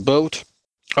side of the boat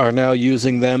are now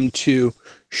using them to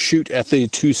shoot at the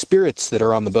 2 spirits that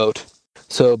are on the boat.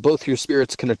 So both your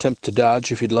spirits can attempt to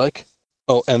dodge if you'd like.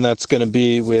 Oh, and that's going to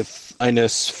be with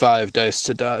 -5 dice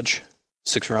to dodge.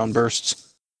 6 round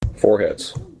bursts. 4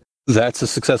 hits. That's a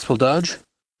successful dodge.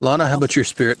 Lana, how about your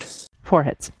spirit? 4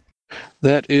 hits.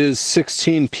 That is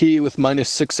 16p with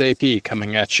 -6 AP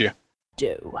coming at you.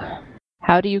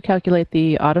 How do you calculate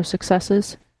the auto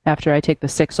successes? After I take the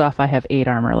 6 off, I have 8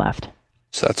 armor left.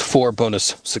 So that's 4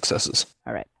 bonus successes.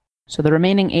 All right. So the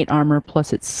remaining 8 armor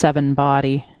plus its 7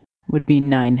 body would be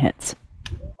 9 hits.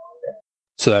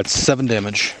 So that's 7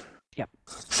 damage. Yep.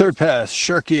 Third pass,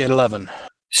 Sharky at 11.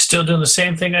 Still doing the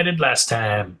same thing I did last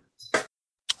time.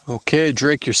 Okay,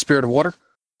 Drake, your spirit of water.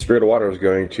 Spirit of Water is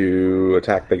going to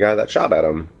attack the guy that shot at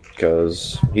him,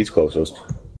 because he's closest.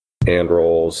 And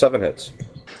roll 7 hits.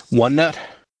 1 net.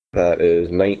 That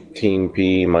is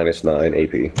 19p minus 9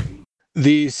 AP.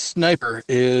 The sniper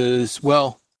is,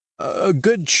 well, a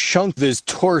good chunk of his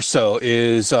torso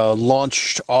is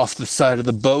launched off the side of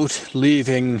the boat,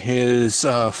 leaving his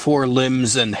 4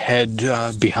 limbs and head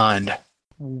behind.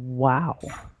 Wow.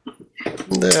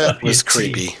 That was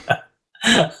creepy.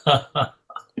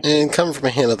 And coming from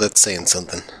a handle that's saying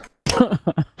something.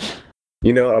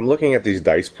 You know, I'm looking at these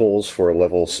dice pools for a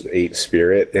level 8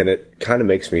 spirit, and it kind of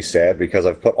makes me sad because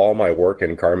I've put all my work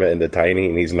and karma into Tiny,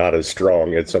 and he's not as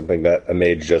strong. It's something that a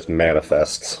mage just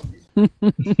manifests.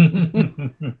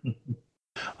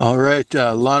 All right,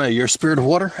 Lana, your spirit of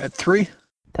water at 3.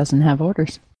 Doesn't have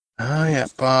orders. Oh, yeah.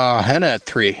 Hannah at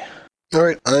 3.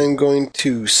 Alright, I'm going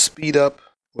to speed up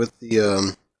with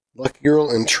the Lucky Girl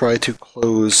and try to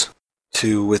close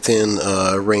to within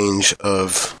range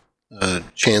of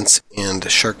Chance and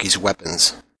Sharky's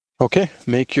weapons. Okay,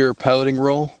 make your piloting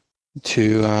roll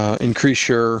to increase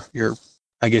your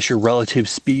relative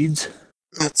speeds.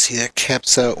 Let's see, that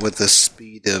caps out with a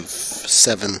speed of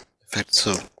 7. In fact,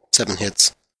 so 7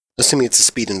 hits. Assuming it's a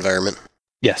speed environment.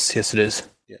 Yes, it is.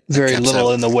 Yeah, Very caps little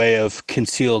out. in the way of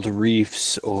concealed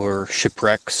reefs or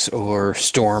shipwrecks or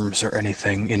storms or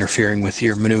anything interfering with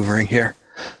your maneuvering here.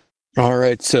 All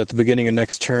right, so at the beginning of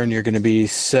next turn, you're going to be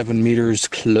 7 meters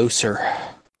closer.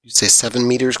 You say 7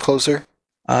 meters closer?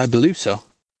 I believe so.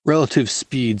 Relative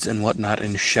speeds and whatnot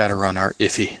in Shadowrun are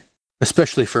iffy,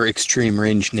 especially for extreme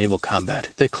range naval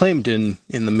combat. They claimed in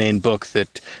the main book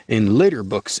that in later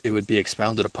books it would be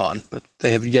expounded upon, but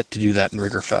they have yet to do that in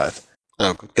Rigor 5.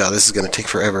 Oh, good God, this is going to take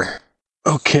forever.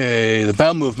 Okay, the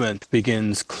bow movement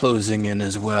begins closing in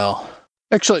as well.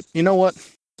 Actually, you know what?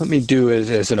 Let me do it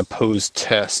as an opposed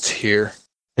test here,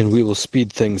 and we will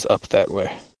speed things up that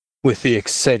way. With the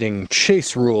exciting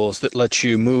chase rules that let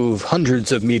you move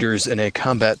hundreds of meters in a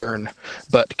combat turn,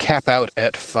 but cap out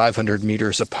at 500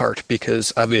 meters apart,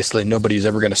 because obviously nobody's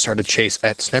ever going to start a chase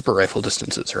at sniper rifle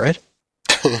distances, right?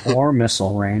 Or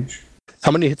missile range.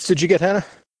 How many hits did you get, Hannah?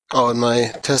 Oh, and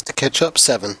my test to catch up,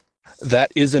 7.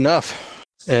 That is enough.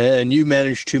 And you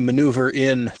managed to maneuver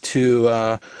in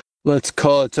to, let's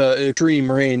call it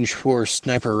extreme range for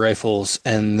sniper rifles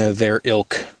and their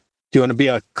ilk. Do you want to be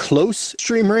a close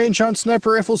extreme range on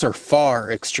sniper rifles or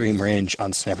far extreme range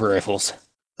on sniper rifles?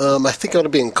 I think I ought to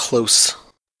be in close.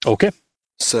 Okay.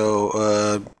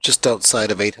 So, just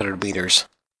outside of 800 meters.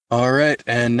 All right,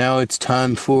 and now it's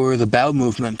time for the bow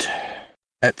movement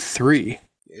at 3.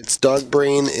 Its dog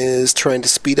brain is trying to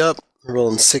speed up.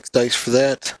 Rolling 6 dice for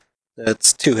that.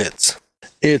 That's 2 hits.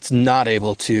 It's not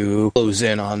able to close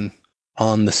in on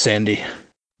the Sandy.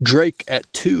 Drake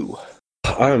at 2.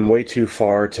 I'm way too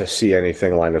far to see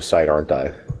anything line of sight, aren't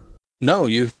I? No,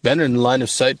 you've been in line of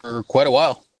sight for quite a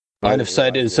while. Line of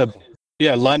sight is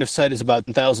about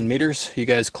 1,000 meters. You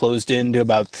guys closed in to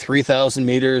about 3,000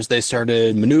 meters. They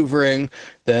started maneuvering.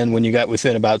 Then when you got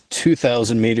within about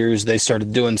 2,000 meters, they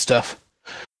started doing stuff.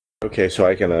 Okay, so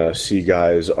I can see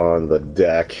guys on the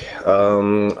deck.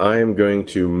 I am going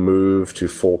to move to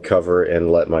full cover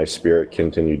and let my spirit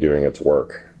continue doing its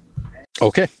work.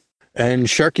 Okay. And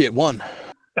Sharky at 1.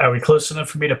 Are we close enough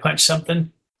for me to punch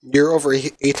something? You're over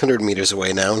 800 meters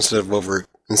away now instead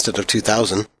of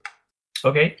 2,000.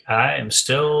 Okay, I am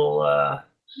still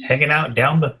hanging out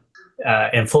down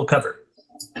in full cover.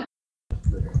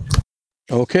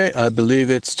 Okay, I believe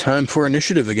it's time for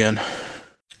initiative again.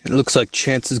 It looks like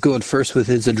Chance is going first with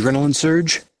his adrenaline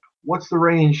surge. What's the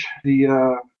range? The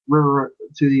river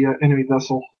to the enemy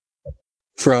vessel.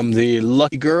 From the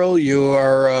Lucky Girl, you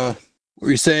are,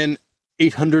 were you saying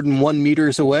 801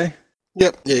 meters away?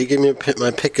 Yep, yeah, you gave me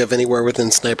my pick of anywhere within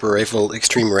sniper rifle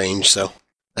extreme range, so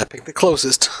I picked the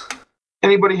closest.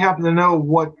 Anybody happen to know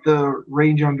what the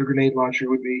range on the grenade launcher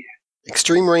would be?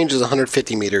 Extreme range is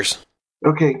 150 meters.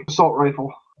 Okay, assault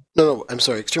rifle. No, I'm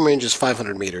sorry, extreme range is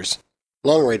 500 meters.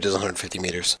 Long range is 150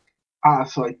 meters.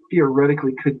 So I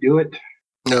theoretically could do it.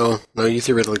 No, you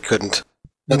theoretically couldn't.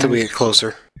 Not till we get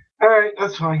closer. Alright,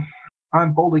 that's fine.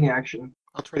 I'm holding action.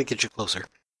 I'll try to get you closer.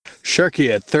 Sharky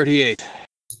at 38.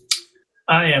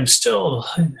 I am still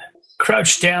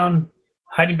crouched down,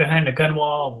 hiding behind a gun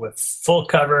wall with full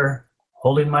cover,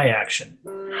 holding my action.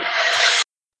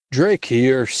 Drake,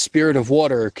 your Spirit of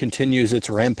Water continues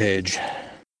its rampage.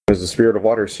 Does the Spirit of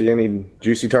Water see any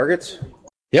juicy targets?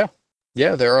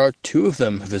 Yeah, there are 2 of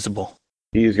them visible.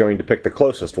 He is going to pick the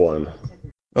closest one.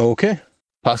 Okay.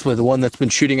 Possibly the one that's been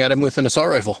shooting at him with an assault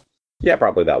rifle. Yeah,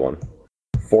 probably that one.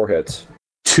 4 hits.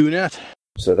 2 net.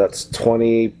 So that's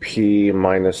 20 P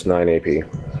minus 9 AP.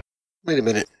 Wait a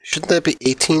minute. Shouldn't that be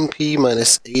 18 P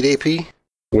minus 8 AP?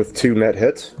 With 2 net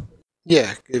hits?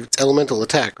 Yeah, it's elemental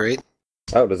attack, right?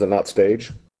 Oh, does it not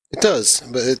stage? It does,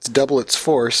 but it's double its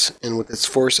force, and with its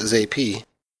force is AP.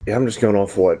 Yeah, I'm just going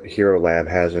off what Hero Lab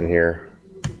has in here.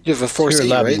 You have a force Your 8,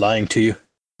 lab right? lying to you.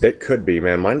 It could be,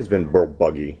 man. Mine has been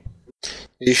buggy.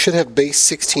 You should have base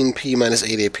 16P minus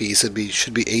 8 AP, so it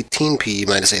should be 18P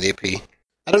minus 8 AP.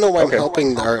 I don't know why I'm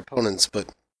helping our opponents,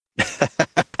 but...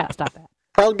 Yeah, stop that.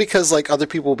 Probably because other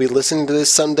people will be listening to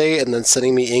this someday and then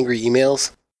sending me angry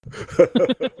emails.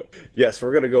 Yes,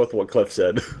 we're going to go with what Cliff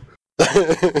said.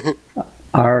 I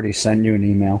already sent you an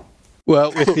email.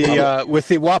 Well, with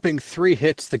the whopping 3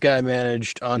 hits the guy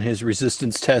managed on his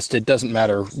resistance test, it doesn't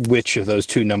matter which of those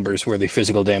 2 numbers were the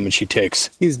physical damage he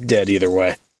takes. He's dead either way.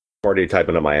 I'm already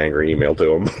typing up my angry email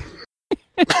to him.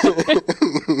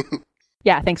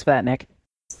 Yeah, thanks for that, Nick.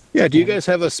 Yeah, do you guys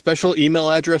have a special email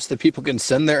address that people can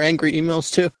send their angry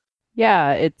emails to?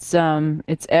 Yeah, it's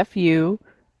FU.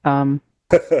 I'm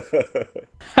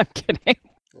kidding.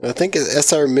 I think it's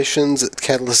srmissions at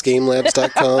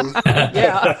catalystgamelabs.com.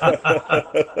 Yeah.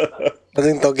 I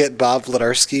think they'll get Bob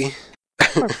Ledarski.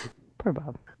 Poor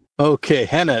Bob. Okay,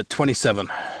 Hannah at 27.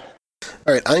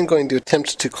 Alright, I'm going to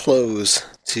attempt to close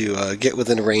to get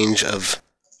within range of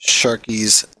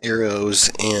Sharky's arrows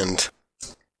and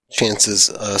Chance's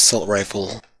assault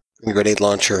rifle and grenade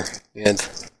launcher, and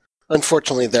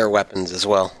unfortunately their weapons as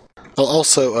well. I'll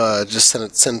also just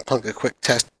send Punk a quick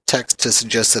text to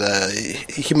suggest that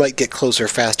he might get closer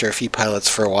faster if he pilots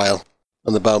for a while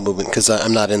on the bow movement, because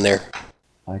I'm not in there.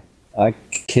 I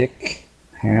kick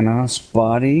Hannah's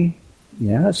body.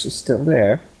 Yeah, she's still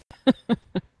there.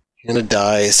 Hannah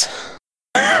dies.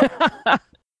 I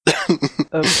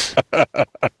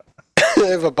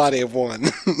have a body of 1.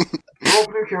 Roll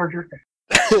for your character.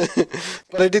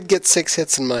 But I did get 6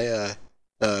 hits in my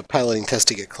piloting test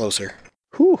to get closer.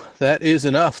 Whew, that is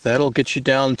enough. That'll get you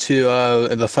down to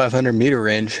the 500 meter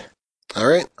range.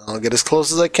 Alright, I'll get as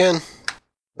close as I can.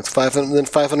 With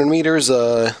 500 meters,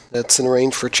 that's in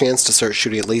range for a chance to start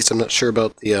shooting at least. I'm not sure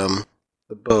about the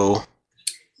bow.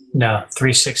 No,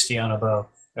 360 on a bow.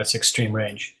 That's extreme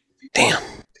range. Damn,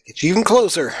 get you even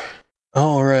closer.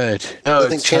 All right. I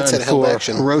think Chance had held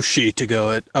action. Hiroshi to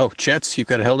go at... Oh, Chance, you've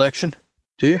got a held action?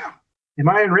 Do you? Am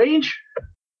I in range?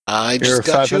 I You're just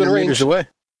got you in 500 range. meters away.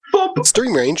 Boop.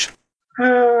 Extreme range.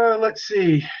 Let's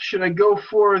see. Should I go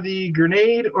for the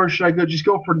grenade or should I just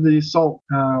go for the assault?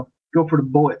 Go for the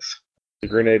bullets. The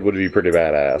grenade would be pretty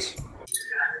badass.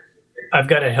 I've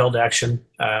got a held action,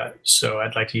 so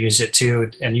I'd like to use it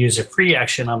too, and use a free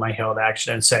action on my held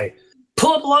action and say,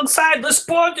 pull up alongside, let's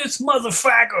board this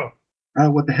motherfucker!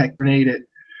 What the heck? Grenade it.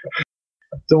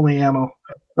 It's only ammo.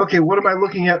 Okay, what am I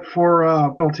looking at for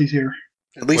penalties here?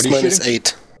 At least What are you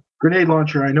 -8. Grenade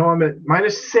launcher. I know I'm at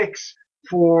 -6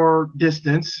 for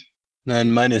distance.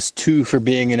 And -2 for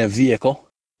being in a vehicle.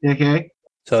 Okay.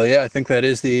 So yeah, I think that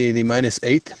is the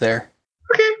 -8 there.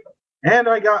 Okay. And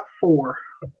I got 4.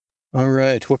 All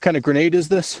right. What kind of grenade is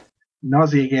this?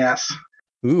 Nausea gas.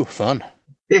 Ooh, fun.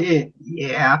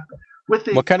 Yeah. With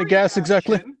the What kind of free gas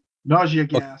exactly? action, Nausea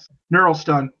gas. Neural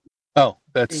stun. Oh,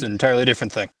 that's an entirely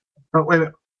different thing. Oh, wait a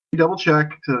minute. Double check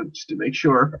just to make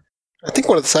sure. I think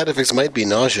one of the side effects might be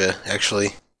nausea,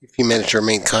 actually, if you manage to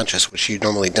remain conscious, which you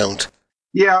normally don't.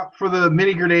 Yeah, for the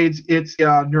mini grenades, it's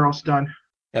neural stun.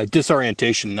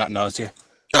 Disorientation, not nausea.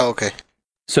 Oh, okay.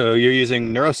 So you're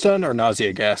using neurostun or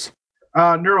nausea gas?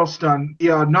 Neural stun.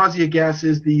 The nausea gas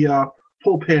is the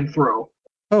pull pin throw.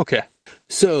 Okay.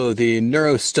 So the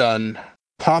neurostun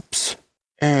pops,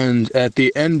 and at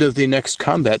the end of the next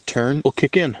combat turn, will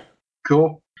kick in.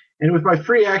 Cool. And with my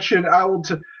free action, I will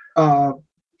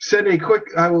send a quick.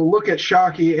 I will look at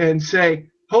Shocky and say,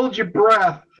 "Hold your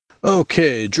breath."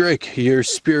 Okay, Drake, your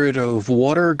spirit of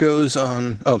water goes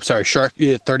on. Oh, sorry, Shark.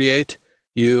 You at 38.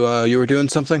 You were doing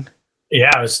something.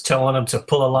 Yeah, I was telling him to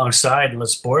pull alongside and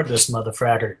let's board this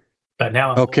motherfracker. But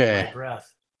now I'm Okay. holding my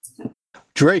breath.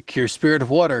 Drake, your spirit of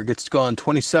water gets to go on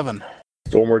 27.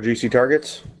 Still more GC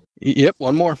targets. Yep,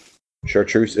 one more.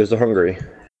 Chartreuse is the hungry.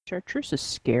 Chartreuse is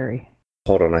scary.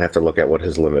 Hold on, I have to look at what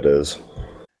his limit is.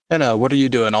 And what are you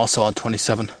doing also on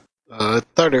 27? I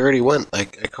thought I already went. I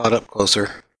caught up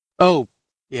closer. Oh,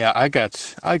 yeah, I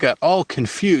got all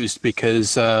confused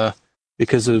because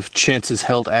of chances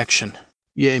held action.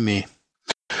 Yay me.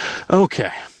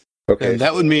 Okay. Okay. And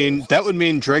that would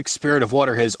mean Drake's spirit of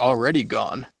water has already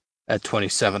gone at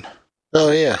 27.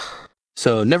 Oh, yeah.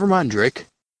 So never mind, Drake.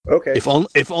 Okay.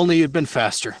 If only you'd been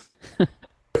faster.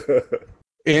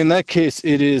 In that case,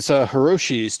 it is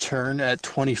Hiroshi's turn at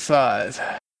 25.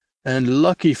 And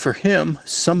lucky for him,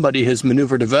 somebody has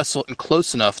maneuvered a vessel in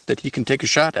close enough that he can take a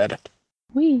shot at it.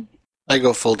 Wee. I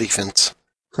go full defense.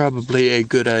 Probably a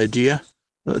good idea.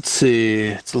 Let's see,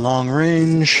 it's long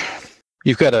range.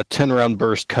 You've got a 10-round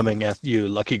burst coming at you,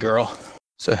 lucky girl.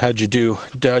 So how'd you do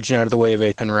dodging out of the way of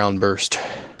a 10-round burst?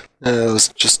 I was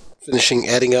just finishing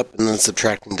adding up and then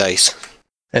subtracting dice.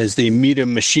 As the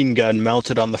medium machine gun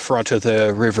mounted on the front of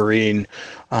the Riverine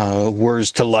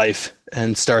whirs to life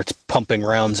and starts pumping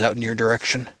rounds out in your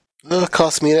direction.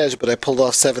 Cost me an edge, but I pulled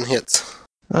off 7 hits.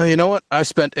 You know what? I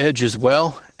spent edge as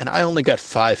well, and I only got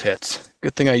 5 hits.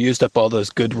 Good thing I used up all those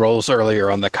good rolls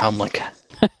earlier on the comlink.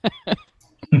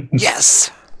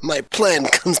 Yes! My plan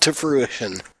comes to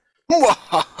fruition.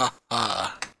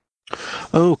 Mwahaha!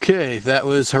 Okay, that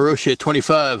was Hiroshi at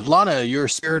 25. Lana, your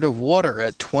spirit of water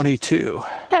at 22.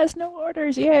 Has no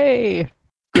orders, yay!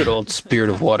 Good old spirit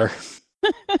of water.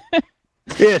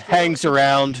 It hangs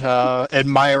around,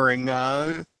 admiring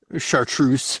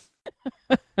Chartreuse.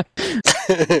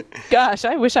 Gosh,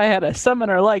 I wish I had a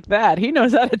summoner like that. He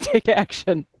knows how to take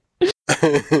action.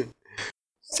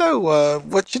 So,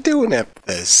 what you doing after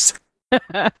this?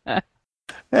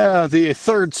 The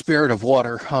third spirit of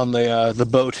water on the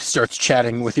boat starts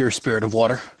chatting with your spirit of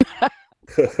water.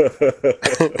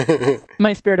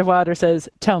 My spirit of water says,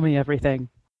 "Tell me everything."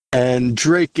 And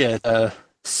Drake at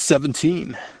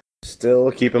 17.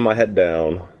 Still keeping my head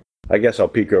down. I guess I'll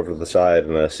peek over to the side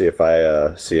and see if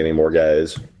I see any more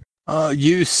guys.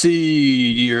 You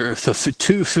see your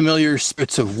two familiar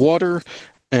spirits of water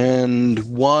and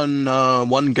one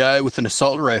guy with an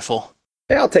assault rifle.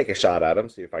 Hey, I'll take a shot at him,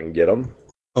 see if I can get him.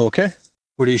 Okay.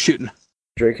 What are you shooting?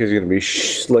 Drake is going to be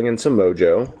slinging some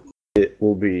mojo. It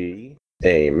will be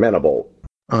a Manibolt.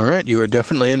 All right, you are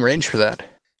definitely in range for that.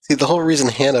 See, the whole reason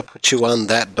Hannah put you on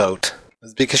that boat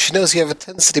is because she knows you have a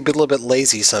tendency to be a little bit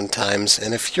lazy sometimes,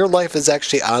 and if your life is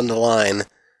actually on the line,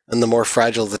 then the more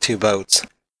fragile the two boats.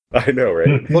 I know,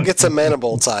 right? We'll get some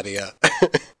Manibolts out of you.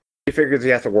 He figures he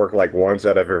has to work like once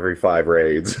out of every 5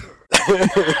 raids.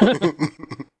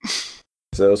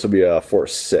 So this will be a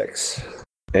 4-6.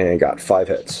 And got 5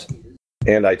 hits.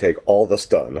 And I take all the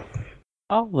stun.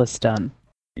 All the stun.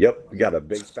 Yep, we got a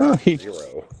big fat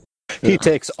 0. He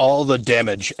takes all the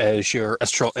damage as your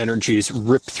astral energies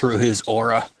rip through his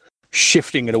aura,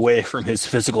 shifting it away from his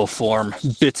physical form.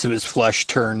 Bits of his flesh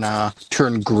turn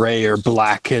gray or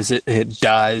black as it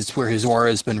dies where his aura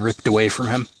has been ripped away from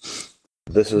him.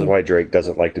 This is why Drake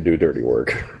doesn't like to do dirty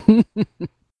work.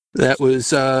 That was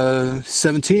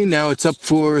 17. Now it's up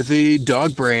for the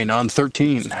dog brain on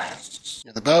 13.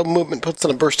 The bow movement puts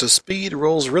on a burst of speed,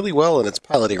 rolls really well in its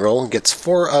piloting roll, and gets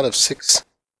 4 out of 6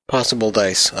 possible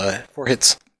dice. 4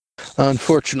 hits.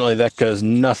 Unfortunately, that does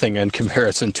nothing in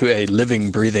comparison to a living,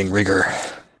 breathing rigger.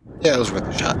 Yeah, it was worth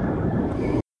a shot.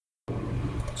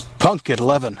 Punk at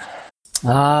 11.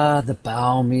 The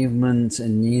bowel movement, it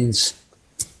needs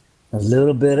a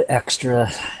little bit of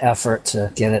extra effort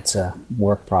to get it to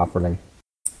work properly.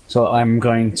 So I'm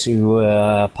going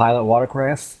to pilot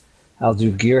watercraft. I'll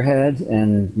do gearhead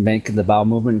and make the bowel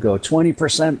movement go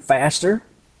 20% faster.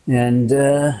 And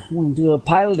we'll do a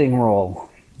piloting roll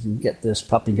and get this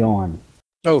puppy going.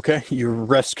 Okay, you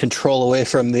wrest control away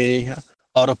from the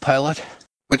autopilot.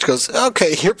 Which goes,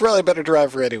 okay, you're probably a better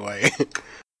driver anyway.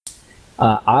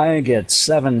 I get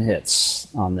 7 hits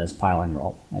on this piloting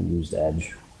roll. I used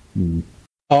edge.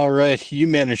 All right, you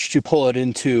managed to pull it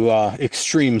into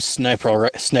extreme sniper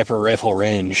rifle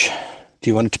range. Do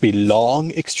you want it to be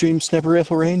long extreme sniper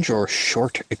rifle range or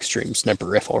short extreme sniper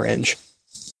rifle range?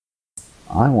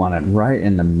 I want it right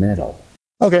in the middle.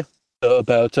 Okay, so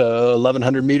about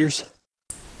 1,100 meters.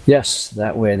 Yes,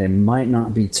 that way they might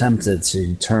not be tempted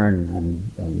to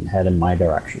turn and head in my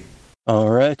direction. All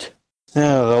right.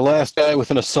 Now, the last guy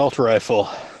with an assault rifle.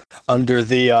 Under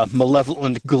the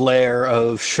malevolent glare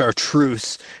of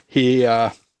chartreuse, he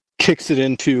kicks it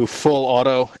into full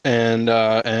auto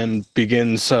and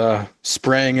begins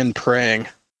spraying and praying.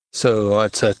 So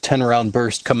it's a 10-round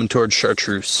burst coming towards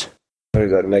chartreuse.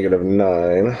 He's at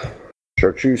 -9.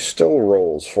 Chartreuse still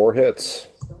rolls 4 hits.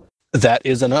 That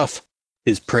is enough.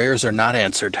 His prayers are not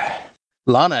answered.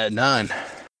 Lana at 9.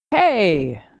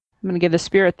 Hey, I'm going to give the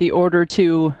spirit the order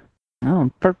to...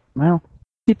 well,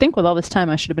 you'd think with all this time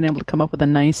I should have been able to come up with a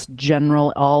nice,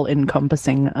 general,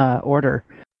 all-encompassing order.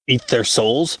 Eat their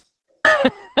souls?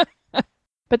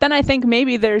 But then I think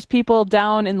maybe there's people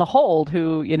down in the hold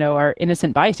who, are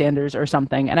innocent bystanders or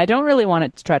something, and I don't really want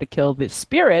it to try to kill the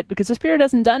spirit because the spirit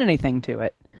hasn't done anything to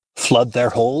it. Flood their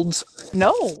holds?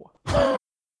 No.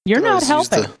 You're not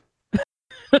helping.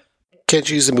 Can't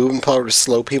you use the movement power to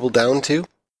slow people down too?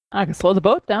 I can slow the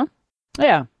boat down.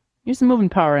 Yeah, use the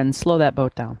movement power and slow that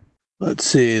boat down. Let's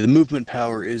see. The movement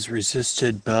power is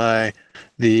resisted by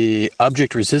the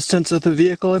object resistance of the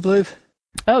vehicle, I believe.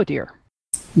 Oh, dear.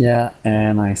 Yeah,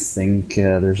 and I think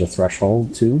there's a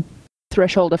threshold, too.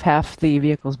 Threshold of half the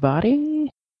vehicle's body.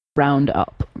 Round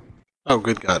up. Oh,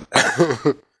 good God.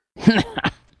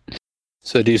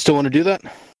 So do you still want to do that?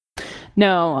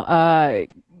 No,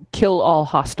 kill all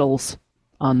hostiles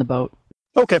on the boat.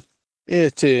 Okay.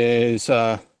 It is...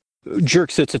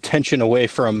 jerks its attention away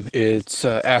from its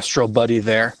astral buddy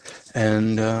there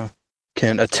and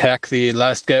can attack the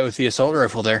last guy with the assault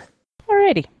rifle there.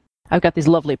 Alrighty. I've got these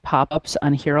lovely pop-ups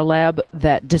on Hero Lab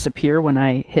that disappear when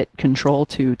I hit Control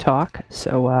to talk.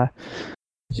 So,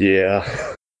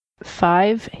 Yeah.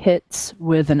 5 hits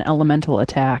with an elemental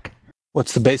attack.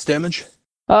 What's the base damage?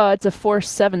 It's a Force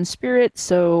 7 spirit,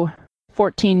 so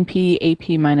 14p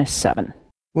AP minus 7.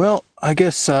 Well, I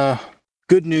guess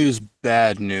good news,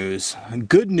 bad news.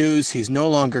 Good news, he's no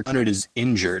longer counted as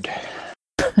injured.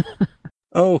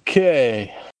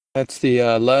 Okay. That's the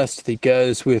last of the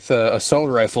guys with assault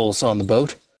rifles on the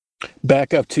boat.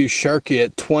 Back up to Sharky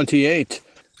at 28.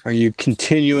 Are you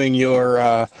continuing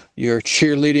your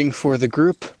cheerleading for the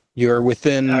group? You're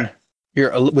within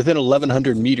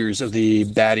 1,100 meters of the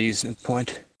baddies at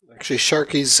point. Actually,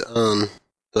 Sharky's on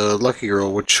the Lucky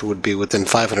Girl, which would be within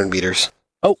 500 meters.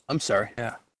 Oh, I'm sorry.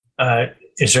 Yeah.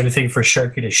 Is there anything for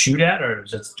Sharky to shoot at, or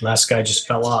is it the last guy just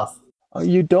fell off?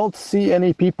 You don't see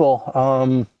any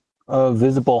people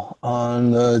visible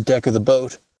on the deck of the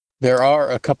boat. There are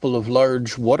a couple of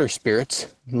large water spirits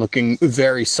looking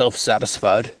very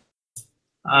self-satisfied.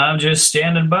 I'm just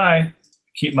standing by.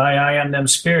 Keep my eye on them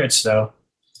spirits, though.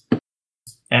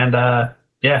 And,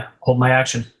 hold my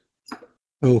action.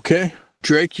 Okay.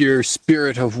 Drake, your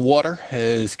spirit of water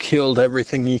has killed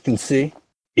everything you can see.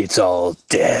 It's all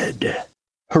dead.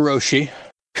 Hiroshi,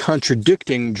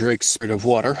 contradicting Drake's spirit of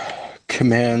water,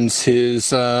 commands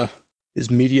his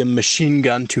medium machine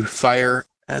gun to fire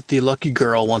at the Lucky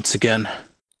Girl once again.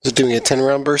 Is it doing a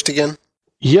 10-round burst again?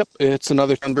 Yep, it's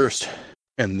another burst.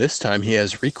 And this time he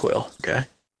has recoil. Okay.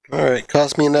 Alright,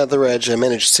 cost me another edge. I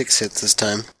managed 6 hits this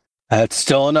time. That's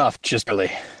still enough, just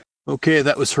barely. Okay,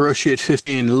 that was Hiroshi at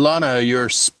 15. Lana, your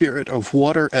spirit of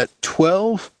water at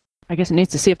 12. I guess it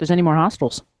needs to see if there's any more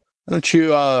hostiles. Why don't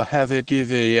you have it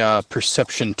give a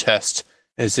perception test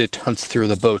as it hunts through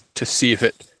the boat to see if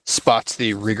it spots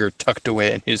the rigger tucked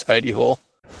away in his hidey hole?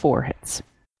 4 hits.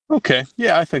 Okay,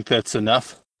 yeah, I think that's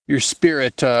enough. Your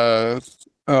spirit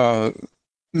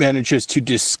manages to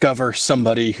discover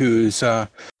somebody who's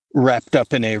wrapped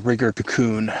up in a rigger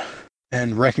cocoon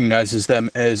and recognizes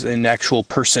them as an actual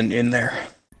person in there.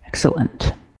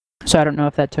 Excellent. So I don't know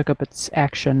if that took up its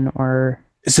action or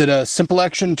Is it a simple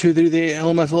action to do the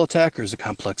elemental attack, or is it a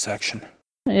complex action?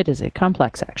 It is a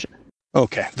complex action.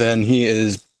 Okay, then he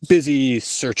is busy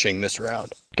searching this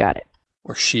round. Got it.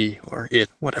 Or she, or it,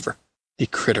 whatever. The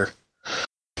critter.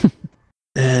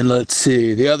 And let's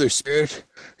see, the other spirit.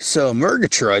 So,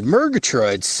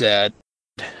 Murgatroyd sad.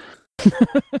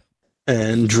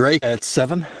 And Drake at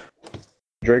 7.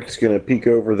 Drake's going to peek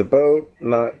over the boat,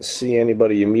 not see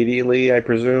anybody immediately, I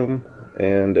presume.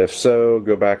 And if so,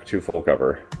 go back to full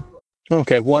cover.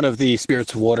 Okay, one of the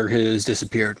spirits of water has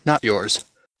disappeared. Not yours.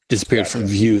 Disappeared from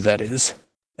view, that is.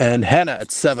 And Hannah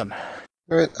at 7.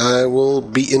 Alright, I will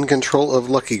be in control of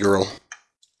Lucky Girl.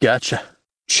 Gotcha.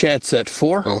 Chance at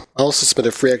 4. Oh, I'll also spend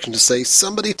a free action to say,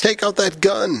 somebody take out that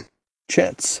gun!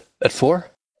 Chance at 4.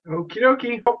 Okie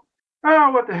dokie.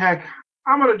 Oh, what the heck.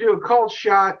 I'm going to do a cold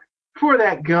shot for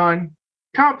that gun.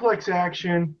 Complex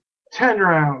action. 10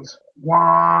 rounds.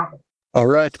 Wah. All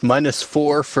right,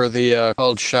 -4 for the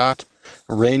called shot.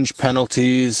 Range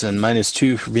penalties and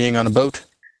 -2 for being on a boat.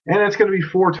 And that's going to be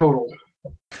 4 total.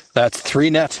 That's 3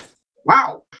 net.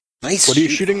 Wow. Nice. What are you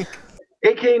shooting?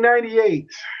 AK-98.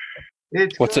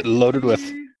 What's it loaded with?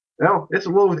 Well, it's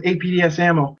loaded with APDS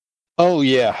ammo. Oh,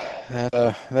 yeah.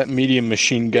 That medium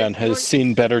machine gun has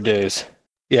seen better days.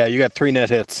 Yeah, you got 3 net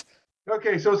hits.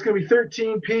 Okay, so it's going to be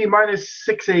 13P minus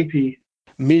 6 AP.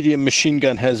 Medium machine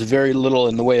gun has very little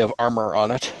in the way of armor on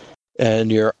it.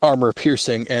 And your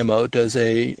armor-piercing ammo does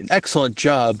an excellent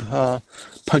job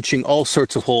punching all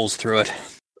sorts of holes through it.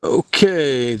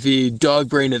 Okay, the dog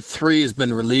brain at 3 has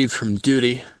been relieved from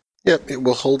duty. Yep, it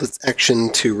will hold its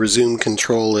action to resume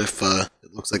control if it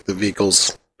looks like the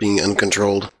vehicle's being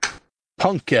uncontrolled.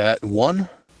 Punk at 1.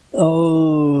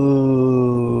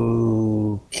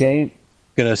 Okay.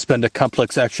 Gonna spend a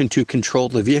complex action to control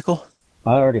the vehicle.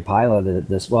 I already piloted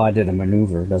this. Well, I did a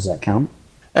maneuver. Does that count?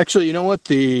 Actually, you know what?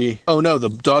 The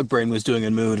dog brain was doing a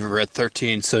maneuver at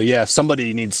 13. So yeah,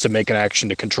 somebody needs to make an action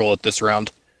to control it this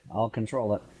round. I'll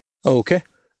control it. Okay.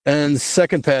 And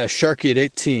second pass, Sharky at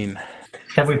 18.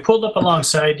 Have we pulled up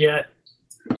alongside yet?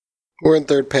 We're in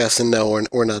third pass, and no,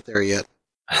 we're not there yet.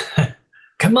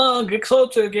 Come on, get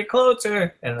closer, get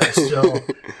closer. And I still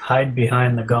hide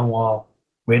behind the gun wall,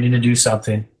 waiting to do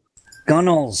something.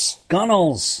 Gunnels!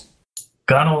 Gunnels,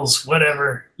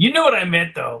 whatever. You know what I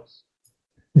meant, though.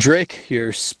 Drake,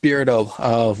 your spirit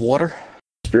of water.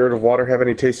 Spirit of water have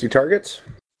any tasty targets?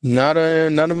 None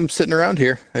of them sitting around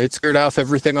here. It's cleared off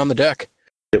everything on the deck.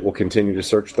 It will continue to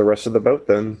search the rest of the boat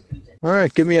then. All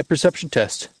right, give me a perception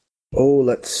test. Oh,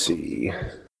 let's see.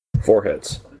 4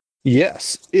 hits.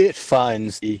 Yes, it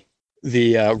finds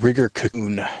the rigger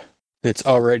cocoon that's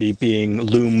already being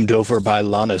loomed over by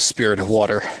Lana's spirit of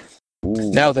water.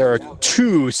 Ooh. Now there are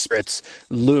 2 spirits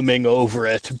looming over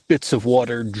it, bits of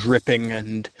water dripping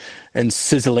and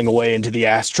sizzling away into the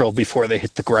astral before they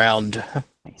hit the ground.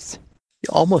 Nice. You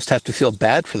almost have to feel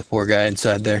bad for the poor guy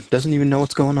inside there. Doesn't even know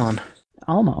what's going on.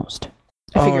 Almost.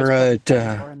 All right.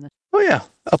 Oh yeah,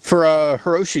 up for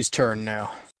Hiroshi's turn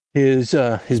now. His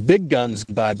big gun's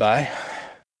bye-bye,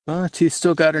 but he's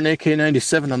still got an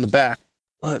AK-97 on the back.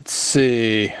 Let's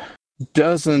see. I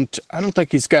don't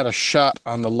think he's got a shot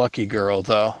on the Lucky Girl,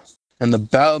 though. And the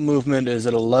bow movement is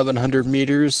at 1,100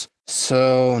 meters.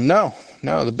 So, no,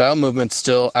 the bow movement's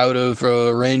still out of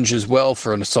range as well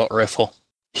for an assault rifle.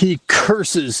 He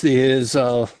curses his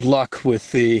luck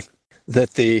with his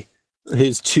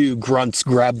 2 grunts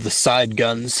grab the side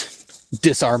guns,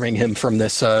 disarming him from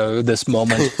this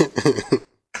moment.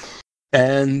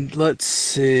 And let's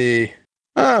see.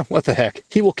 What the heck?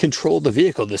 He will control the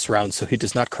vehicle this round so he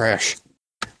does not crash.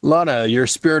 Lana, your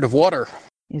spirit of water.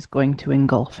 Is going to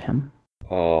engulf him.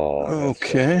 Oh,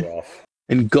 okay. So rough.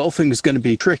 Engulfing is going to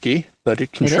be tricky, but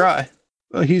it can try.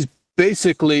 Well, he's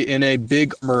basically in a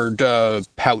big armored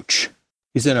pouch.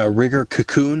 He's in a rigger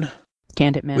cocoon.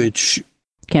 Can it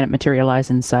materialize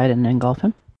inside and engulf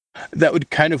him? That would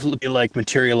kind of be like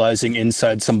materializing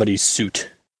inside somebody's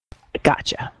suit.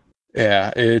 Gotcha.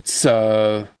 Yeah, it's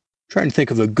trying to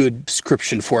think of a good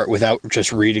description for it without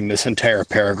just reading this entire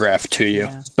paragraph to you.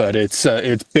 Yeah. But it's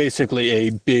basically a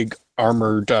big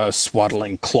armored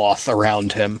swaddling cloth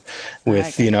around him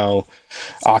with,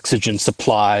 oxygen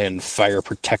supply and fire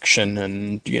protection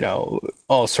and,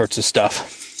 all sorts of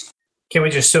stuff. Can we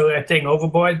just throw that thing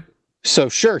overboard? So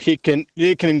sure, it can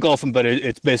engulf him, but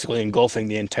it's basically engulfing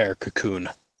the entire cocoon.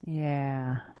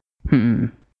 Yeah. I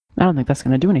don't think that's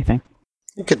going to do anything.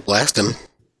 You could blast him.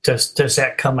 Does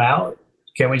that come out?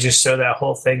 Can we just throw that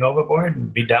whole thing overboard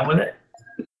and be done with it?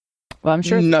 Well, I'm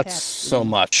sure not so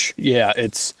much. Yeah,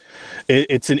 it's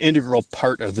an integral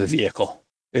part of the vehicle.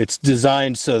 It's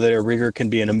designed so that a rigger can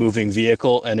be in a moving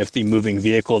vehicle, and if the moving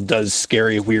vehicle does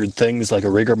scary, weird things like a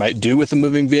rigger might do with a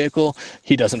moving vehicle,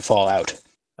 he doesn't fall out.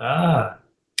 Ah.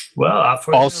 Well,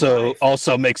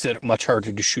 Also makes it much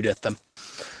harder to shoot at them.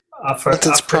 Once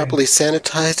it's properly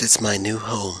sanitized, it's my new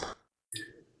home.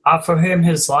 Offer him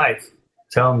his life.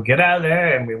 Tell him, get out of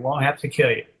there and we won't have to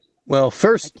kill you. Well,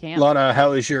 first, I can't. Lana,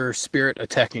 how is your spirit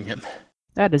attacking him?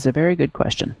 That is a very good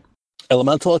question.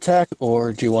 Elemental attack,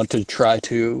 or do you want to try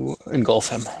to engulf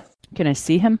him? Can I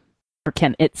see him? Or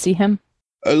can it see him?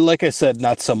 Like I said,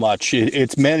 not so much.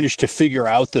 It's managed to figure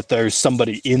out that there's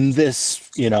somebody in this,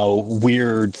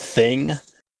 weird thing,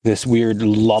 this weird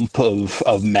lump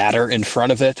of matter in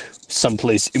front of it.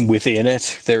 Someplace within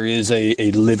it, there is a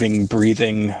living,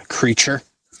 breathing creature.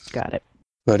 Got it.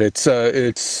 But it's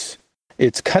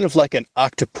kind of like an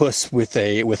octopus with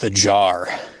a jar.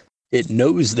 It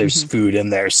knows there's food in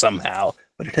there somehow,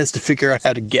 but it has to figure out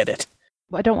how to get it.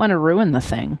 Well, I don't want to ruin the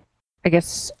thing. I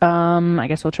guess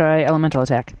we'll try elemental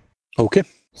attack. Okay.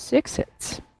 6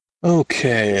 hits.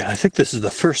 Okay, I think this is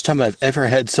the first time I've ever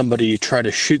had somebody try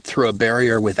to shoot through a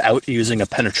barrier without using a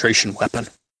penetration weapon.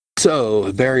 So,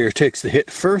 the barrier takes the hit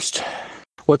first.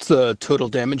 What's the total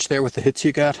damage there with the hits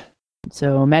you got?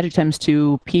 So magic times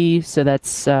 2 P, so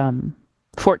that's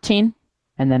 14.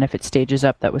 And then if it stages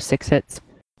up, that was 6 hits.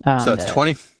 So that's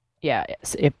 20? Yeah,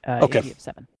 okay. 80 of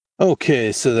 7.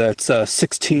 Okay, so that's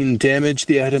 16 damage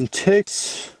the item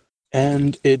takes,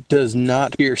 and it does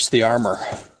not pierce the armor.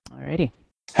 Alrighty.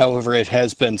 However, it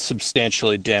has been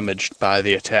substantially damaged by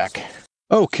the attack.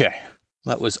 Okay,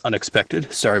 that was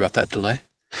unexpected. Sorry about that delay.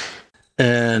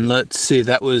 And let's see,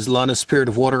 that was Lana's Spirit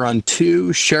of Water on 2,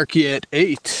 Sharky at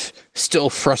 8, still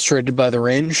frustrated by the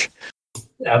range.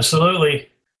 Absolutely.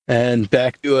 And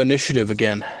back to initiative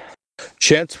again.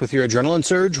 Chance, with your adrenaline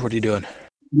surge, what are you doing?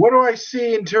 What do I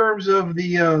see in terms of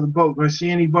the boat? Do I see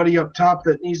anybody up top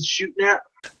that needs shooting at?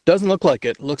 Doesn't look like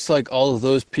it. Looks like all of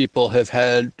those people have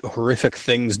had horrific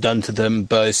things done to them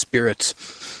by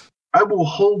spirits. I will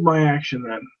hold my action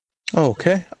then.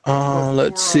 Okay.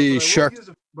 Let's see. Shark.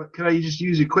 But could I just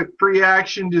use a quick free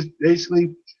action? Just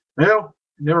basically, well,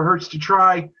 it never hurts to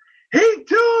try. Hey,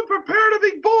 Tom, prepare to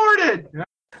be boarded!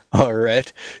 All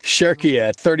right. Sharky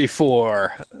at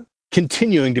 34.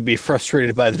 Continuing to be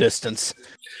frustrated by the distance.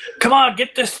 Come on,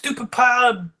 get this stupid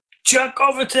pile of junk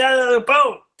over to that other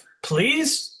boat,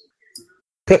 please.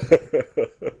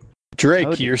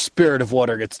 Drake, your Spirit of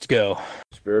Water gets to go.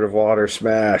 Spirit of Water,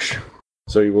 smash.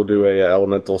 So you will do a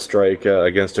elemental strike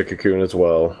against a cocoon as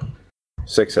well.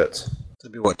 6 hits.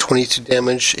 That'd be what, 22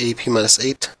 damage, AP minus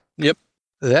 8? Yep,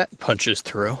 that punches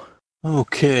through.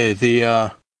 Okay,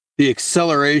 the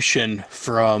acceleration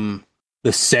from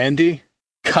the Sandy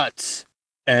cuts,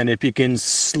 and it begins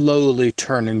slowly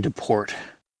turning to port.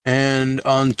 And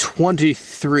on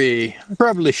 23, I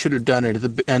probably should have done it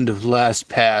at the end of last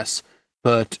pass,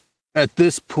 but at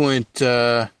this point,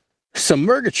 some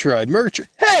Murgatroyd,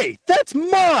 hey, that's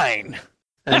mine!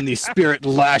 And the spirit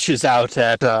lashes out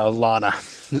at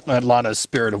Lana's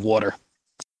Spirit of Water.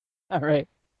 All right.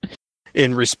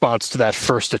 In response to that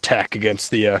first attack against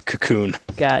the cocoon.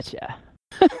 Gotcha.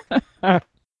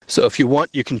 So if you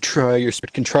want, your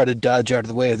spirit can try to dodge out of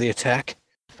the way of the attack.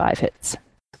 5 hits.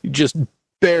 You just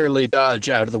barely dodge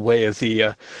out of the way of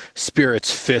the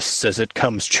spirit's fists as it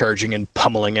comes charging and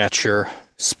pummeling at your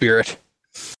spirit.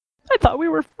 I thought we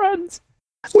were friends.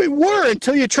 We were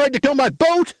until you tried to kill my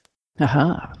boat!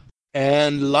 Aha.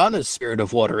 And Lana's Spirit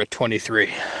of Water at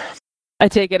 23. I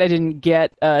take it I didn't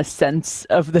get a sense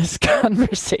of this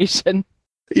conversation.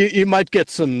 You might get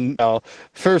some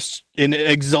first in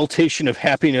exaltation of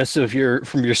happiness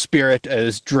from your spirit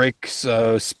as Drake's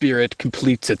spirit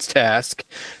completes its task,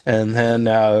 and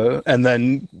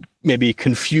then maybe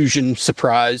confusion,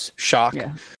 surprise, shock,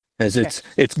 as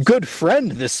its good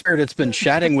friend, this spirit it's been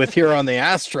chatting with here on the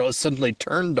Astral, has suddenly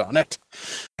turned on it.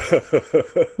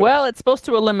 Well, it's supposed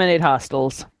to eliminate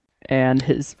hostiles, and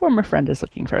his former friend is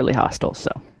looking fairly hostile. So.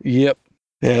 Yep.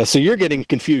 Yeah, so you're getting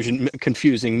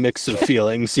confusing mix of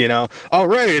feelings, All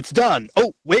right, it's done.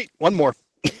 Oh, wait, one more.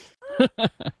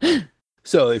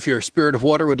 So if your Spirit of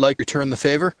Water would like to return the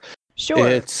favor, sure.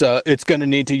 It's going to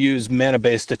need to use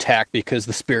mana-based attack because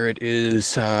the spirit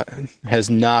has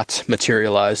not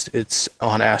materialized. It's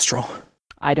on Astral.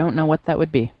 I don't know what that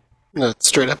would be.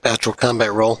 Straight up Astral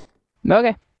combat roll.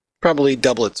 Okay. Probably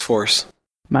double its force.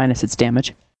 Minus its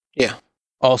damage. Yeah.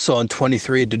 Also on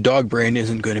 23, the dog brain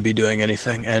isn't going to be doing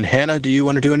anything. And Hannah, do you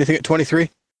want to do anything at 23?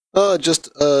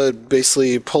 Just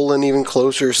basically pull in even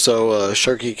closer so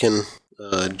Sharky can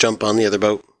jump on the other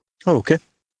boat. Oh, okay.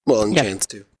 Well, and Chance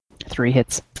too. 3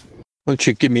 hits. Why don't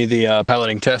you give me the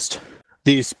piloting test?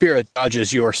 The spirit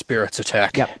dodges your spirit's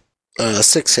attack. Yep.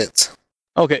 6 hits.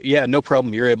 Okay, yeah, no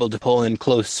problem. You're able to pull in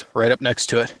close, right up next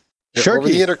to it. Over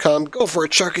the Sharky. intercom. Go for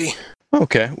it, Sharky.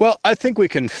 Okay, well, I think we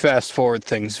can fast forward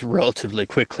things relatively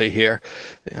quickly here.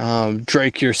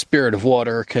 Drake, your spirit of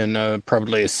water, can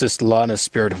probably assist Lana's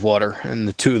spirit of water, and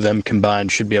the two of them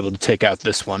combined should be able to take out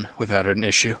this one without an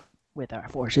issue. With our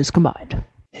forces combined.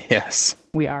 Yes.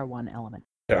 We are one element.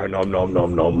 Nom nom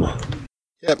nom nom.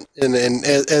 Yep, and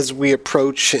as we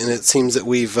approach, and it seems that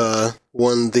we've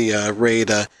won the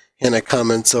raid, Hannah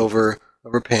comments over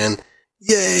Pan.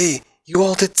 Yay! You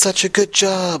all did such a good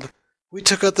job! We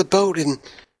took out the boat, and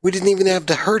we didn't even have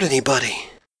to hurt anybody.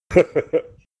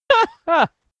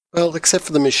 Well, except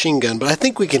for the machine gun, but I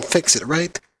think we can fix it,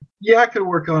 right? Yeah, I could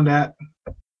work on that.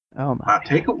 Oh my. Might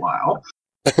take a while.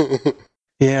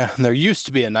 Yeah, and there used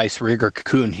to be a nice rigger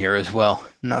cocoon here as well.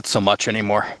 Not so much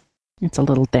anymore. It's a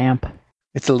little damp.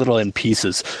 It's a little in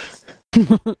pieces.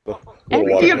 Little water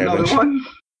Get another damage. one.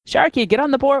 Sharky, get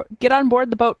on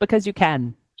board the boat because you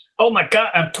can. Oh my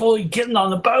god, I'm totally getting on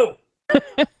the boat.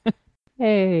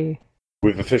 Hey.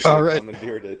 We've officially All right.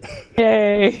 commandeered it.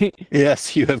 Yay.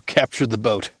 Yes, you have captured the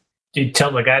boat. Did you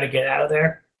tell the guy to get out of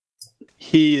there?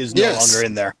 He is no Yes. longer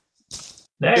in there.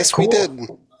 That's Yes, cool. we did.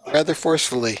 Rather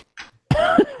forcefully.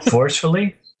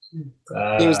 Forcefully?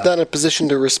 He was not in a position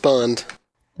to respond.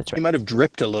 That's He right. might have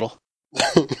dripped a little.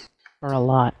 Or a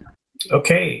lot.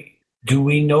 Okay. Do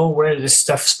we know where this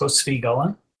stuff's supposed to be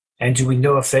going? And do we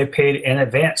know if they paid in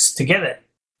advance to get it?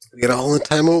 We got all the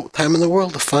time in the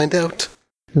world to find out.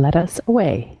 Let us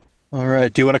away. All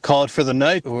right, do you want to call it for the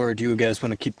night, or do you guys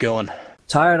want to keep going?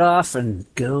 Tired off and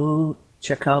go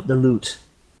check out the loot.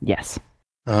 Yes.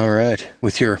 All right,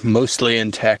 with your mostly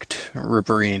intact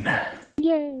rubberine.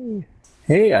 Yay.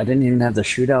 Hey, I didn't even have to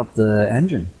shoot out the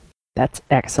engine. That's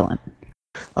excellent.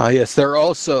 Yes, there are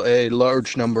also a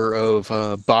large number of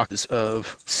boxes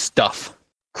of stuff.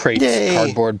 Crates, Yay.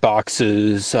 cardboard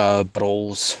boxes,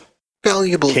 bottles.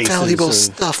 Valuable Cases of-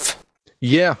 stuff.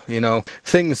 Yeah,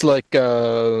 things like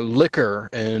liquor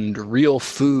and real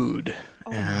food.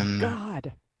 Oh and my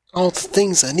god. All the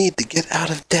things I need to get out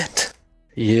of debt.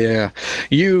 Yeah,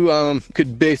 you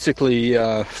could basically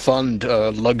fund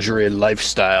a luxury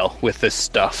lifestyle with this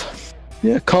stuff.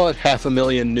 Yeah, call it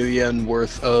 500,000 new yen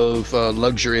worth of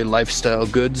luxury lifestyle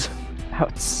goods.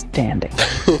 Outstanding.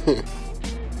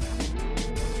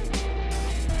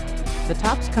 The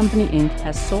Topps Company Inc.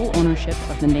 has sole ownership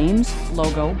of the names,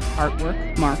 logo,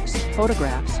 artwork, marks,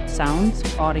 photographs,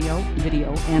 sounds, audio,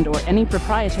 video, and/or any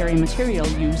proprietary material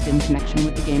used in connection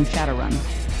with the game Shadowrun.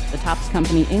 The Topps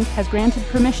Company Inc. has granted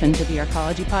permission to the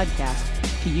Arcology Podcast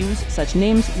to use such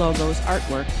names, logos,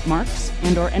 artwork, marks,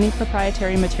 and/or any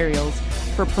proprietary materials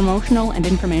for promotional and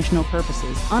informational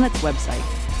purposes on its website,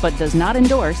 but does not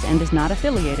endorse and is not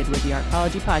affiliated with the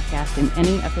Arcology Podcast in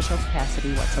any official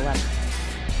capacity whatsoever.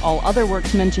 All other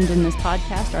works mentioned in this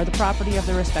podcast are the property of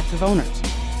their respective owners.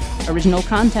 Original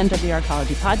content of the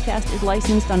Arcology Podcast is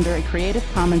licensed under a Creative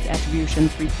Commons Attribution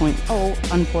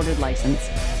 3.0 unported license,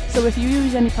 so if you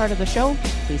use any part of the show,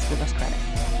 please give us credit.